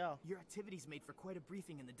 Yeah. Your activities made for quite a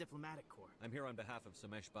briefing in the diplomatic corps. I'm here on behalf of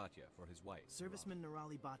Samesh Bhatia for his wife. Serviceman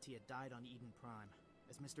Nirali Bhatia died on Eden Prime.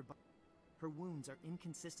 As Mr. Her wounds are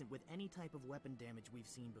inconsistent with any type of weapon damage we've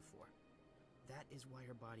seen before. That is why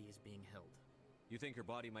her body is being held. You think her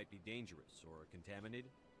body might be dangerous or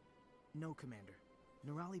contaminated? No, Commander.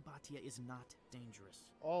 Nirali Bhatia is not dangerous.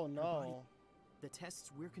 Oh, Her no. body- the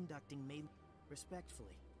tests we're conducting may...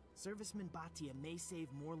 Respectfully, Serviceman Bhatia may save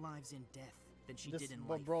more lives in death than she did in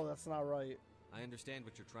But life. bro, that's not right. I understand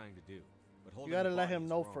what you're trying to do, but You holding gotta the let body him is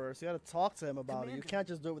know wrong. first. You gotta talk to him about it. You Commander, can't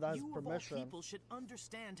just do it without his you of permission. all people should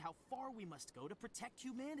understand how far we must go to protect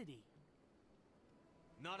humanity.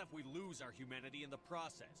 Not if we lose our humanity in the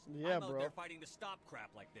process. Yeah, I'm out bro. there fighting to stop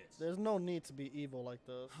crap like this. There's no need to be evil like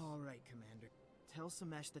this. All right, Commander. Tell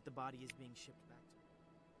Samesh that the body is being shipped back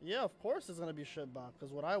to Yeah, of course it's gonna be shit back,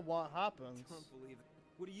 because what I want happens. Don't believe it.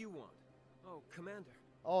 What do you want? Oh, Commander.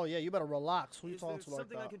 Oh yeah, you better relax. Who you Is there talking to like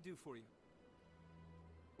something I that? can do for you?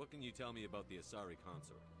 What can you tell me about the Asari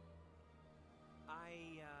consort?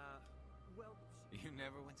 Well... You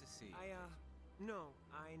never went to see her? No,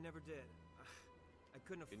 I never did. I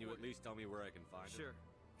couldn't afford Can you at least tell me where I can find her? Sure.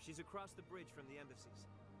 She's across the bridge from the embassies.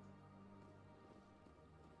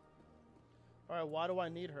 Alright, why do I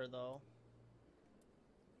need her though?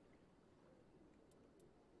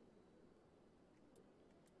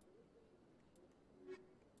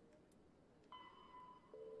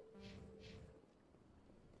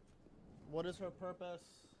 What is her purpose?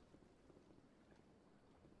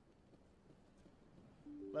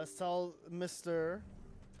 Let's tell Mr.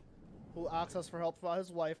 who asks us for help for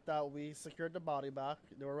his wife that we secured the body back.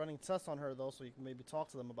 They were running tests on her though, so you can maybe talk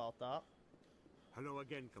to them about that. Hello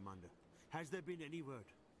again, Commander. Has there been any word?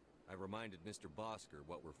 I reminded Mr. Bosker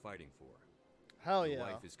what we're fighting for. Hell Your yeah.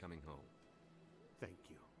 wife is coming home. Thank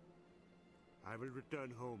you. I will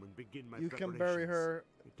return home and begin my You preparations. can bury her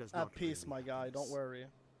It does at not peace, bring me my guy. Don't happiness, worry.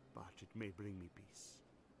 but it may bring me peace.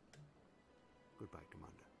 Goodbye,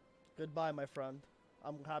 Commander. Goodbye, my friend.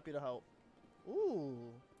 I'm happy to help.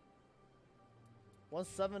 Ooh.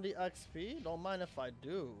 170 XP? Don't mind if I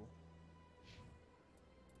do.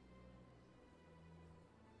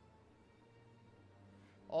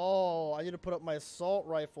 Oh, I need to put up my assault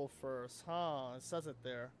rifle first, huh? It says it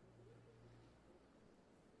there.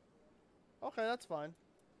 Okay, that's fine.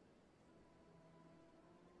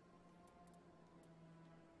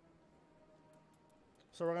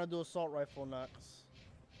 So we're gonna do assault rifle next.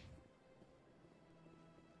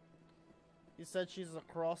 He said she's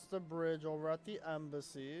across the bridge over at the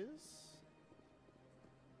embassies.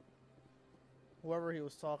 Whoever he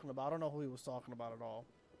was talking about. I don't know who he was talking about at all.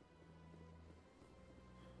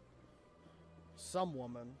 Some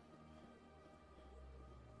woman.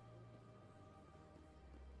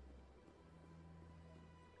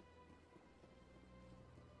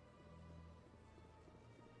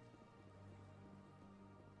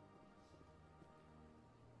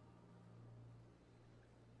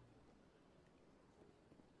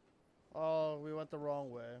 Oh, we went the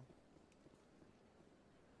wrong way.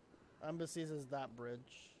 Embassies is that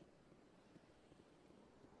bridge.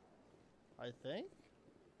 I think?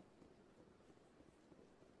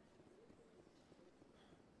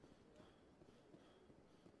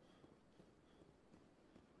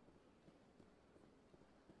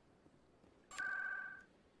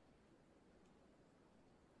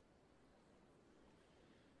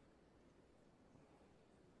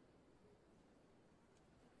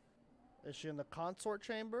 Is she in the consort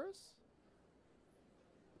chambers?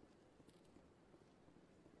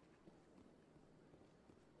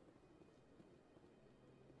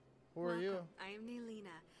 Who are you? I am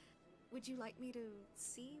Nelina. Would you like me to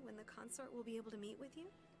see when the consort will be able to meet with you?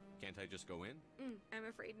 Can't I just go in? I'm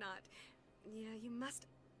afraid not. Yeah, you must.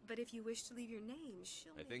 But if you wish to leave your name,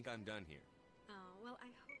 she'll. I think I'm done here. Oh, well, I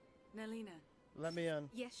hope. Nelina. Let me in.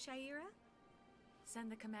 Yes, Shaira?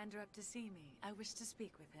 Send the commander up to see me. I wish to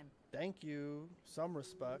speak with him. Thank you. Some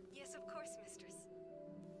respect. Yes, of course, mistress.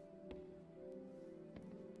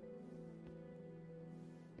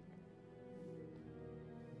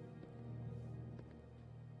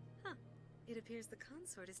 Huh. It appears the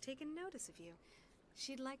consort has taken notice of you.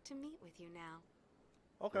 She'd like to meet with you now.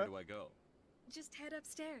 Okay. Where do I go? Just head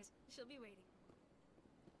upstairs. She'll be waiting.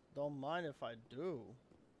 Don't mind if I do.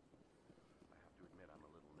 I have to admit I'm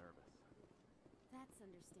a little nervous. That's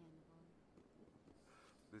understandable.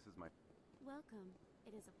 This is my... Welcome.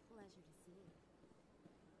 It is a pleasure to see you.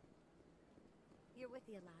 You're with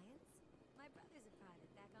the Alliance? My brother's a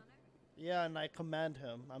private back on Earth. Yeah, and I command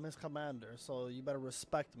him. I'm his commander, so you better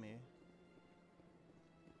respect me.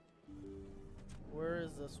 Where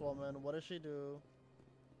is this woman? What does she do?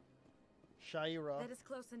 Shaira. That is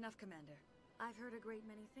close enough, Commander. I've heard a great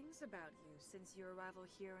many things about you since your arrival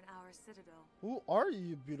here in our citadel. Who are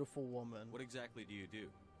you, beautiful woman? What exactly do you do?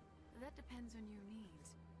 That depends on your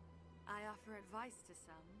needs. I offer advice to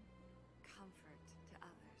some, comfort to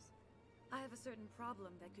others. I have a certain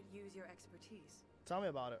problem that could use your expertise. Tell me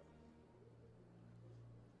about it.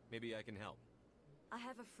 Maybe I can help. I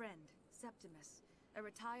have a friend, Septimus, a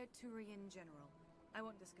retired Turian general. I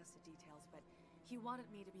won't discuss the details, but he wanted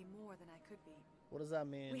me to be more than I could be. What does that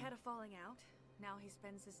mean? We had a falling out. Now he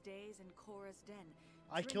spends his days in Korra's den.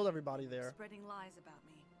 I killed everybody there. Spreading lies about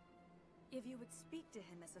me. If you would speak to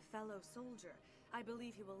him as a fellow soldier, I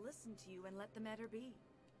believe he will listen to you and let the matter be.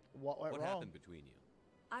 What went What wrong? happened between you?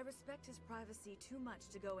 I respect his privacy too much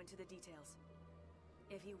to go into the details.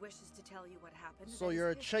 If he wishes to tell you what happened... So that is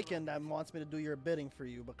you're a his chicken that wants me to do your bidding for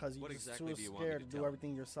you because you're What just exactly too do you want me scared to to do tell him?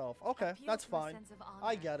 everything yourself. Okay, Appeal that's to a fine. sense of honor.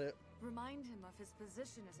 I get it. Remind him of his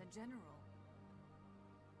position as a general.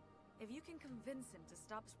 If you can convince him to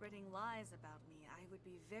stop spreading lies about me, I would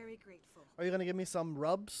be very grateful. Are you gonna give me some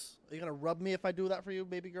rubs? Are you gonna rub me if I do that for you,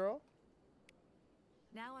 baby girl?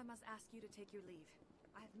 Now I must ask you to take your leave.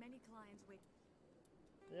 I have many clients waiting.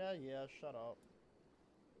 Yeah, shut up.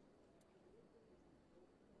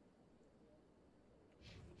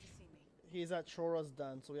 He's at Chora's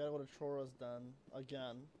Den, so we gotta go to Chora's Den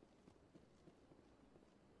again.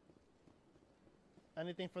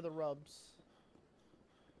 Anything for the rubs.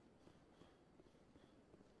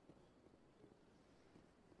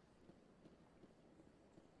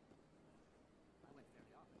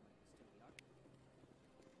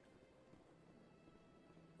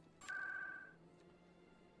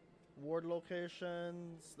 Ward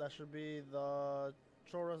locations, that should be the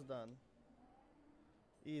Chora's Den.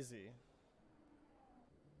 Easy.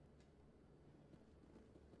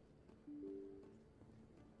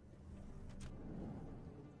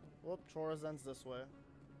 Whoop, Chora's Den's this way.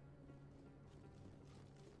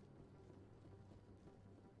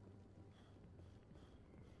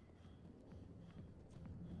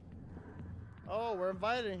 Oh, we're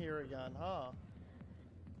invited here again, huh?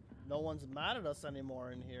 No one's mad at us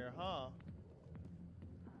anymore in here, huh?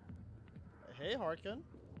 Hey, Harkin.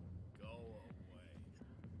 Go away.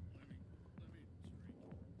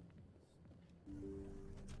 Let me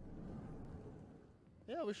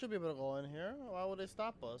Yeah, we should be able to go in here. Why would they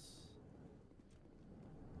stop us?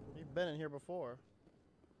 We've been in here before.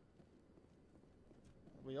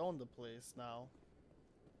 We own the place now.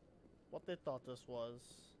 What they thought this was?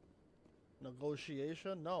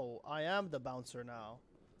 Negotiation? No, I am the bouncer now.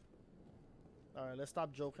 Alright, let's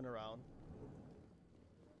stop joking around.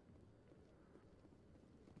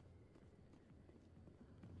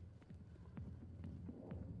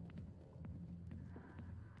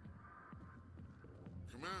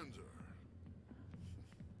 Commander.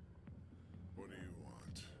 What do you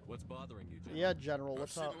want? What's bothering you, General? Yeah, General,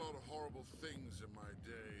 what's up? I've seen a lot of horrible things in my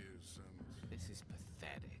days, and... This is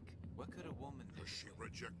pathetic. What could a woman do? She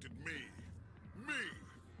rejected me. Me!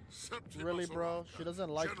 Septimus Really, bro? Arranca, She doesn't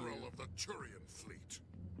like General you. of the Turian fleet.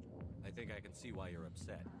 I think I can see why you're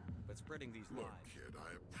upset. But spreading these Look, lies... kid,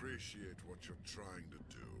 I appreciate what you're trying to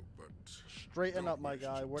do, but... Straighten up, my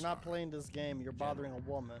guy. We're not playing this game. You're bothering a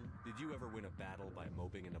woman. Did you ever win a battle by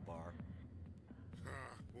moping in a bar?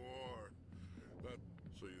 War. That...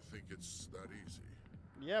 So you think it's that easy?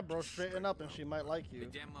 Yeah, bro, straighten up and she might like you. The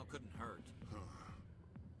demo couldn't hurt.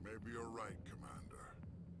 Maybe you're right, Commander.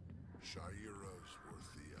 Shaira's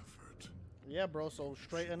worth the effort. Yeah, bro, so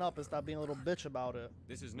straighten up and stop being a little bitch about it.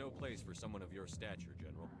 This is no place for someone of your stature,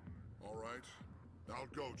 General. All right, I'll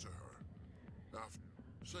go to her. After,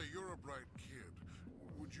 say you're a bright kid.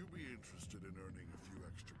 Would you be interested in earning a few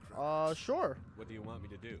extra credits? Sure. What do you want me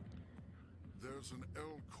to do? There's an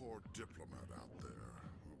L-Corps diplomat out there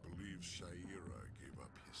who believes Shaira gave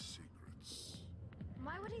up his secrets.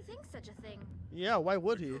 Why would he think such a thing? Yeah, why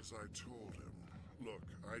would he? Because I told him. Look,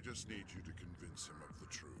 I just need you to convince him of the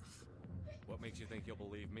truth. What makes you think he'll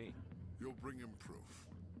believe me? You'll bring him proof.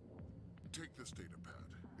 Take this data pad.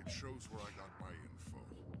 It shows where I got my info.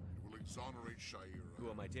 It will exonerate Shaira.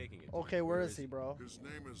 Who am I taking it to? Okay, where is he, bro? His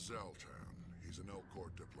name is Zaltan. He's an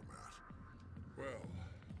L-Corps diplomat. Well,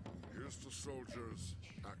 here's to soldiers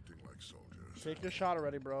acting like soldiers. Take your shot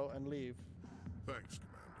already, bro, and leave. Thanks,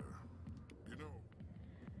 Commander. You know...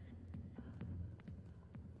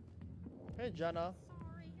 Hey, Jenna.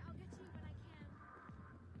 Sorry, I'll get to you when I can.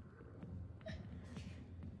 Hi, be with you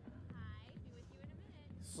in a minute.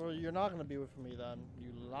 So you're not gonna be with me then,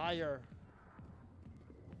 you liar.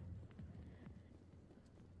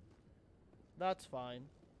 That's fine.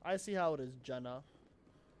 I see how it is, Jenna.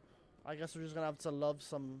 I guess we're just gonna have to love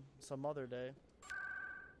some other day.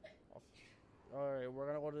 Alright, we're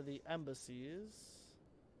gonna go to the embassies.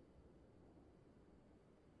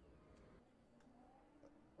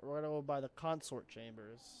 We're gonna go by the consort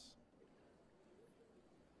chambers.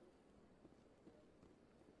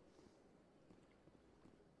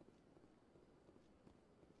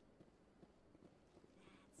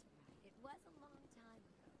 It was a long time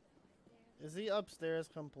ago, though. Is he upstairs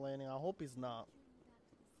complaining? I hope he's not.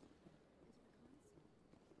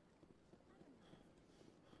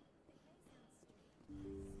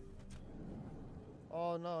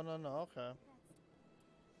 Oh, no, no, no, okay.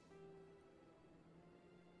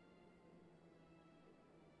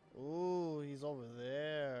 Ooh, he's over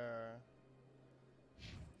there.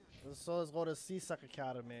 So let's go to CSEC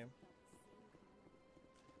Academy.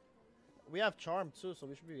 We have charm too, so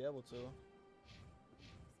we should be able to. Really?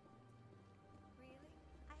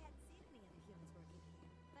 I hadn't seen any other humans working here,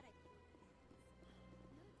 but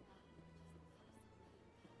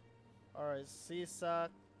I... Alright, CSEC.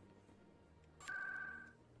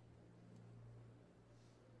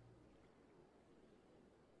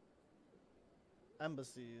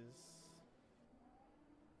 Embassies.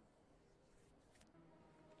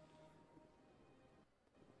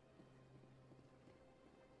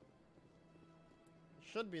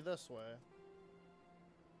 Should be this way.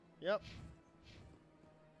 Yep.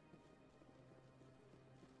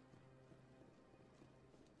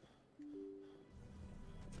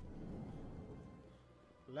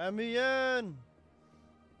 Let me in.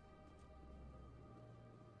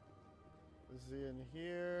 Is he in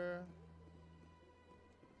here?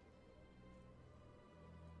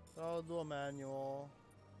 I'll do a manual.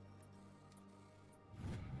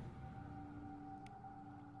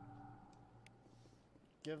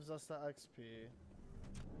 Gives us the XP.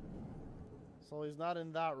 So he's not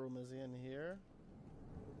in that room, is he in here?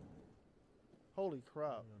 Holy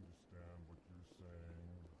crap. I understand what you're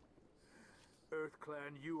saying.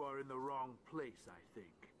 EarthClan, you are in the wrong place, I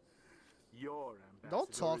think. Your ambassador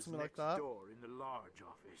Don't talk is to me like next that. door in the large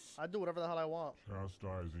office. I do whatever the hell I want.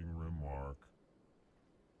 Chastising remark.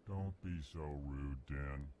 Don't be so rude,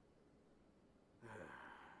 Dan.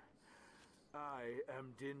 I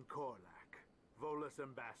am Din Korlak, Volus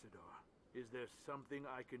ambassador. Is there something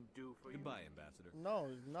I can do for Goodbye, you? Ambassador. No,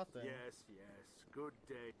 nothing. Yes, yes. Good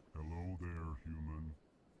day. Hello there, human.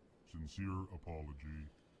 Sincere apology,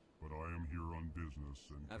 but I am here on business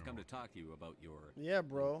and I've come to talk to you about your Yeah,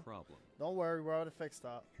 bro. problem. Don't worry, we're out to fix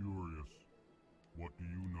that. Curious. What do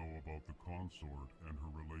you know about the consort and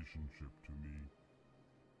her relationship to me?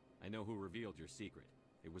 I know who revealed your secret.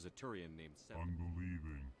 It was a Turian named Septimus.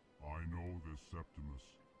 Unbelieving. I know this Septimus,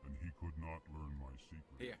 and he could not learn my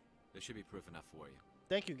secret. Here, there should be proof enough for you.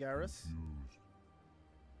 Thank you, Garrus. Confused.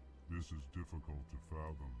 This is difficult to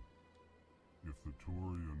fathom. If the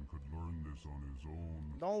Turian could learn this on his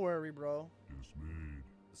own... Don't worry, bro. Dismayed.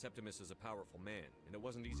 Septimus is a powerful man, and it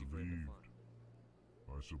wasn't easy for him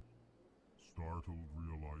to find. Startled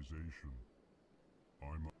realization.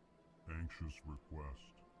 I'm anxious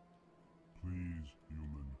request. Please,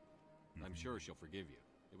 human. I'm sure she'll forgive you.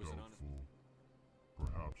 It was an honest... Doubtful.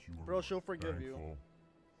 Perhaps you are Bro, she'll forgive you. thankful.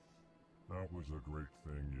 That was a great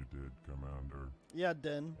thing you did, Commander. Yeah,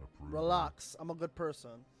 Din. Approve. Relax. I'm a good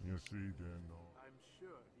person. You see, Din. I'm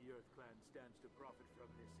sure the EarthClan stands to profit from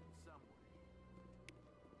this in some way.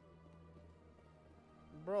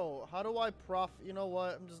 Bro, how do I You know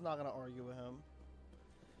what? I'm just not gonna argue with him.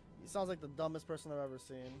 He sounds like the dumbest person I've ever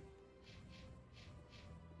seen.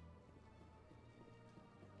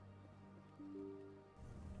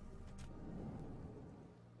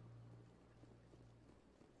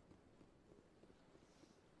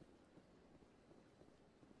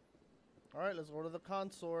 Alright, let's go to the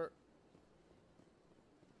consort.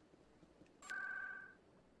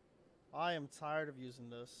 I am tired of using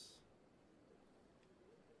this.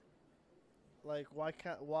 Like,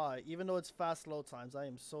 why? Even though it's fast load times, I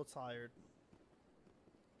am so tired.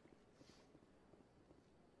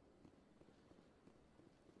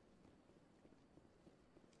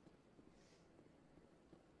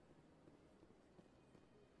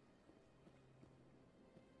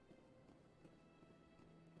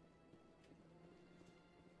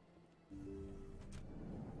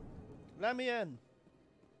 Let me in.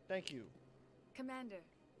 Thank you. Commander,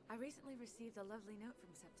 I recently received a lovely note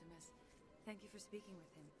from Septimus. Thank you for speaking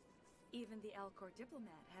with him. Even the Alcor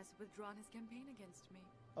diplomat has withdrawn his campaign against me.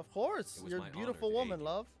 Of course. You're a beautiful woman,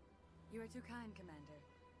 love. You are too kind, Commander.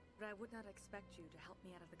 But I would not expect you to help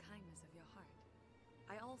me out of the kindness of your heart.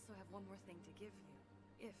 I also have one more thing to give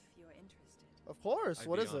you, if you are interested. Of course.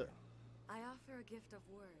 What is it? I offer a gift of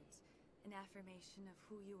words, an affirmation of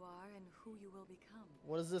who you are and who you will become.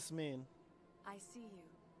 What does this mean? I see you.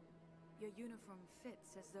 Your uniform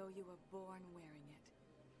fits as though you were born wearing it.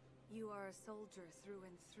 You are a soldier through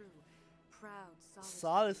and through, proud,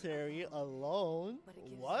 solitary, alone. But it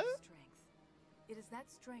gives What? you strength. It is that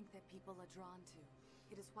strength that people are drawn to.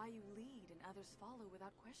 It is why you lead and others follow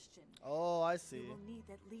without question. Oh, I see. You will need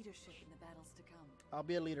that leadership in the battles to come. I'll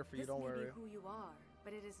be a leader for you, don't worry. This may be who you are,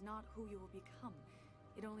 but it is not who you will become.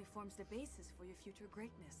 It only forms the basis for your future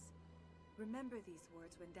greatness. Remember these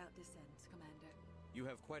words when doubt descends, Commander. You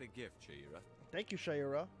have quite a gift, Shaira. Thank you,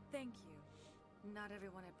 Shaira. Thank you. Not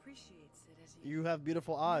everyone appreciates it as you. You have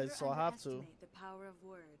beautiful eyes, so I have to. Underestimate the power of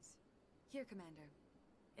words. Here, Commander.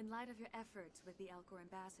 In light of your efforts with the Alcor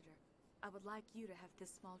ambassador, I would like you to have this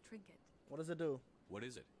small trinket. What does it do? What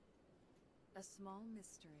is it? A small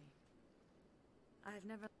mystery. I have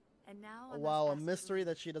never... And now... Oh, wow, a mystery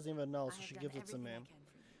that she doesn't even know, so she gives it to me.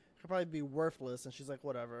 It could probably be worthless, and she's like,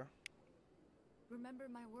 whatever. Remember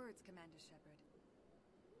my words, Commander Shepard.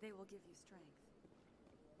 They will give you strength.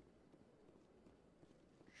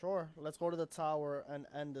 Sure, let's go to the tower and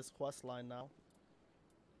end this quest line now.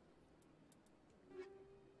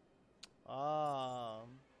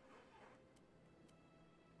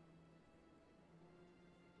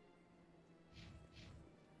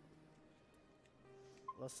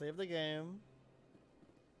 Let's save the game.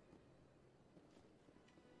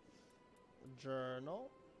 Journal.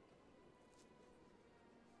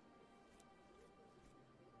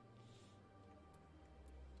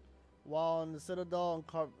 While in the Citadel,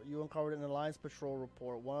 you uncovered an Alliance patrol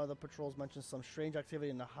report. One of the patrols mentioned some strange activity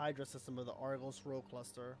in the Hydra system of the Argos Row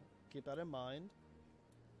cluster. Keep that in mind.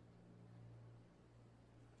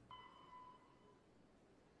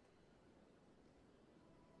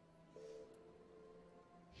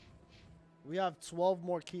 We have 12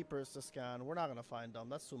 more keepers to scan. We're not going to find them.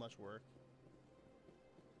 That's too much work.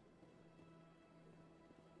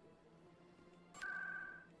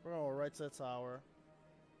 We're going right to the tower.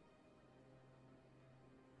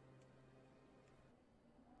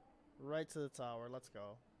 Right to the tower. Let's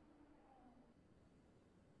go.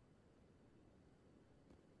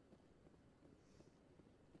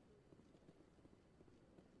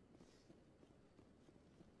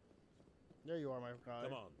 There you are, my guy.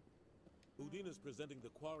 Come on. Udina's presenting the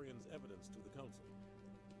Quarians' evidence to the Council.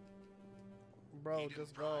 Bro,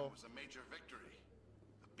 just go. Was a major victory.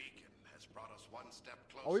 The beacon has brought us one step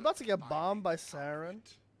closer. Are we about to get bombed by Saren?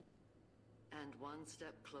 And one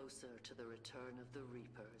step closer to the return of the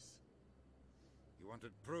Reapers. You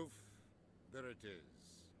wanted proof? There it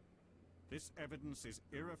is. This evidence is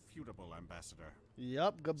irrefutable, Ambassador.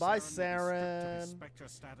 Yep. Goodbye, Saren. Will be stripped of his Saren. Spectre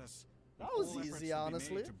status. That was All efforts easy, will be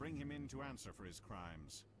honestly. made to bring him in to answer for his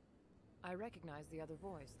crimes. I recognize the other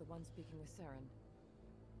voice, the one speaking with Saren.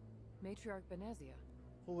 Matriarch Benezia.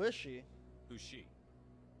 Who is she? Who's she?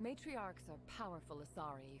 Matriarchs are powerful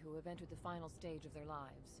Asari who have entered the final stage of their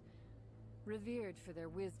lives. Revered for their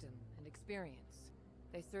wisdom and experience.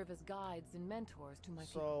 They serve as guides and mentors to my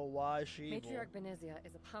people. So why is she evil? Matriarch Benezia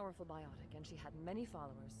is a powerful biotic, and she had many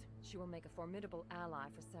followers. She will make a formidable ally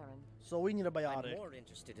for Saren. So we need a biotic. I'm more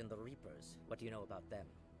interested in the Reapers. What do you know about them?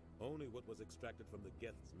 Only what was extracted from the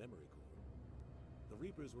Geth's memory core. The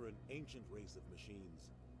Reapers were an ancient race of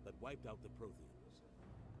machines that wiped out the Protheans.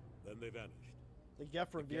 Then they vanished. The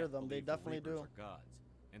Geth revere them. They definitely the do. Reapers are gods,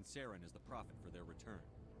 and Saren is the prophet for their return.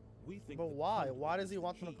 We think But the why? conduit Why does is he the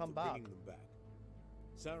want them to key come back? bringing them back.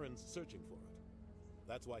 Saren's searching for it.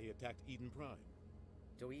 That's why he attacked Eden Prime.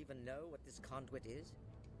 Do we even know what this conduit is?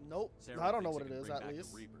 Nope. Saren I don't know thinks what it it can is, bring at back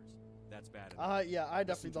least. the Reapers. That's bad enough. Yeah, I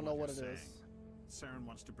definitely Listen don't to know what you're it is. saying. Saren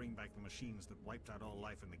wants to bring back the machines that wiped out all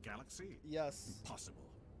life in the galaxy? Yes. Impossible.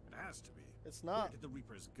 It has to be. It's not. Where did the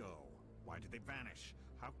Reapers go? Why did they vanish?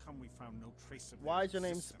 How come we found no trace of their Why is your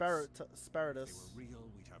name existence? Spiritus? If they were real,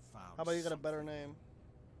 we'd have found How about you get a something. better name?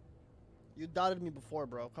 You doubted me before,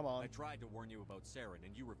 bro. Come on. I tried to warn you about Saren,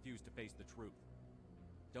 and you refused to face the truth.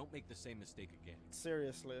 Don't make the same mistake again.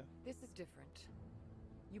 Seriously. This is different.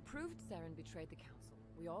 You proved Saren betrayed the Council.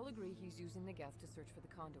 We all agree he's using the Geth to search for the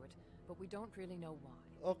conduit, but we don't really know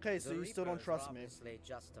why. Okay, so The you still don't Reapers trust are me. obviously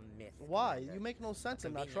just a myth. Why? Commander. You make no sense A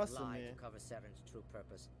in not convenient trusting lie me. to cover Saren's true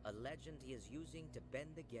purpose. A legend he is using to bend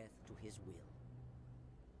the Geth to his will.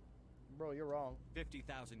 Bro, you're wrong.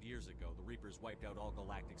 50,000 years ago, the Reapers wiped out all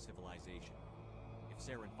galactic civilization. If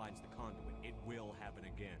Saren finds the conduit, it will happen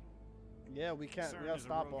again. Yeah, we can't. Saren We gotta is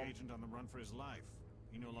stop a rogue him. agent on the run for his life.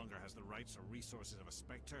 He no longer has the rights or resources of a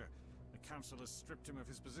Spectre. The Council has stripped him of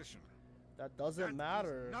his position. That doesn't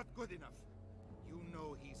matter. Not good enough. You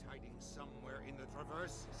know he's hiding somewhere in the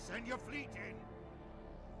Traverse. Send your fleet in.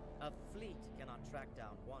 A fleet cannot track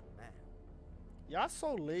down one man. Y'all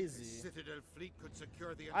so The lazy. Citadel fleet could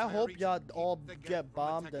secure the I entire hope region, y'all keep all the Geth get from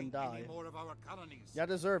bombed and attacking any die. more of our colonies. Y'all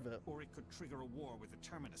deserve it. Or it could trigger a war with the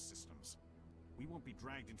Terminus systems. We won't be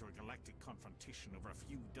dragged into a galactic confrontation over a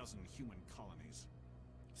few dozen human colonies.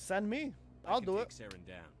 Send me. I'll do it. Take Saren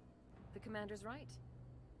down. The commander's right.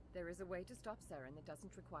 There is a way to stop Saren that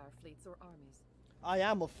doesn't require fleets or armies. I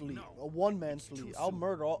am a fleet, a one-man fleet. I'll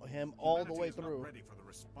murder him all the way Humanity is through. not ready for the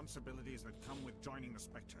responsibilities that come with joining the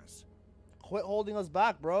Spectres. Quit holding us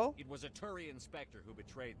back, bro. It was a Turian Spectre who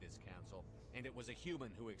betrayed this council, and it was a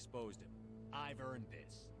human who exposed him. I've earned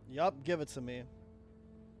this. Yup, give it to me.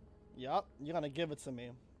 Yup, you're gonna give it to me.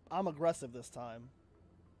 I'm aggressive this time.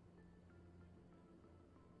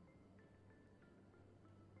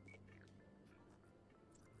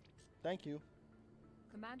 Thank you.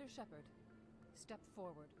 Commander Shepard, step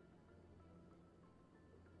forward.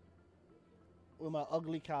 With my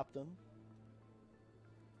ugly captain.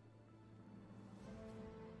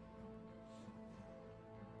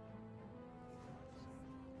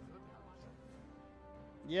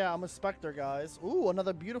 Yeah, I'm a Spectre, guys. Ooh,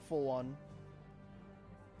 another beautiful one.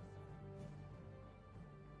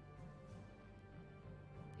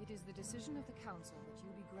 It is the decision of the Council that you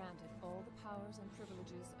be granted all the powers and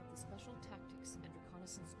privileges of the Special Tactics and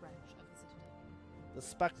Reconnaissance Branch of the Citadel. The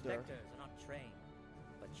Spectre. Spectres are not trained,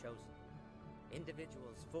 but chosen.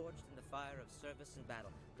 Individuals forged in the fire of service and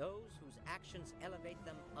battle. Those whose actions elevate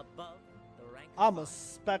them above the rank of I'm a thought.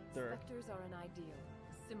 specter. Spectres are an ideal,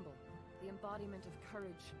 a symbol, the embodiment of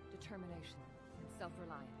courage, determination, and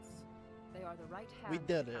self-reliance. They are the right hand We of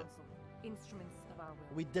did the it. council, instruments of our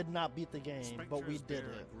will. We did not beat the game, but we Spectres did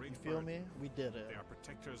bear a it. great You feel burden. me? We did it. They are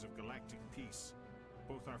protectors of galactic peace,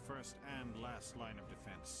 both our first and last line of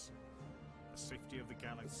defense. The safety of the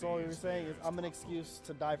galaxy. So what you're saying is theirs I'm an to excuse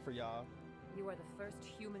to die for y'all. You are the first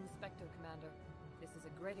human Spectre, Commander. This is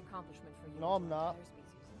a great accomplishment for you No, and I'm your not. entire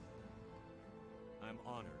species. I'm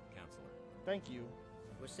honored, Counselor. Thank you.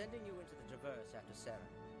 We're sending you into the Traverse after Saren.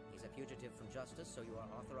 He's a fugitive from justice, so you are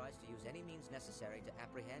authorized to use any means necessary to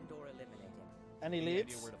apprehend or eliminate him. Any Any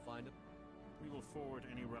leads? idea where to find him? We will forward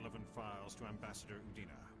any relevant files to Ambassador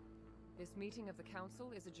Udina. This meeting of the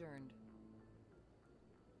council is adjourned.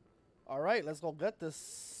 All right, let's go get this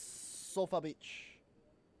Sofa Beach.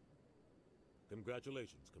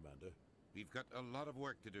 Congratulations, Commander. We've got a lot of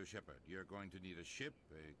work to do, Shepard. You're going to need a ship,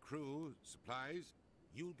 a crew, supplies.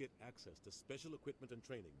 You'll get access to special equipment and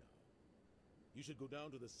training now. You should go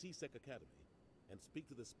down to the CSEC Academy and speak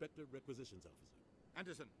to the Spectre Requisitions Officer.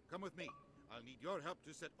 Anderson, come with me. I'll need your help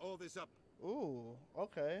to set all this up. Ooh,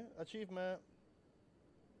 okay. Achievement.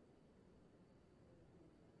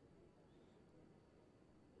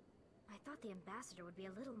 I thought the ambassador would be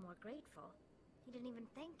a little more grateful. He didn't even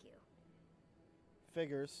thank you.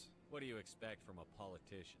 Figures. What do you expect from a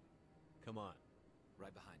politician? Come on.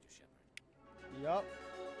 Right behind you, Shepard. Yup.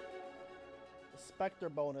 Spectre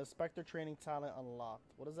bonus. Spectre training talent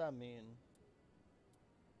unlocked. What does that mean?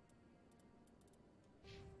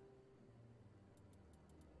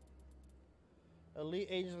 Elite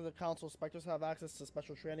agents of the council. Spectres have access to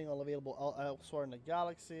special training unavailable elsewhere in the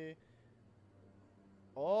galaxy.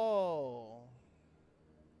 Oh.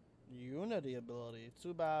 Unity ability.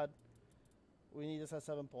 Too bad. We need this at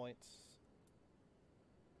 7 points.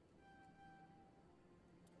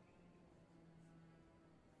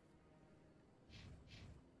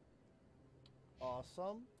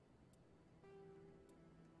 Awesome.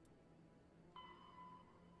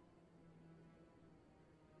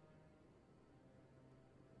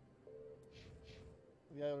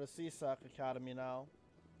 We gotta go to CSAC Academy now.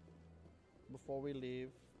 Before we leave.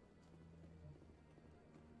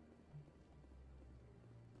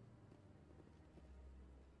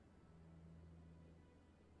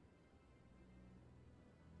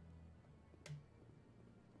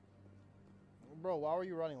 Bro, why were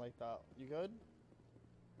you running like that? You good?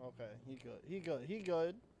 Okay, he good. He good. He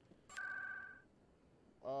good.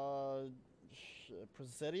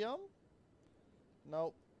 Presidium?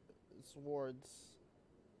 Nope. It's wards.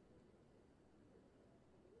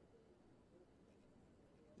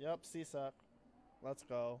 Yep, CSAC. Let's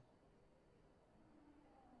go.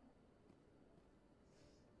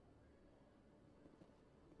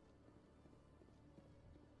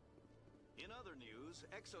 In other news,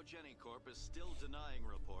 Exogeny Corp is still denying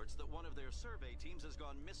reports that one of their survey teams has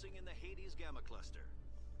gone missing in the Hades Gamma Cluster.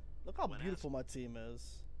 Look how When beautiful my team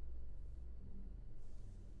is.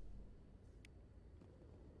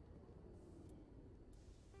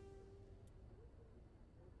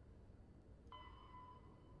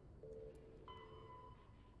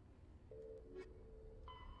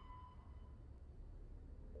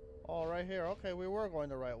 Oh, right here. Okay, we were going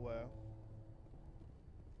the right way.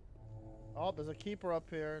 Oh, there's a keeper up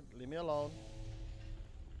here. Leave me alone.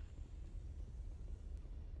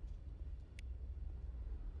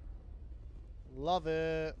 Love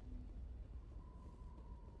it.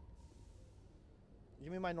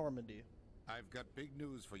 Give me my Normandy. I've got big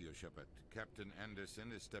news for you, Shepard. Captain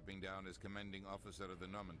Anderson is stepping down as commanding officer of the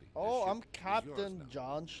Normandy. The Oh, ship I'm is yours Captain now.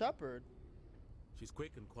 John Shepard. She's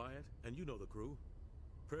quick and quiet, and you know the crew.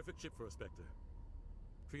 Perfect ship for a Spectre.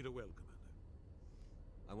 Treat her well, Commander.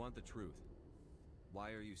 I want the truth.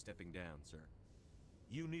 Why are you stepping down, sir?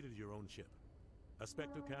 You needed your own ship. A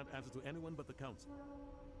Spectre can't answer to anyone but the Council.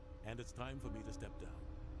 And it's time for me to step down.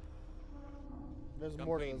 There's Come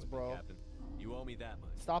more to clean this, with me, bro. Captain. You owe me that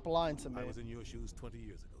much. Stop lying to me. I was in your shoes 20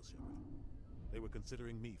 years ago, Shepard. They were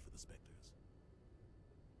considering me for the Spectres.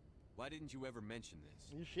 Why didn't you ever mention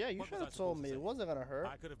this? Yeah, you What should was I have told supposed to me. say? It wasn't gonna hurt.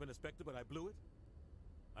 I could have been a Spectre, but I blew it.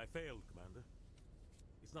 I failed, Commander.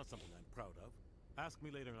 It's not something I'm proud of. Ask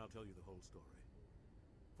me later and I'll tell you the whole story.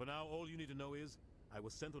 For now, all you need to know is, I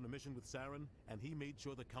was sent on a mission with Saren, and he made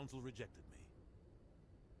sure the Council rejected me.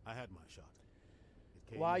 I had my shot.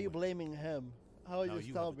 It came Why are and you went. blaming him? How Now you just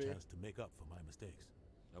you tell have me? a chance to make up for my mistakes.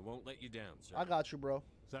 I won't let you down, sir. I got you, bro.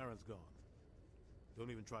 Saren's gone. Don't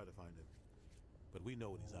even try to find him. But we know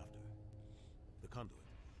what he's after. The conduit.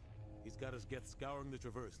 He's got his Geth scouring the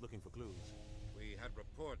Traverse looking for clues. We had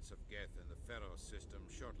reports of Geth in the Pharaoh system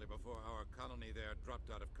shortly before our colony there dropped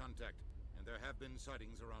out of contact, and there have been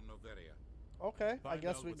sightings around Noveria. Okay, I Find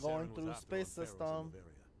guess out we're what going Saren was through after space on Pharaoh's system. in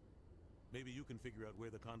Bavaria. Maybe you can figure out where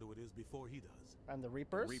the conduit is before he does. And the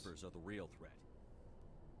Reapers? The Reapers are the real threat.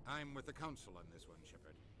 I'm with the Council on this one,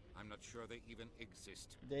 Shepard. I'm not sure they even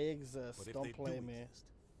exist. They exist. But if Don't they play do me. exist,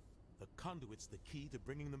 the conduit's the key to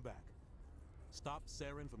bringing them back. Stop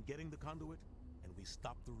Saren from getting the conduit, and we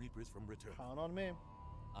stop the Reapers from returning. Count on me.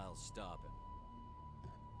 I'll stop him.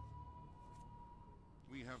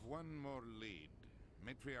 We have one more lead.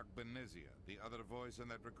 Matriarch Benezia, the other voice in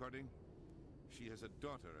that recording. She has a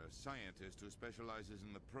daughter, a scientist who specializes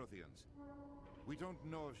in the Protheans. We don't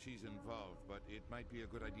know if she's involved, but it might be a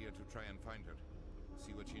good idea to try and find her.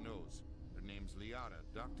 See what she knows. Her name's Liara,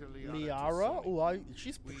 Dr. Liara. Liara? Oh,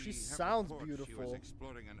 she We sounds have reports beautiful. She was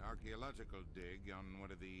exploring an archaeological dig on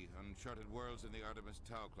one of the uncharted worlds in the Artemis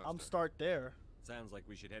Tau cluster. I'm start there. Sounds like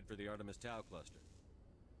we should head for the Artemis Tau cluster.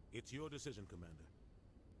 It's your decision, Commander.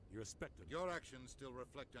 You're a Spectre. Your actions still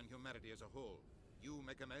reflect on humanity as a whole. You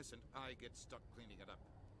make a mess and I get stuck cleaning it up.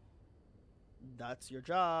 That's your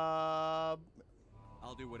job.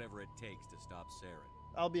 I'll do whatever it takes to stop Saren.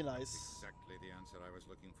 I'll be nice. Exactly the answer I was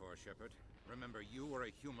looking for, Shepard. Remember, you were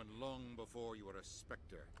a human long before you were a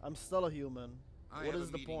Spectre. I'm still a human. I What have is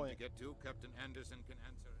a the meeting point? to get to. Captain Anderson can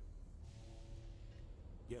answer.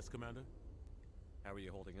 Yes, Commander? How are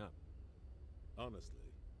you holding up? Honestly,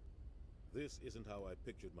 this isn't how I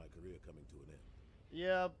pictured my career coming to an end.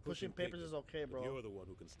 Yeah, pushing papers is okay, but bro. you're the one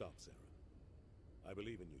who can stop Saren. I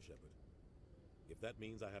believe in you, Shepard. If that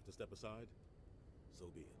means I have to step aside, so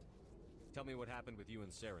be it. Tell me what happened with you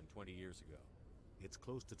and Saren 20 years ago. It's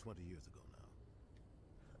close to 20 years ago now.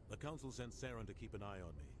 The Council sent Saren to keep an eye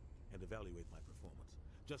on me and evaluate my performance,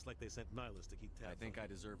 just like they sent Nihilus to keep tabs. I think I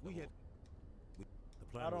deserve the The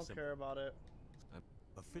plan I was don't simple. care about it.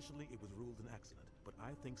 Officially, it was ruled an accident, but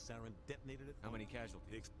I think Saren detonated it. How many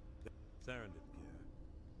casualties? Saren didn't care.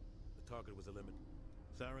 The target was eliminated.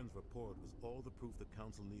 Saren's report was all the proof the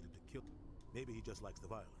Council needed to kill. Maybe he just likes the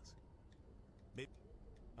violence. Maybe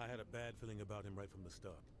I had a bad feeling about him right from the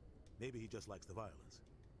start. Maybe he just likes the violence.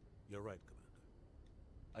 You're right,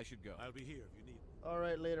 Commander. I should go. I'll be here if you need me. All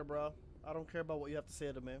right, later, bro. I don't care about what you have to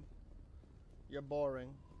say to me. You're boring.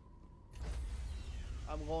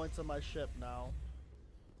 I'm going to my ship now.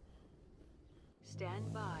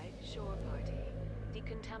 Stand by, shore party.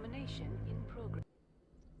 Decontamination in progress.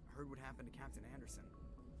 Heard what happened to Captain Anderson.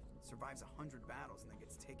 Survives 100 battles and then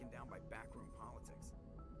gets taken down by backroom politics.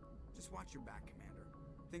 Just watch your back, Commander.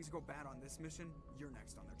 Things go bad on this mission, you're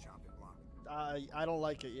next on their chopping block. I don't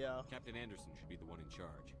like it, yeah. Captain Anderson should be the one in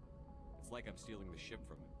charge. It's like I'm stealing the ship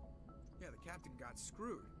from him. Yeah, the captain got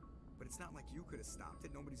screwed. But it's not like you could have stopped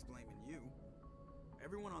it. Nobody's blaming you.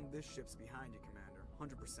 Everyone on this ship's behind you, Commander.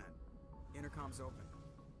 100%. Intercom's open.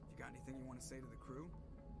 If you got anything you want to say to the crew,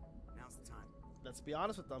 now's the time. Let's be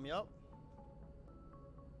honest with them, yup.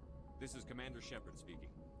 This is Commander Shepard speaking.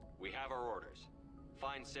 We have our orders.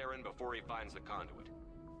 Find Saren before he finds the conduit.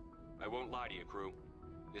 I won't lie to you, crew.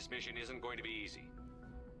 This mission isn't going to be easy.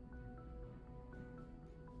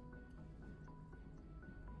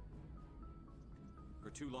 For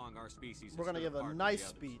too long, our species We're gonna has stood give a apart from nice the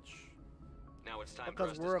others. speech. Now it's time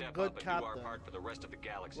Because for us we're a to step good up and do our captain. part for the rest of the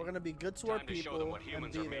galaxy. We're gonna be good to Time our to show them people what and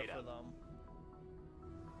humans be are there made for of. them.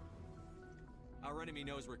 Our enemy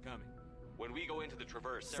knows we're coming. When we go into the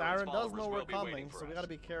Traverse, Saren's Saren does followers know will we're be waiting coming, for so we us. gotta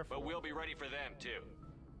be careful. But we'll be ready for them too.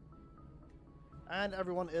 And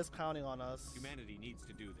everyone is counting on us. Humanity needs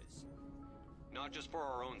to do this. Not just for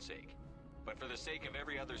our own sake, but for the sake of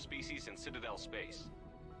every other species in Citadel space.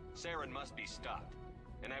 Saren must be stopped.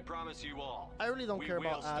 And I promise you all, I really don't we care will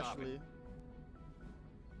about stop it. Ashley.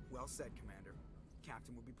 Well said, Commander.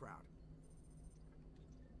 Captain will be proud.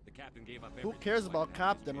 The captain gave up Who everything cares so I about can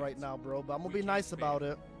have his Captain right chance. now, bro? But I'm gonna We be can't nice fail. about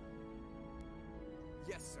it.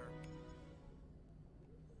 Yes, sir.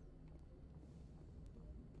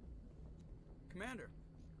 Commander,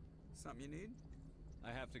 something you need?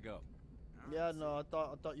 I have to go. Yeah, no, I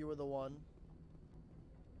thought you were the one.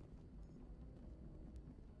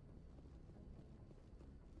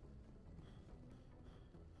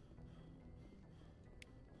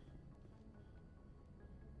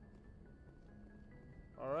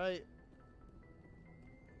 All right.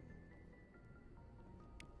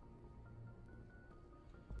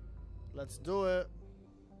 Let's do it.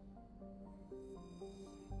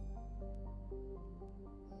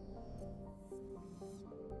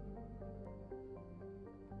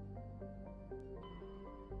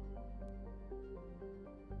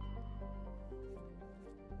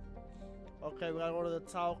 Okay, we gotta go to the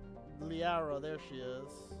Tau Liara. There she is.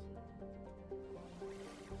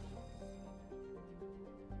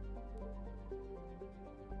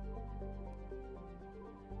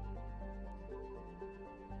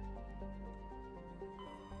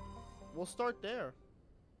 We'll start there.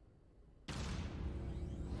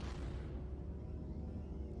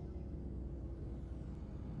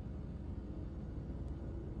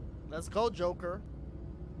 Let's go, Joker.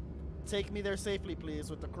 Take me there safely,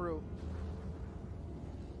 please, with the crew.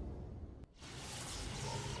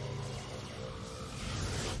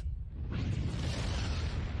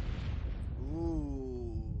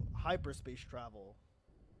 Ooh, hyperspace travel.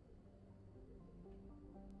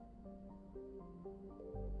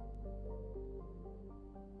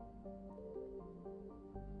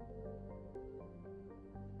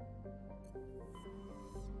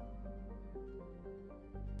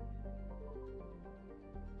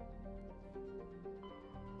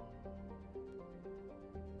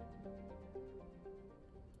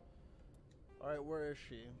 Alright, where is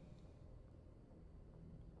she?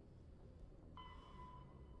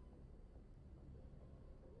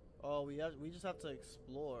 Oh, we just have to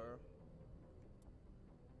explore.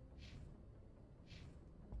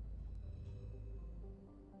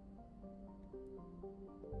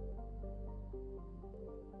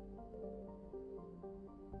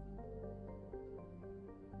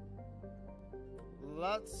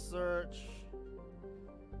 Let's search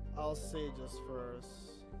Alsages first.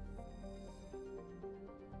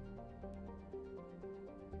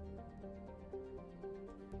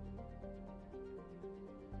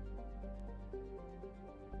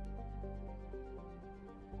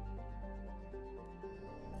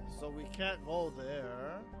 So we can't go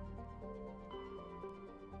there.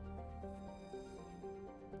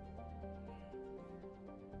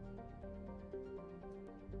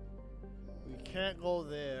 We can't go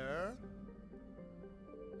there.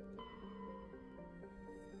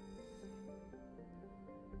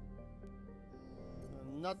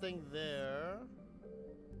 Nothing there.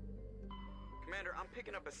 Commander, I'm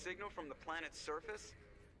picking up a signal from the planet's surface.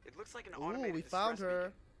 It looks like an Ooh, automated we found distress her.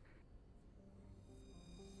 beacon.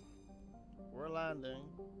 We're landing.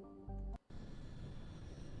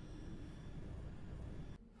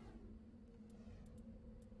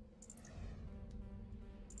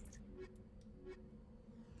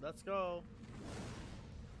 Let's go.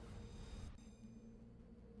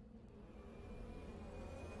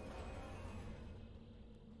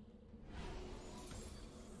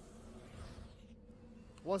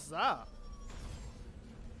 What's that?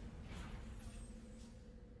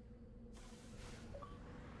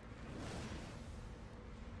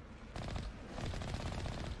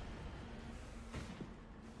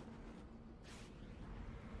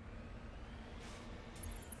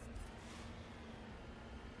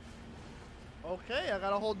 Okay, I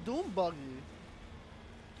got a whole Doom buggy.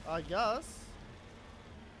 I guess.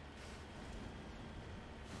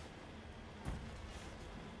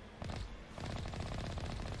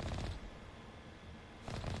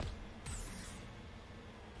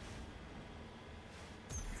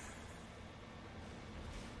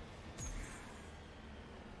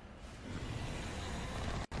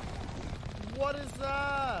 What is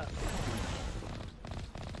that?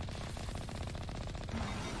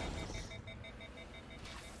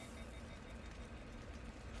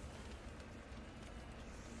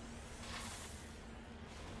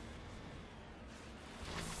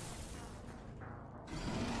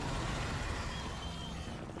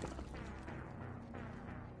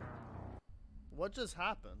 What just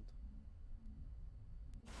happened?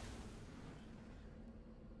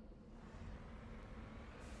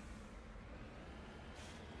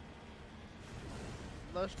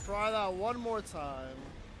 Let's try that one more time.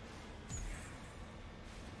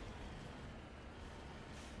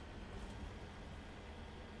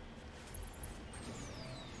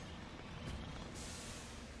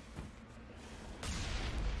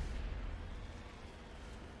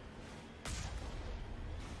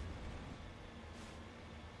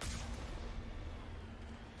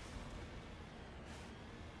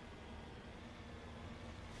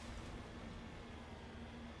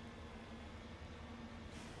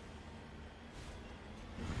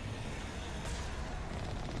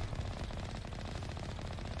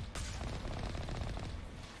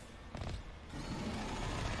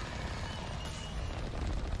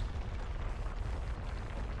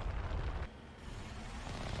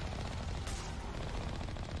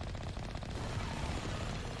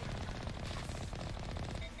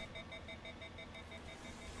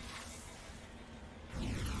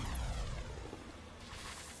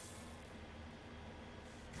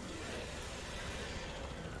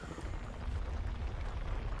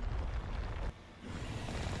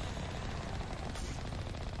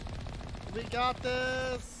 We got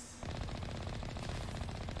this!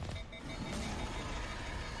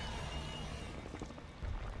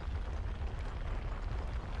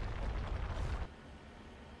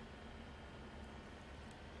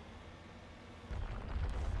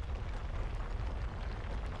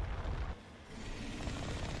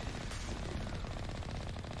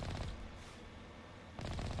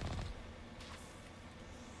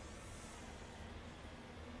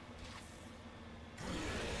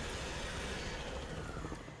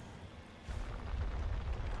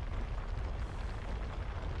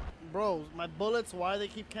 Bro, my bullets, why they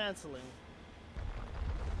keep canceling?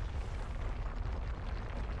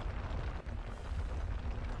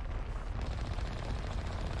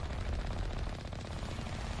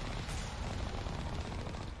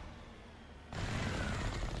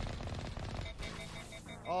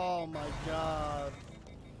 Oh my god.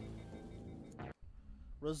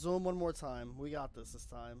 Resume one more time. We got this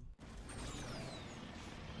time.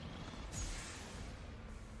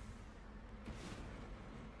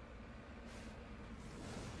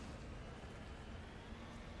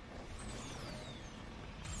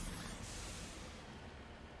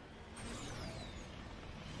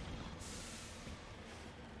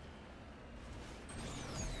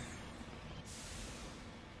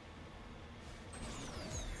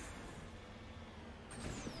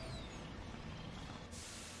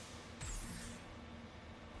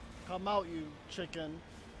 Come out, you chicken.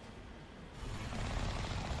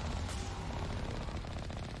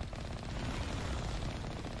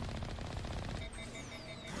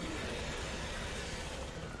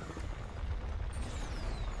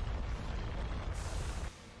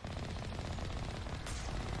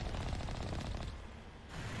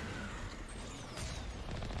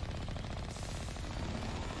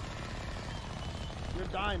 You're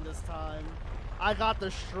dying this time. I got the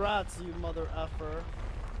strats, you mother effer.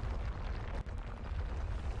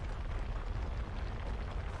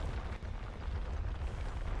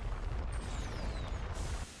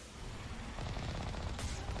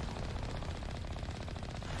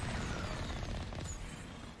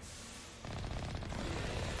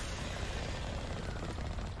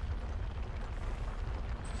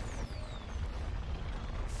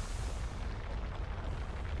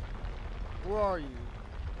 Where are you?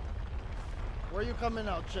 Where are you coming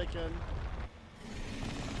out, chicken?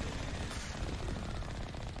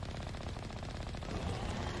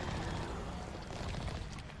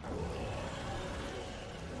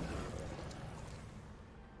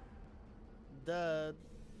 Dead.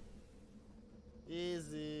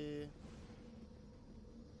 Easy.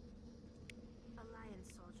 Alliance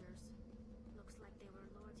soldiers. Looks like they were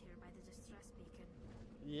lured here by the distress beacon.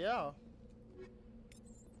 Yeah.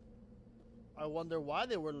 I wonder why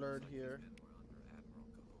they were lured here.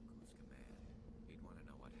 He'd want to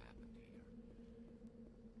know what happened here.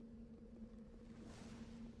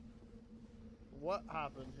 What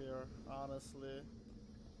happened here, honestly?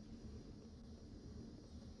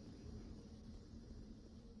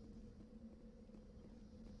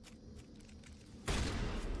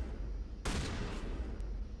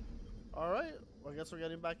 Alright, well, I guess we're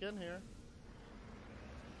getting back in here.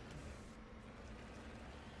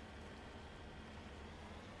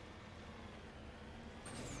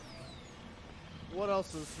 What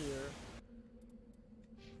else is here?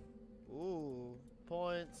 Ooh,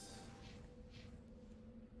 points.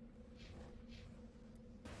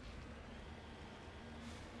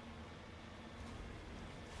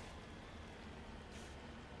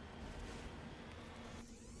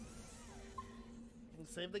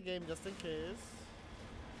 Save the game just in case.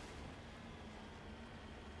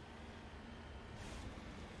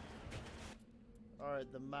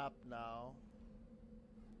 Alright, the map now.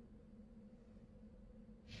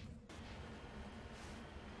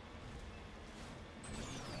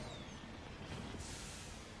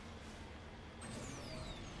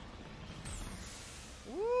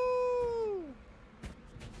 Woo!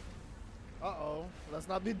 Uh-oh. Let's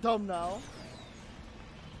not be dumb now.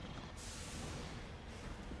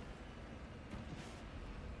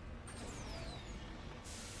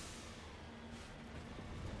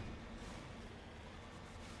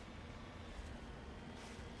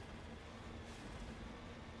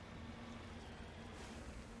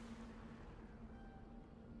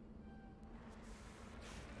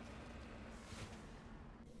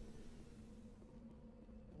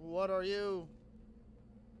 What are you?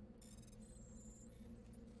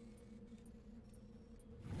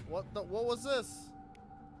 What was this?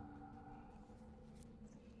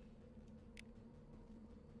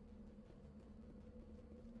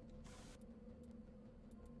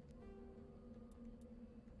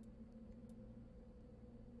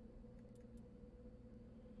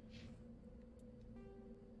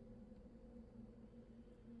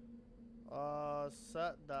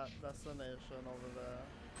 Set that destination over there.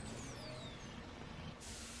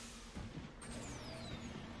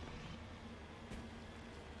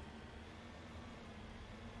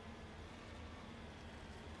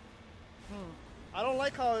 I don't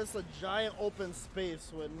like how it's a giant open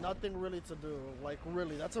space with nothing really to do. Like,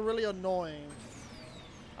 really, that's a really annoying.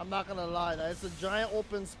 I'm not gonna lie, that it's a giant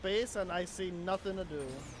open space and I see nothing to do.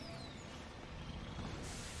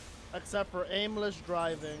 Except for aimless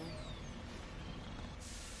driving.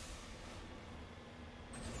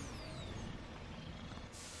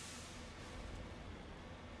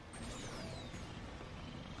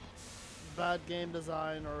 bad game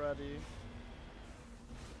design already.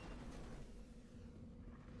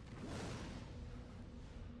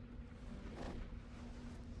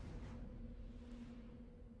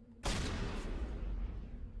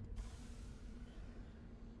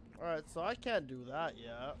 Alright, so I can't do that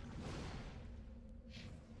yet.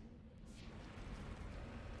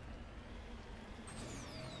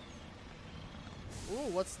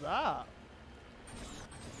 Ooh, what's that?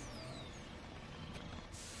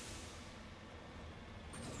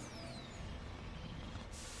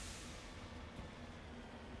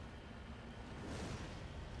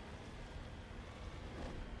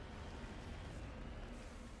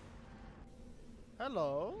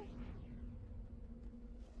 Hello?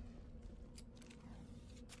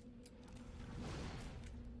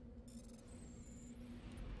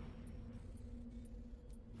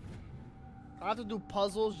 I have to do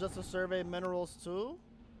puzzles just to survey minerals too?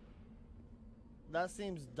 That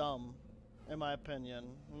seems dumb, in my opinion.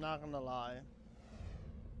 I'm not gonna lie.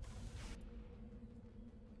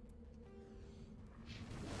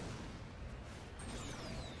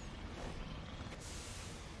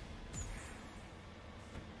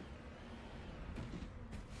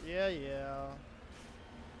 Yeah.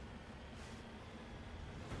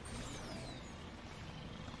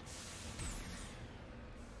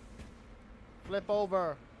 Flip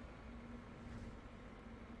over.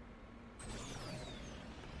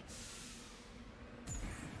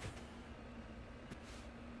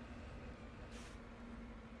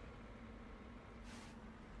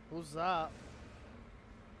 Who's that?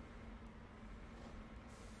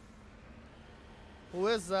 Who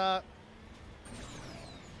is that?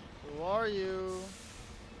 Who are you?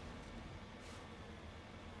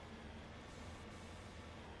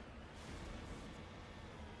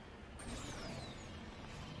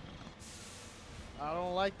 I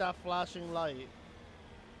don't like that flashing light.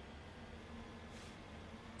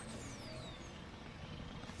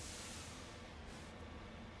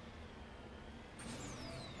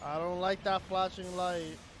 I don't like that flashing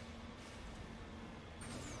light.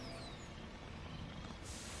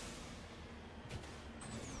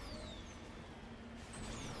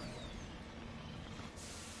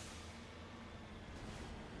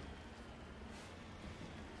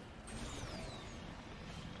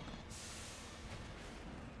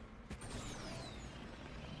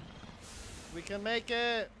 We can make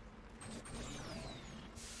it.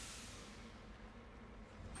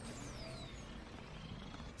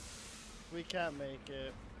 We can't make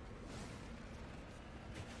it.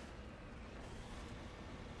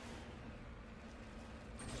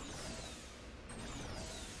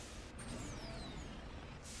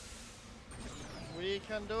 We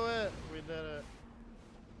can do it. We did it.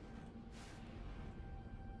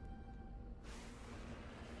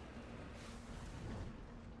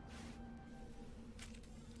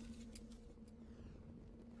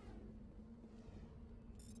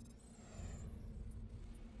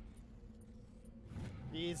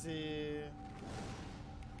 Easy.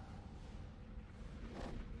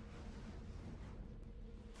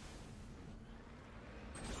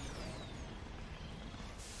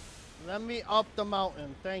 Let me up the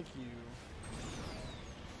mountain. Thank you.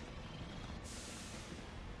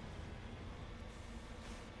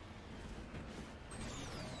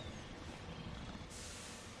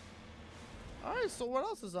 Alright, so what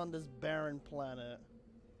else is on this barren planet?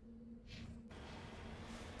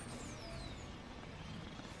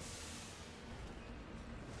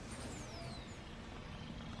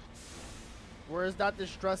 Where is that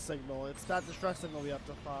distress signal? It's that distress signal we have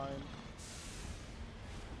to find.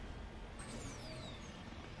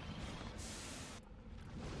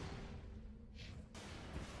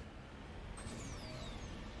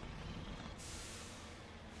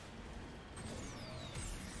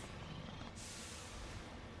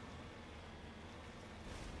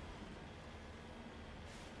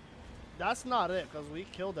 That's not it, because we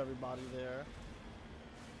killed everybody there.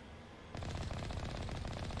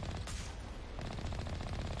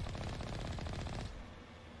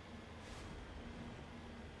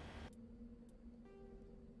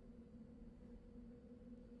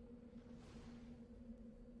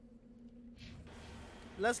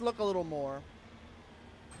 Let's look a little more.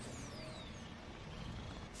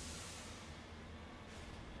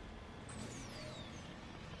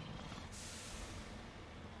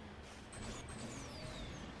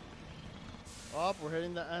 Oh, we're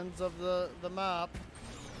hitting the ends of the map.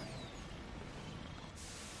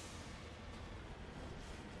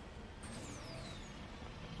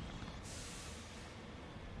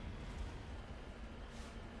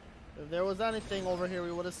 If there was anything over here,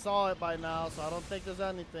 we would have saw it by now, so I don't think there's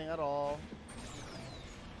anything at all.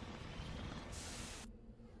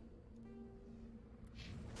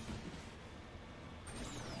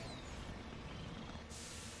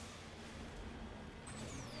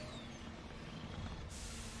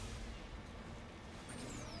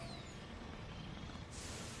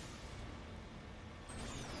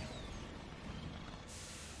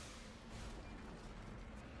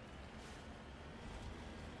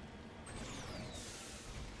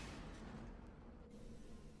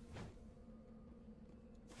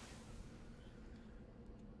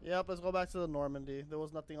 Yep, let's go back to the Normandy. There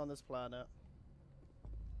was nothing on this planet.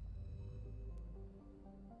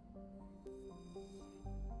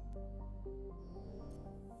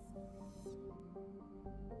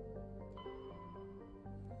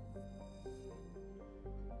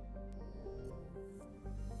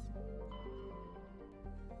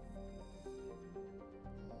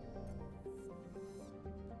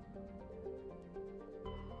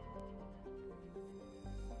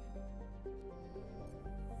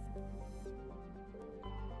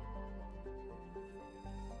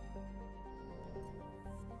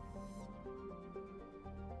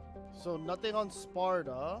 So nothing on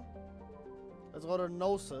Sparta. Let's go to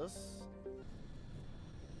Gnosis.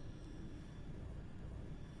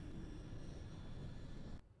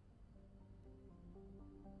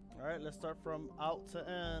 Alright, let's start from out to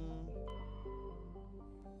in.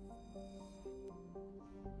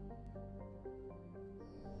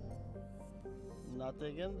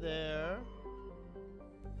 Nothing in there.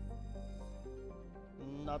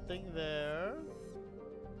 Nothing there.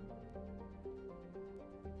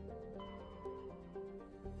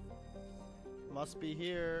 Must be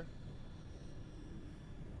here.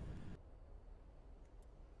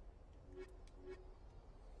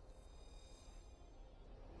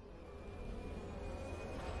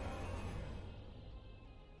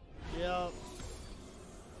 Yep.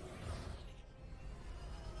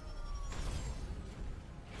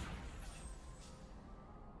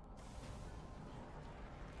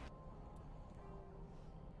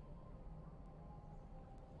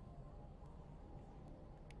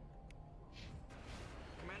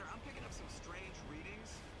 Commander, I'm picking up some strange readings.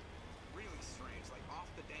 Really strange, like off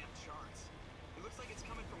the damn charts. It looks like it's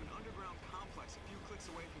coming from an underground complex a few clicks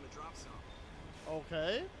away from the drop zone.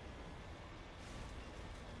 Okay.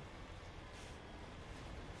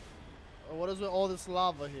 What is with all this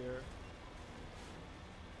lava here?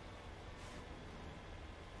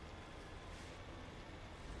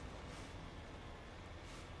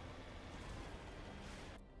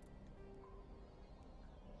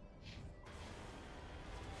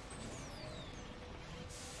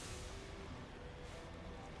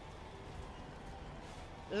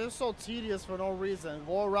 This is so tedious for no reason.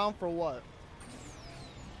 Go around for what?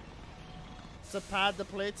 To pad the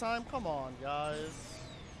playtime? Come on, guys.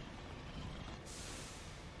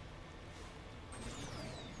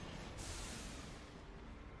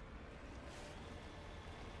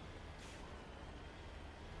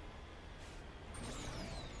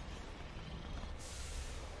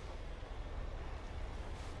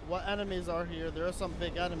 What enemies are here? There are some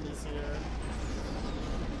big enemies here.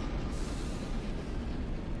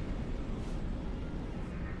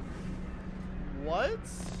 What?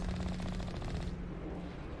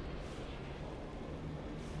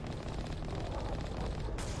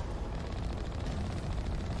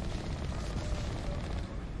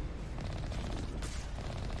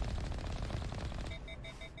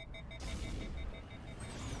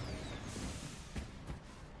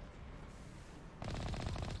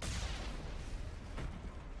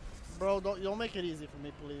 Bro, don't make it easy for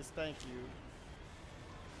me, please. Thank you.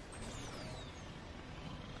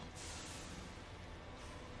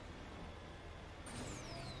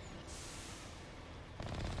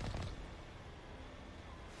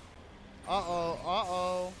 Uh-oh,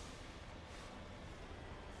 uh-oh.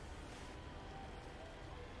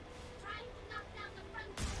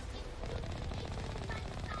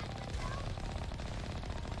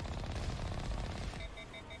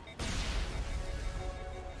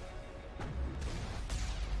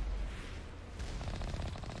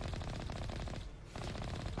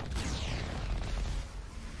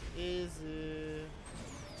 Easy.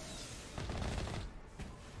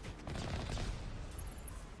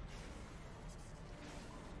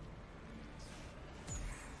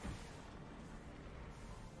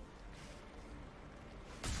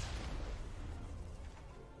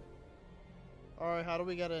 Alright, how do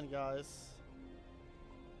we get in, guys?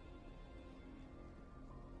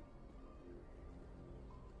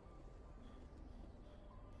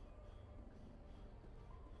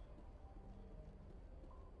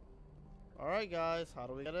 Alright, guys, how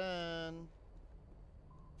do we get in?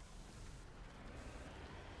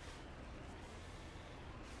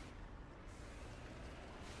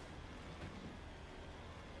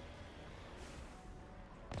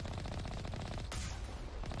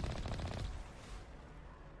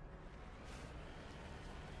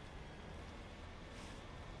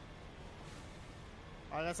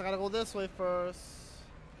 I guess I gotta go this way first.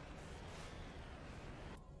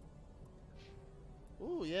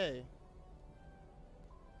 Ooh, yay.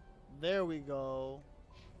 There we go.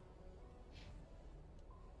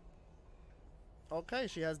 Okay,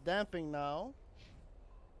 she has damping now.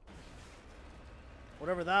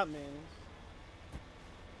 Whatever that means.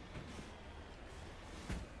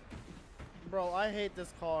 Bro, I hate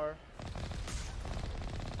this car.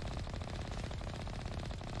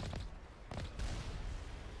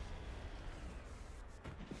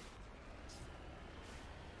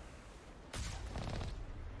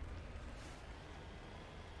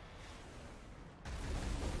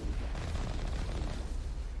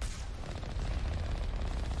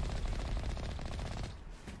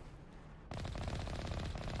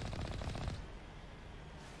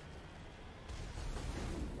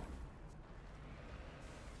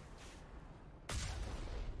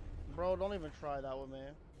 Bro, don't even try that with me.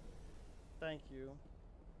 Thank you.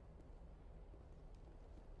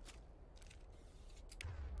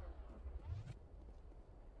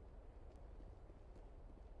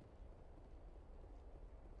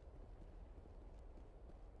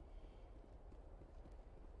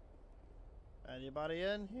 Anybody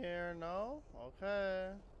in here? No? Okay.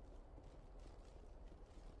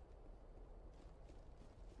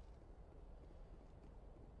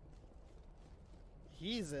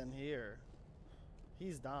 He's in here.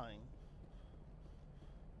 He's dying.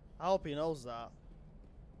 I hope he knows that.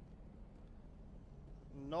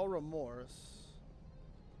 No remorse.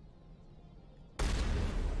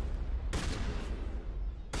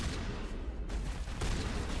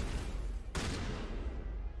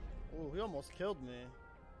 Ooh, he almost killed me.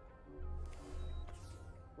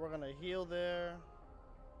 We're gonna heal there.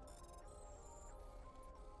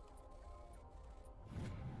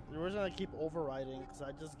 We're just gonna keep overriding because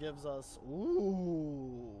that just gives us.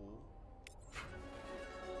 Ooh.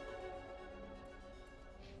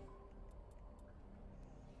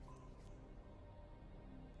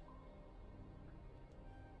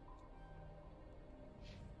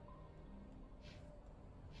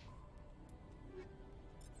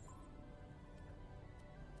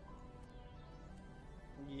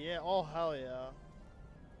 Yeah, oh hell yeah.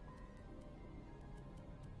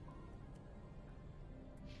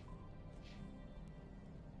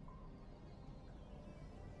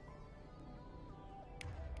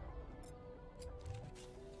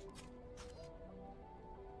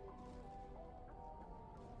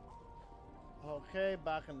 Okay,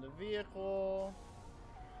 back in the vehicle.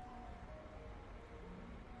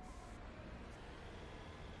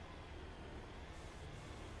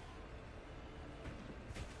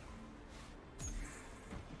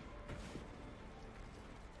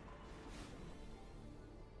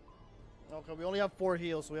 Okay, we only have 4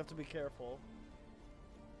 heals, so we have to be careful.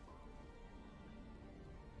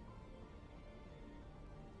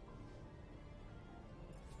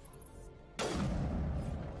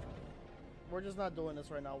 We're just not doing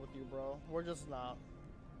this right now with you, bro. We're just not.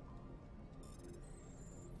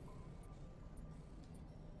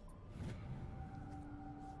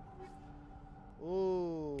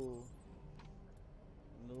 Ooh.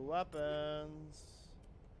 New weapons.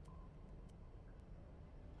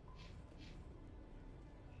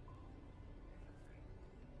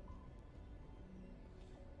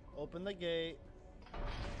 Open the gate.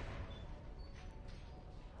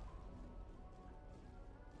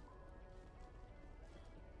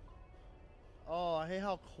 Oh, I hate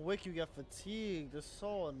how quick you get fatigued. It's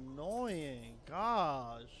so annoying.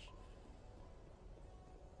 Gosh.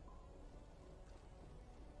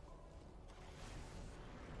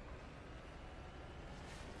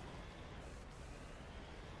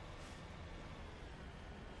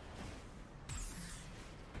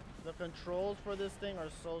 The controls for this thing are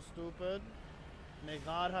so stupid. May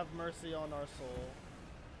God have mercy on our soul.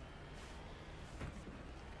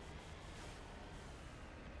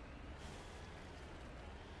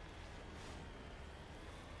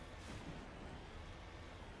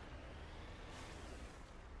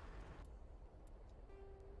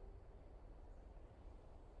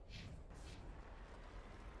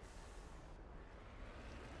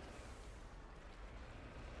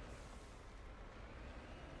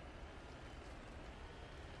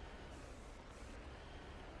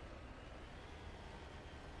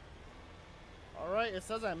 Alright, it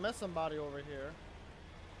says I missed somebody over here.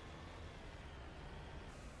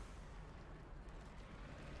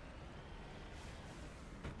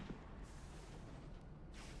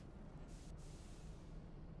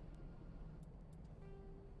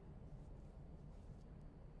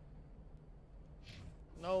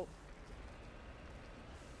 Nope.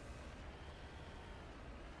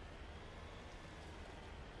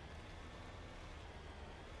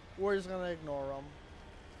 We're just gonna ignore them.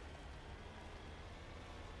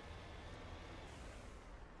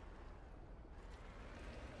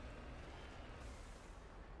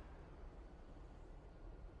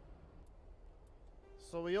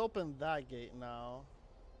 So we opened that gate now.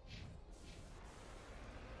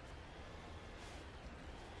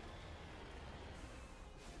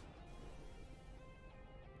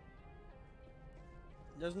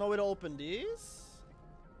 There's no way to open these?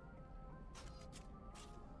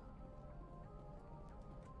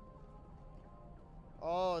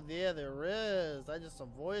 Oh, yeah, there is. I just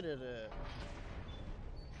avoided it.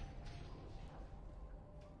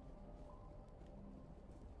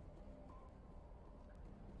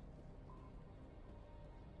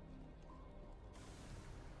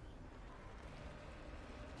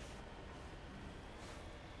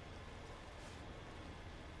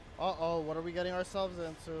 Uh-oh, what are we getting ourselves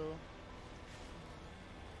into?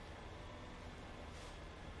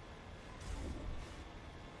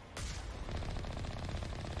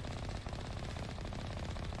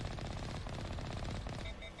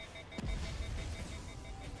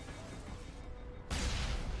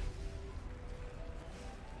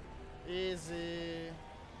 Easy.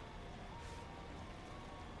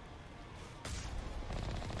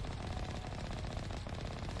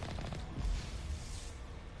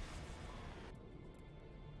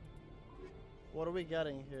 What are we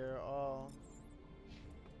getting here? Oh.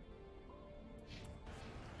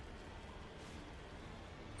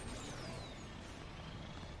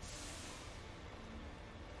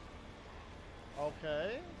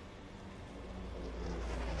 Okay.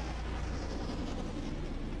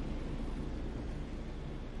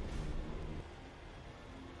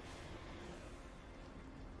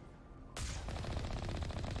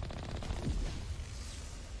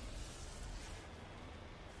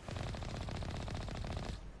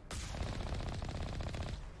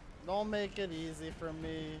 Don't make it easy for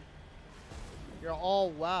me. You're all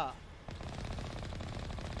whack.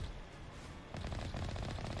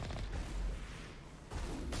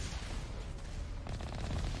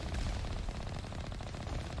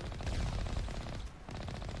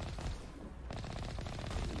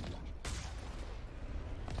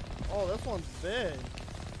 Oh, this one's big.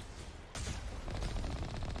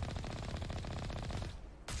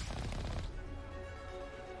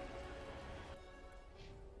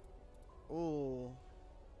 Ooh.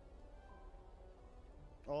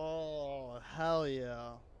 Oh, hell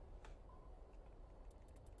yeah.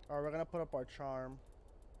 Alright, we're gonna put up our charm.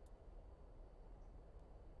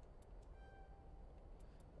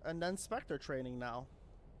 And then Spectre training now.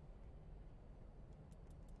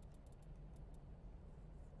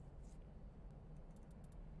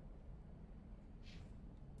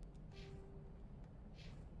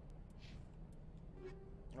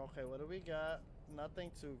 Okay, what do we got? Nothing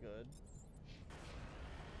too good.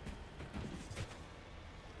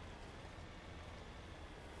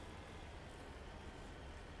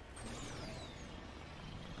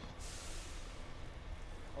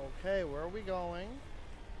 Okay, where are we going?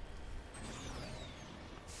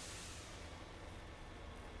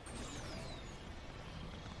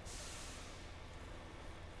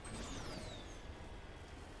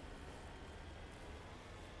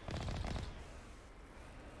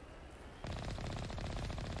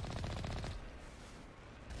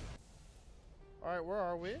 Alright, where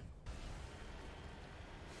are we?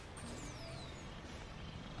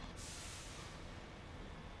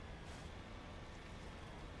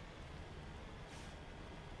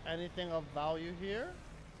 Anything of value here?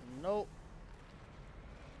 Nope.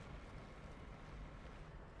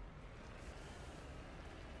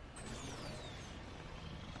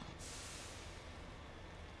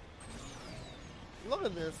 Look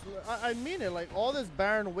at this. I mean it, like all this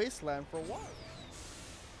barren wasteland for what?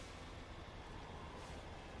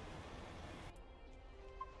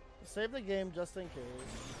 Save the game just in case.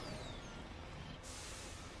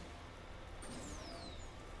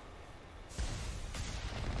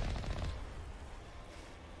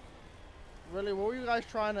 Really, what were you guys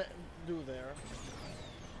trying to do there?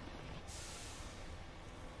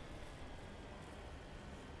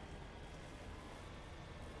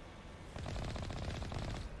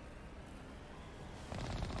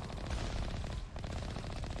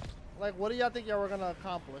 Like, what do y'all think y'all were gonna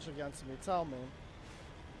accomplish against me? Tell me.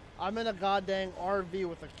 I'm in a goddamn RV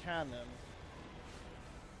with a cannon.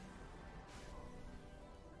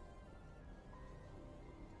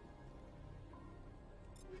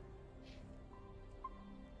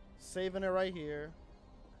 Saving it right here.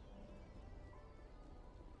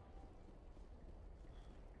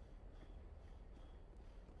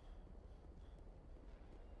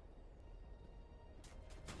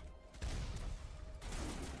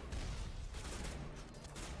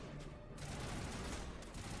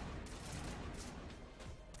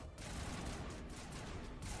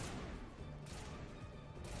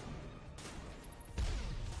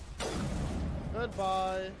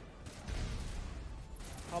 Goodbye.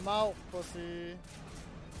 Come out, pussy.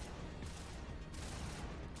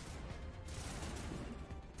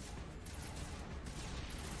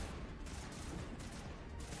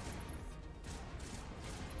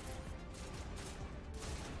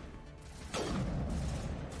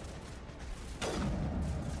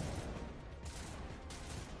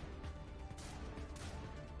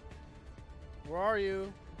 Where are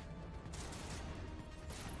you?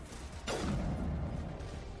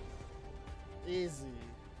 Easy.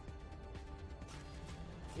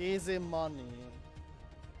 Easy money.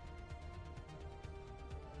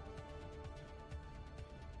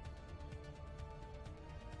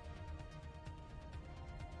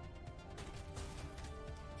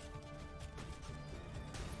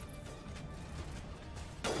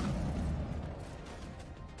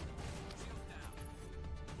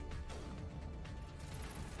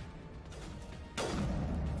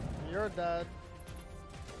 You're dead.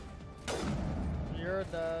 You're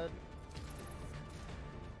dead.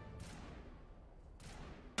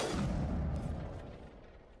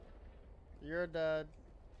 You're dead.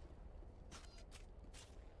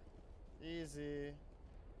 Easy.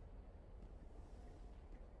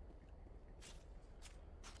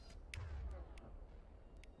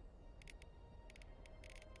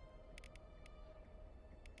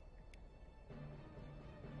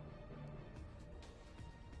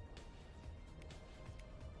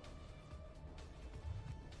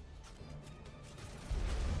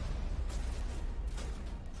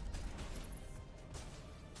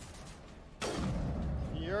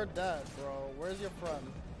 You're dead, bro. Where's your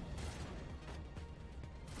friend?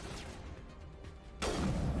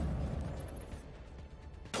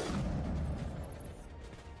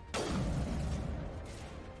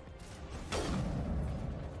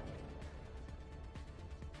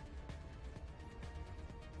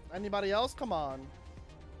 Anybody else? Come on.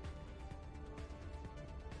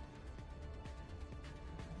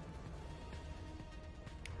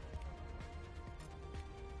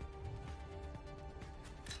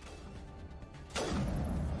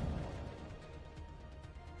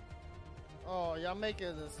 Oh, y'all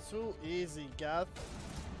making this too easy, Geth.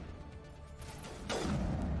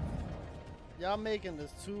 Y'all making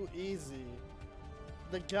this too easy.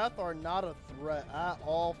 The Geth are not a threat at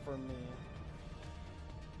all for me.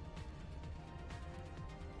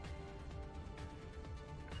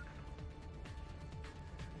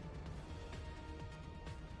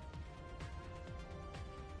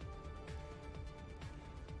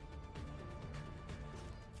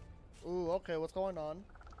 Ooh, okay, what's going on?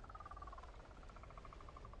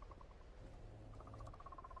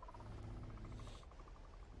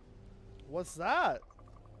 What's that?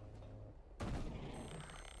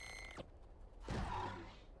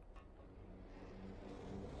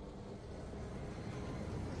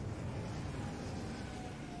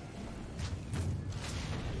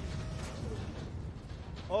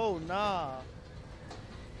 Oh, nah.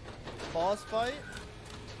 Boss fight?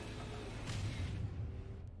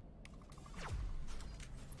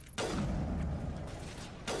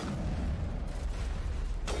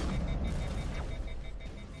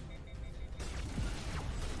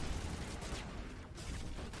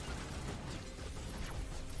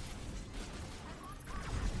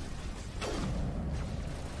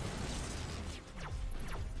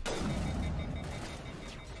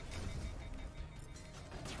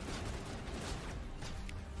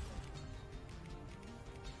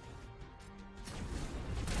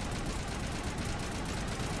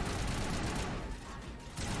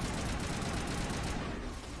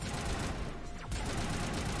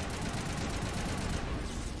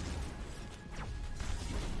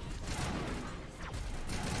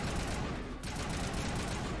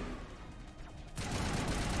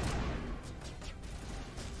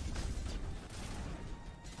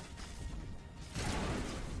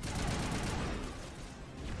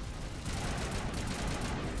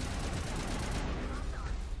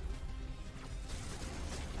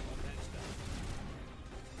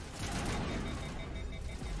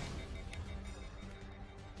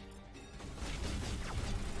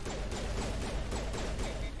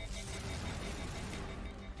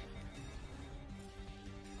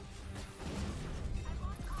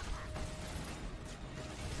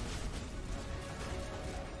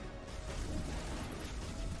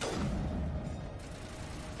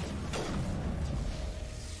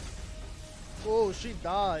 Oh, she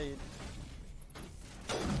died.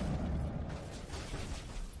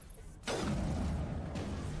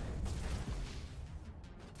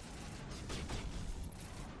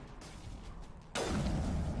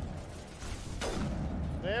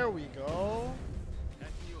 There we go.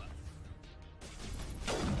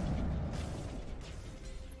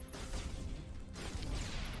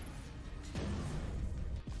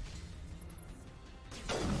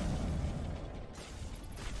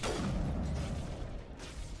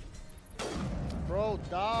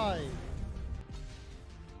 Die.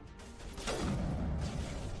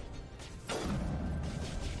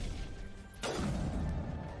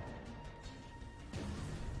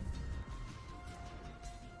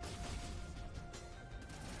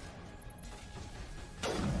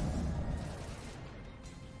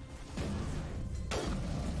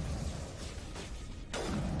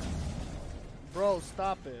 Bro,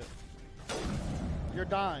 stop it. You're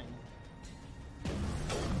dying.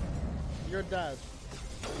 You're dead.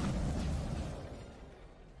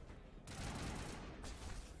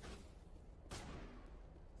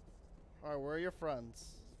 Alright, where are your friends?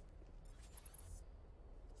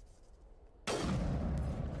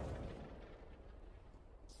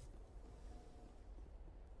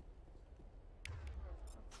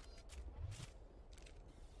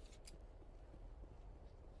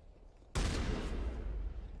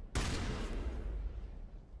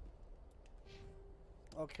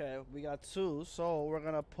 Okay, we got 2, so we're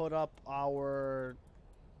gonna put up our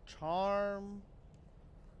charm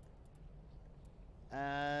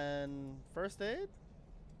and first aid?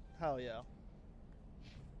 Hell yeah.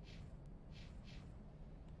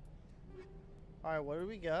 Alright, what do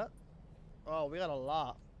we get? Oh, we got a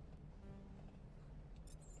lot.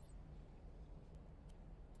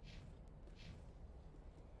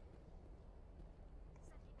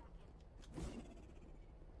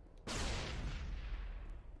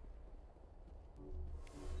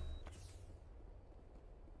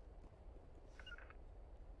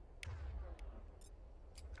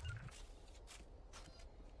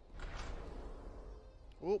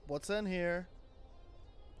 Oop, what's in here?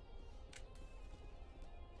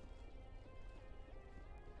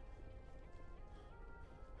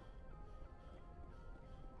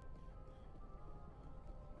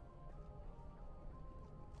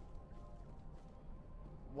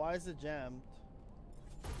 Why is it jammed?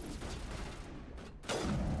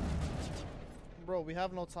 Bro, we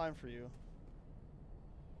have no time for you.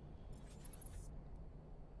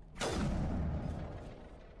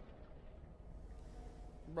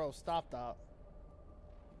 Bro, stop that.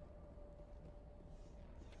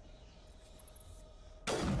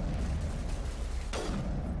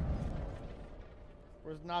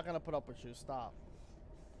 We're not gonna put up with you. Stop.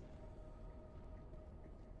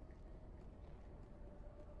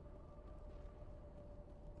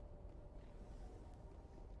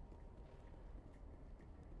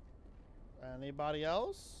 Anybody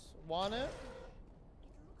else want it? It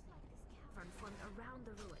looks like this cavern formed around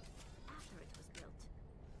the ruin after it was built.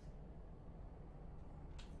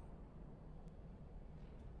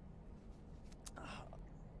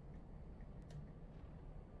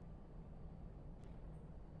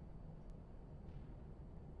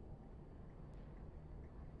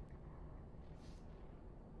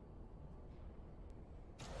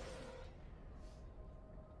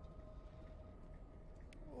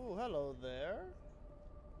 Oh, hello there.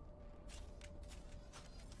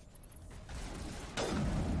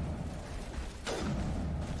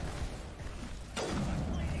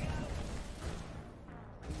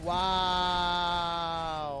 Wow.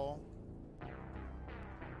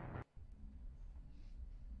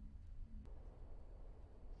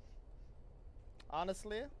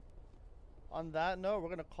 Honestly, on that note, we're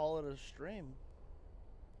gonna call it a stream.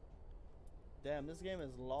 Damn, this game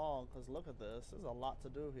is long, because look at this. There's a lot to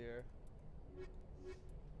do here.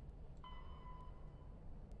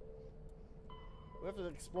 We have to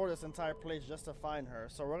explore this entire place just to find her,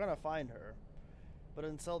 so we're gonna find her. But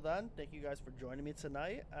until then, thank you guys for joining me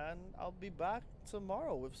tonight, and I'll be back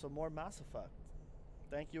tomorrow with some more Mass Effect.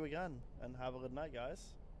 Thank you again, and have a good night,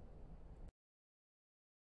 guys.